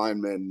offensive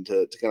lineman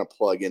to kind of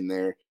plug in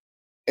there.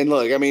 And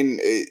look, I mean,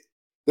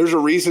 there's a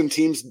reason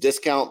teams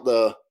discount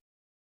the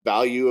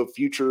value of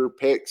future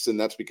picks, and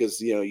that's because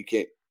you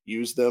can't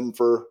use them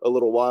for a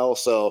little while.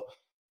 So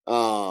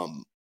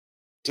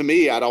to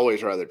me, I'd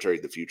always rather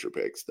trade the future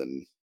picks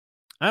than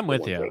I'm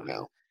with you right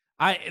now.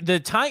 The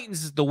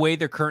Titans, the way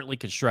they're currently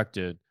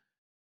constructed,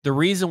 the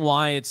reason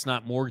why it's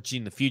not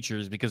mortgaging the future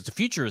is because the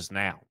future is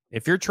now.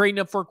 If you're trading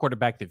up for a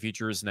quarterback, the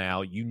future is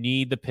now. You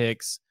need the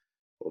picks.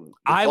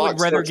 I would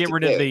rather get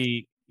rid of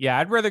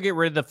I'd rather get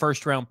rid of the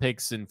first round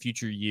picks in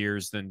future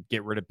years than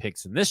get rid of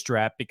picks in this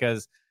draft,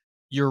 because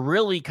you're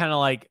really kind of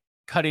like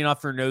cutting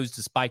off your nose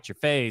to spite your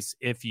face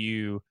if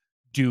you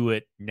do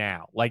it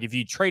now. Like if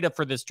you trade up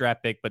for this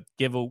draft pick, but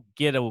give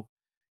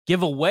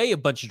away a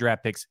bunch of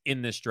draft picks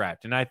in this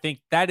draft. And I think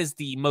that is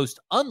the most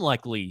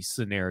unlikely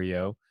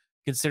scenario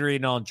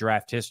considering on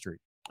draft history.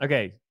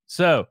 Okay,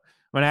 so I'm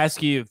going to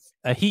ask you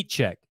a heat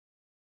check.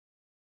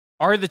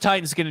 Are the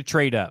Titans going to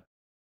trade up?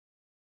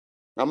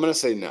 I'm going to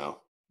say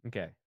no.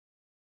 Okay.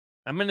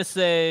 I'm going to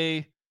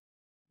say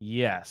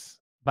yes.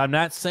 But I'm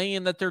not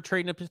saying that they're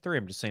trading up to 3.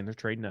 I'm just saying they're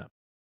trading up.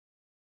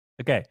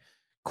 Okay.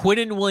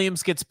 Quinnen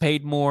Williams gets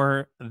paid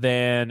more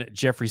than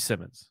Jeffrey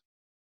Simmons.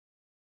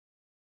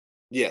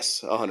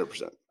 Yes,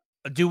 100%.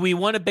 Do we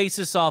want to base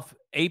this off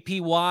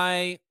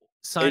APY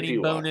signing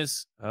APY.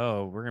 Bonus?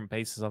 Oh, we're going to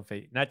base this off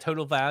not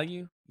total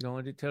value? You don't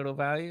want to do total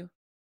value?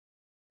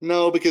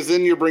 No, because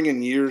then you're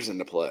bringing years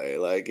into play.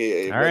 Like,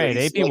 all right,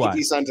 APY. Like if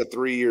he signs a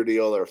 3-year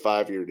deal or a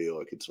 5-year deal,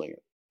 it could swing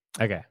it.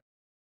 Okay.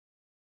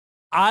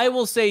 I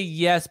will say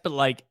yes, but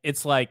like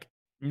it's like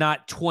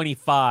not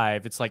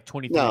 25. It's like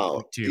 23.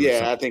 No,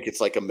 yeah, I think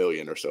it's like $1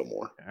 million or so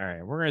more. All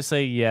right, we're gonna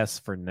say yes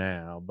for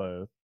now.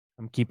 Both.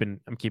 I'm keeping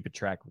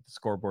track with the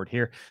scoreboard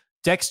here.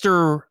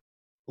 Dexter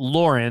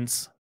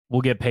Lawrence will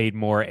get paid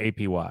more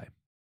APY.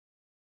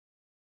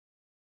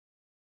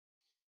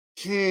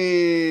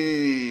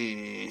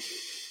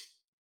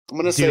 I'm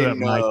gonna say no.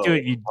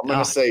 I'm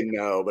gonna say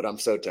no, but I'm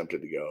so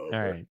tempted to go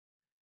over.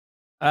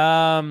 All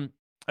right.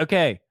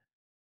 Okay.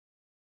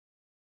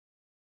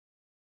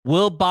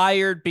 Will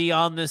Byard be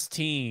on this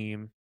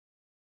team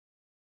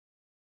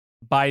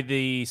by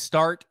the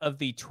start of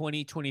the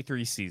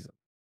 2023 season?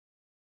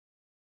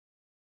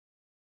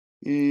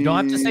 You don't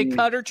have to say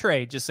cut or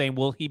trade. Just saying,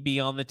 will he be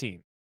on the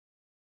team?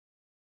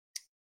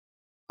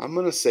 I'm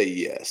going to say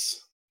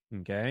yes.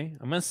 Okay.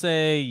 I'm going to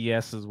say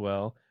yes as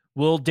well.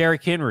 Will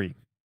Derrick Henry?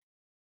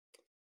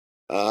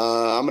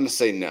 I'm going to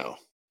say no.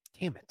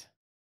 Damn it.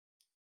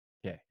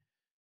 Okay.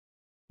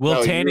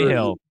 Will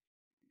Tannehill?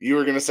 You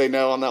were going to say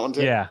no on that one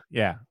too?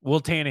 Yeah.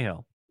 Will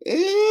Tannehill?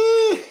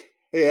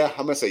 Yeah,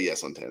 I'm going to say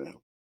yes on Tannehill.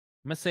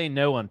 I'm going to say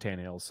no on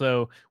Tannehill.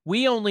 So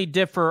we only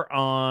differ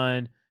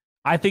on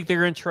I think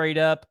they're going to trade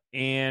up,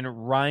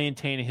 and Ryan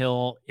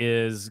Tannehill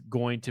is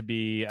going to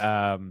be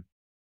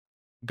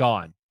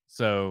gone.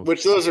 So,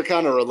 which those are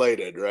kind of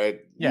related, right?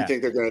 yeah. You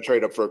think they're going to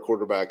trade up for a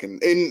quarterback,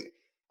 and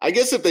I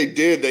guess if they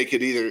did, they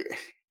could either.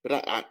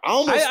 But I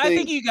almost I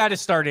think you got to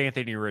start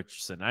Anthony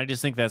Richardson. I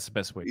just think that's the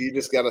best way. You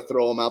just got to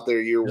throw him out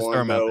there year Just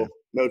one,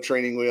 no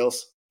training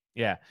wheels.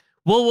 Yeah.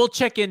 Well, we'll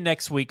check in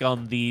next week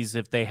on these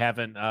if they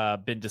haven't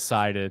been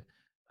decided.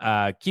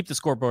 Keep the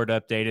scoreboard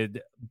updated.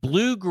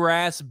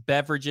 Bluegrass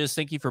Beverages,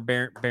 thank you for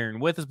bearing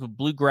with us, but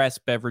Bluegrass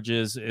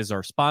Beverages is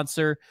our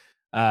sponsor.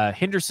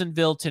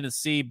 Hendersonville,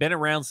 Tennessee, been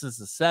around since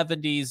the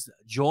 70s.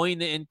 Join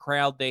the in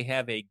crowd. They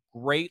have a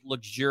great,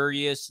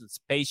 luxurious, and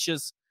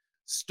spacious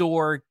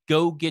store.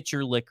 Go get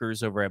your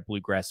liquors over at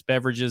Bluegrass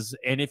Beverages.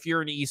 And if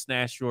you're in East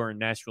Nashville or in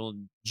Nashville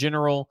in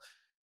general,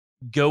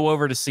 go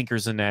over to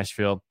Sinkers in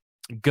Nashville.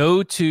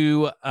 Go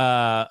to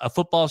a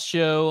football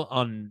show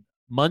on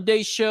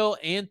Monday's show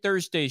and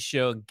Thursday's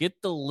show and get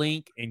the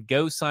link and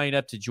go sign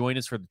up to join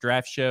us for the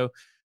draft show.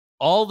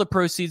 All the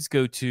proceeds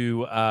go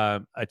to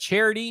a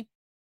charity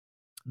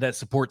that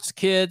supports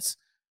kids.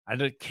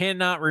 I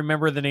cannot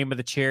remember the name of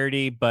the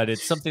charity, but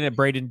it's something that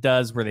Braden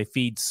does where they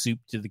feed soup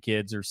to the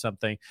kids or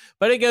something.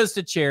 But it goes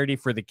to charity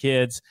for the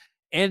kids.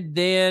 And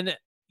then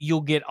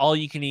you'll get all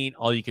you can eat,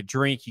 all you can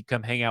drink. You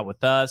come hang out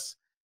with us.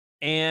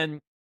 And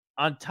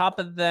on top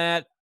of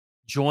that,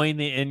 join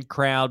the in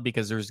crowd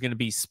because there's going to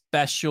be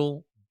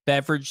special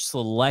beverage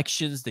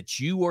selections that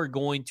you are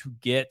going to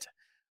get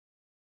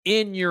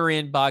in your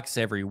inbox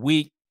every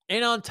week.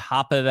 And on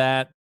top of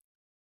that,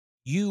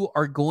 you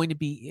are going to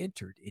be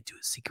entered into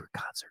a secret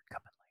concert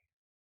coming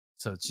later.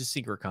 So it's just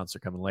secret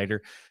concert coming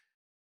later.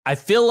 I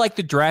feel like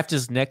the draft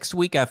is next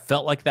week. I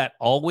felt like that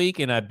all week,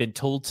 and I've been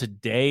told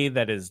today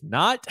that is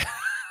not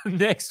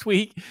next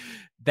week.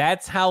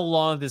 That's how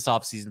long this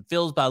offseason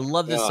feels, but I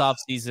love this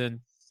offseason.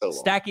 So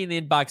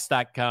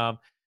StackingInbox.com.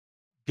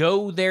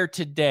 Go there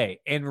today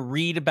and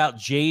read about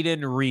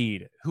Jaden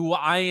Reed, who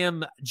I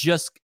am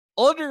just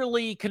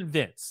utterly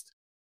convinced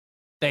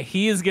that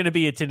he is going to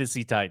be a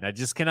Tennessee Titan. I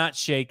just cannot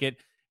shake it.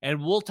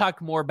 And we'll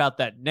talk more about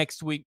that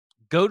next week.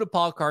 Go to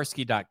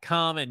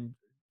paulkarski.com and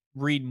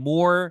read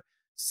more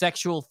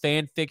sexual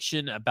fan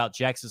fiction about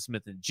Jackson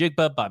Smith and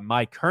Jigba by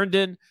Mike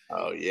Herndon.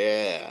 Oh,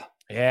 yeah.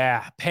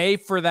 Yeah, pay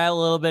for that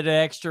little bit of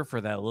extra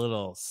for that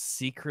little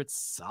secret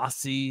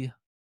saucy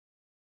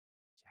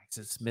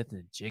Jackson Smith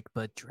and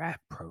Jigba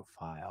draft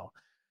profile.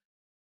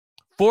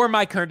 For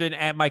Mike Herndon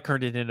at Mike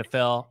Herndon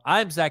NFL,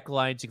 I'm Zach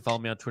Lyons. You can follow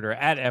me on Twitter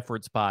at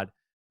FWordsPod.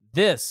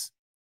 This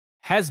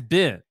has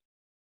been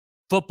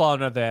Football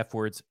and Other F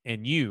Words,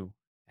 and you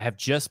have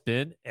just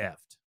been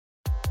effed.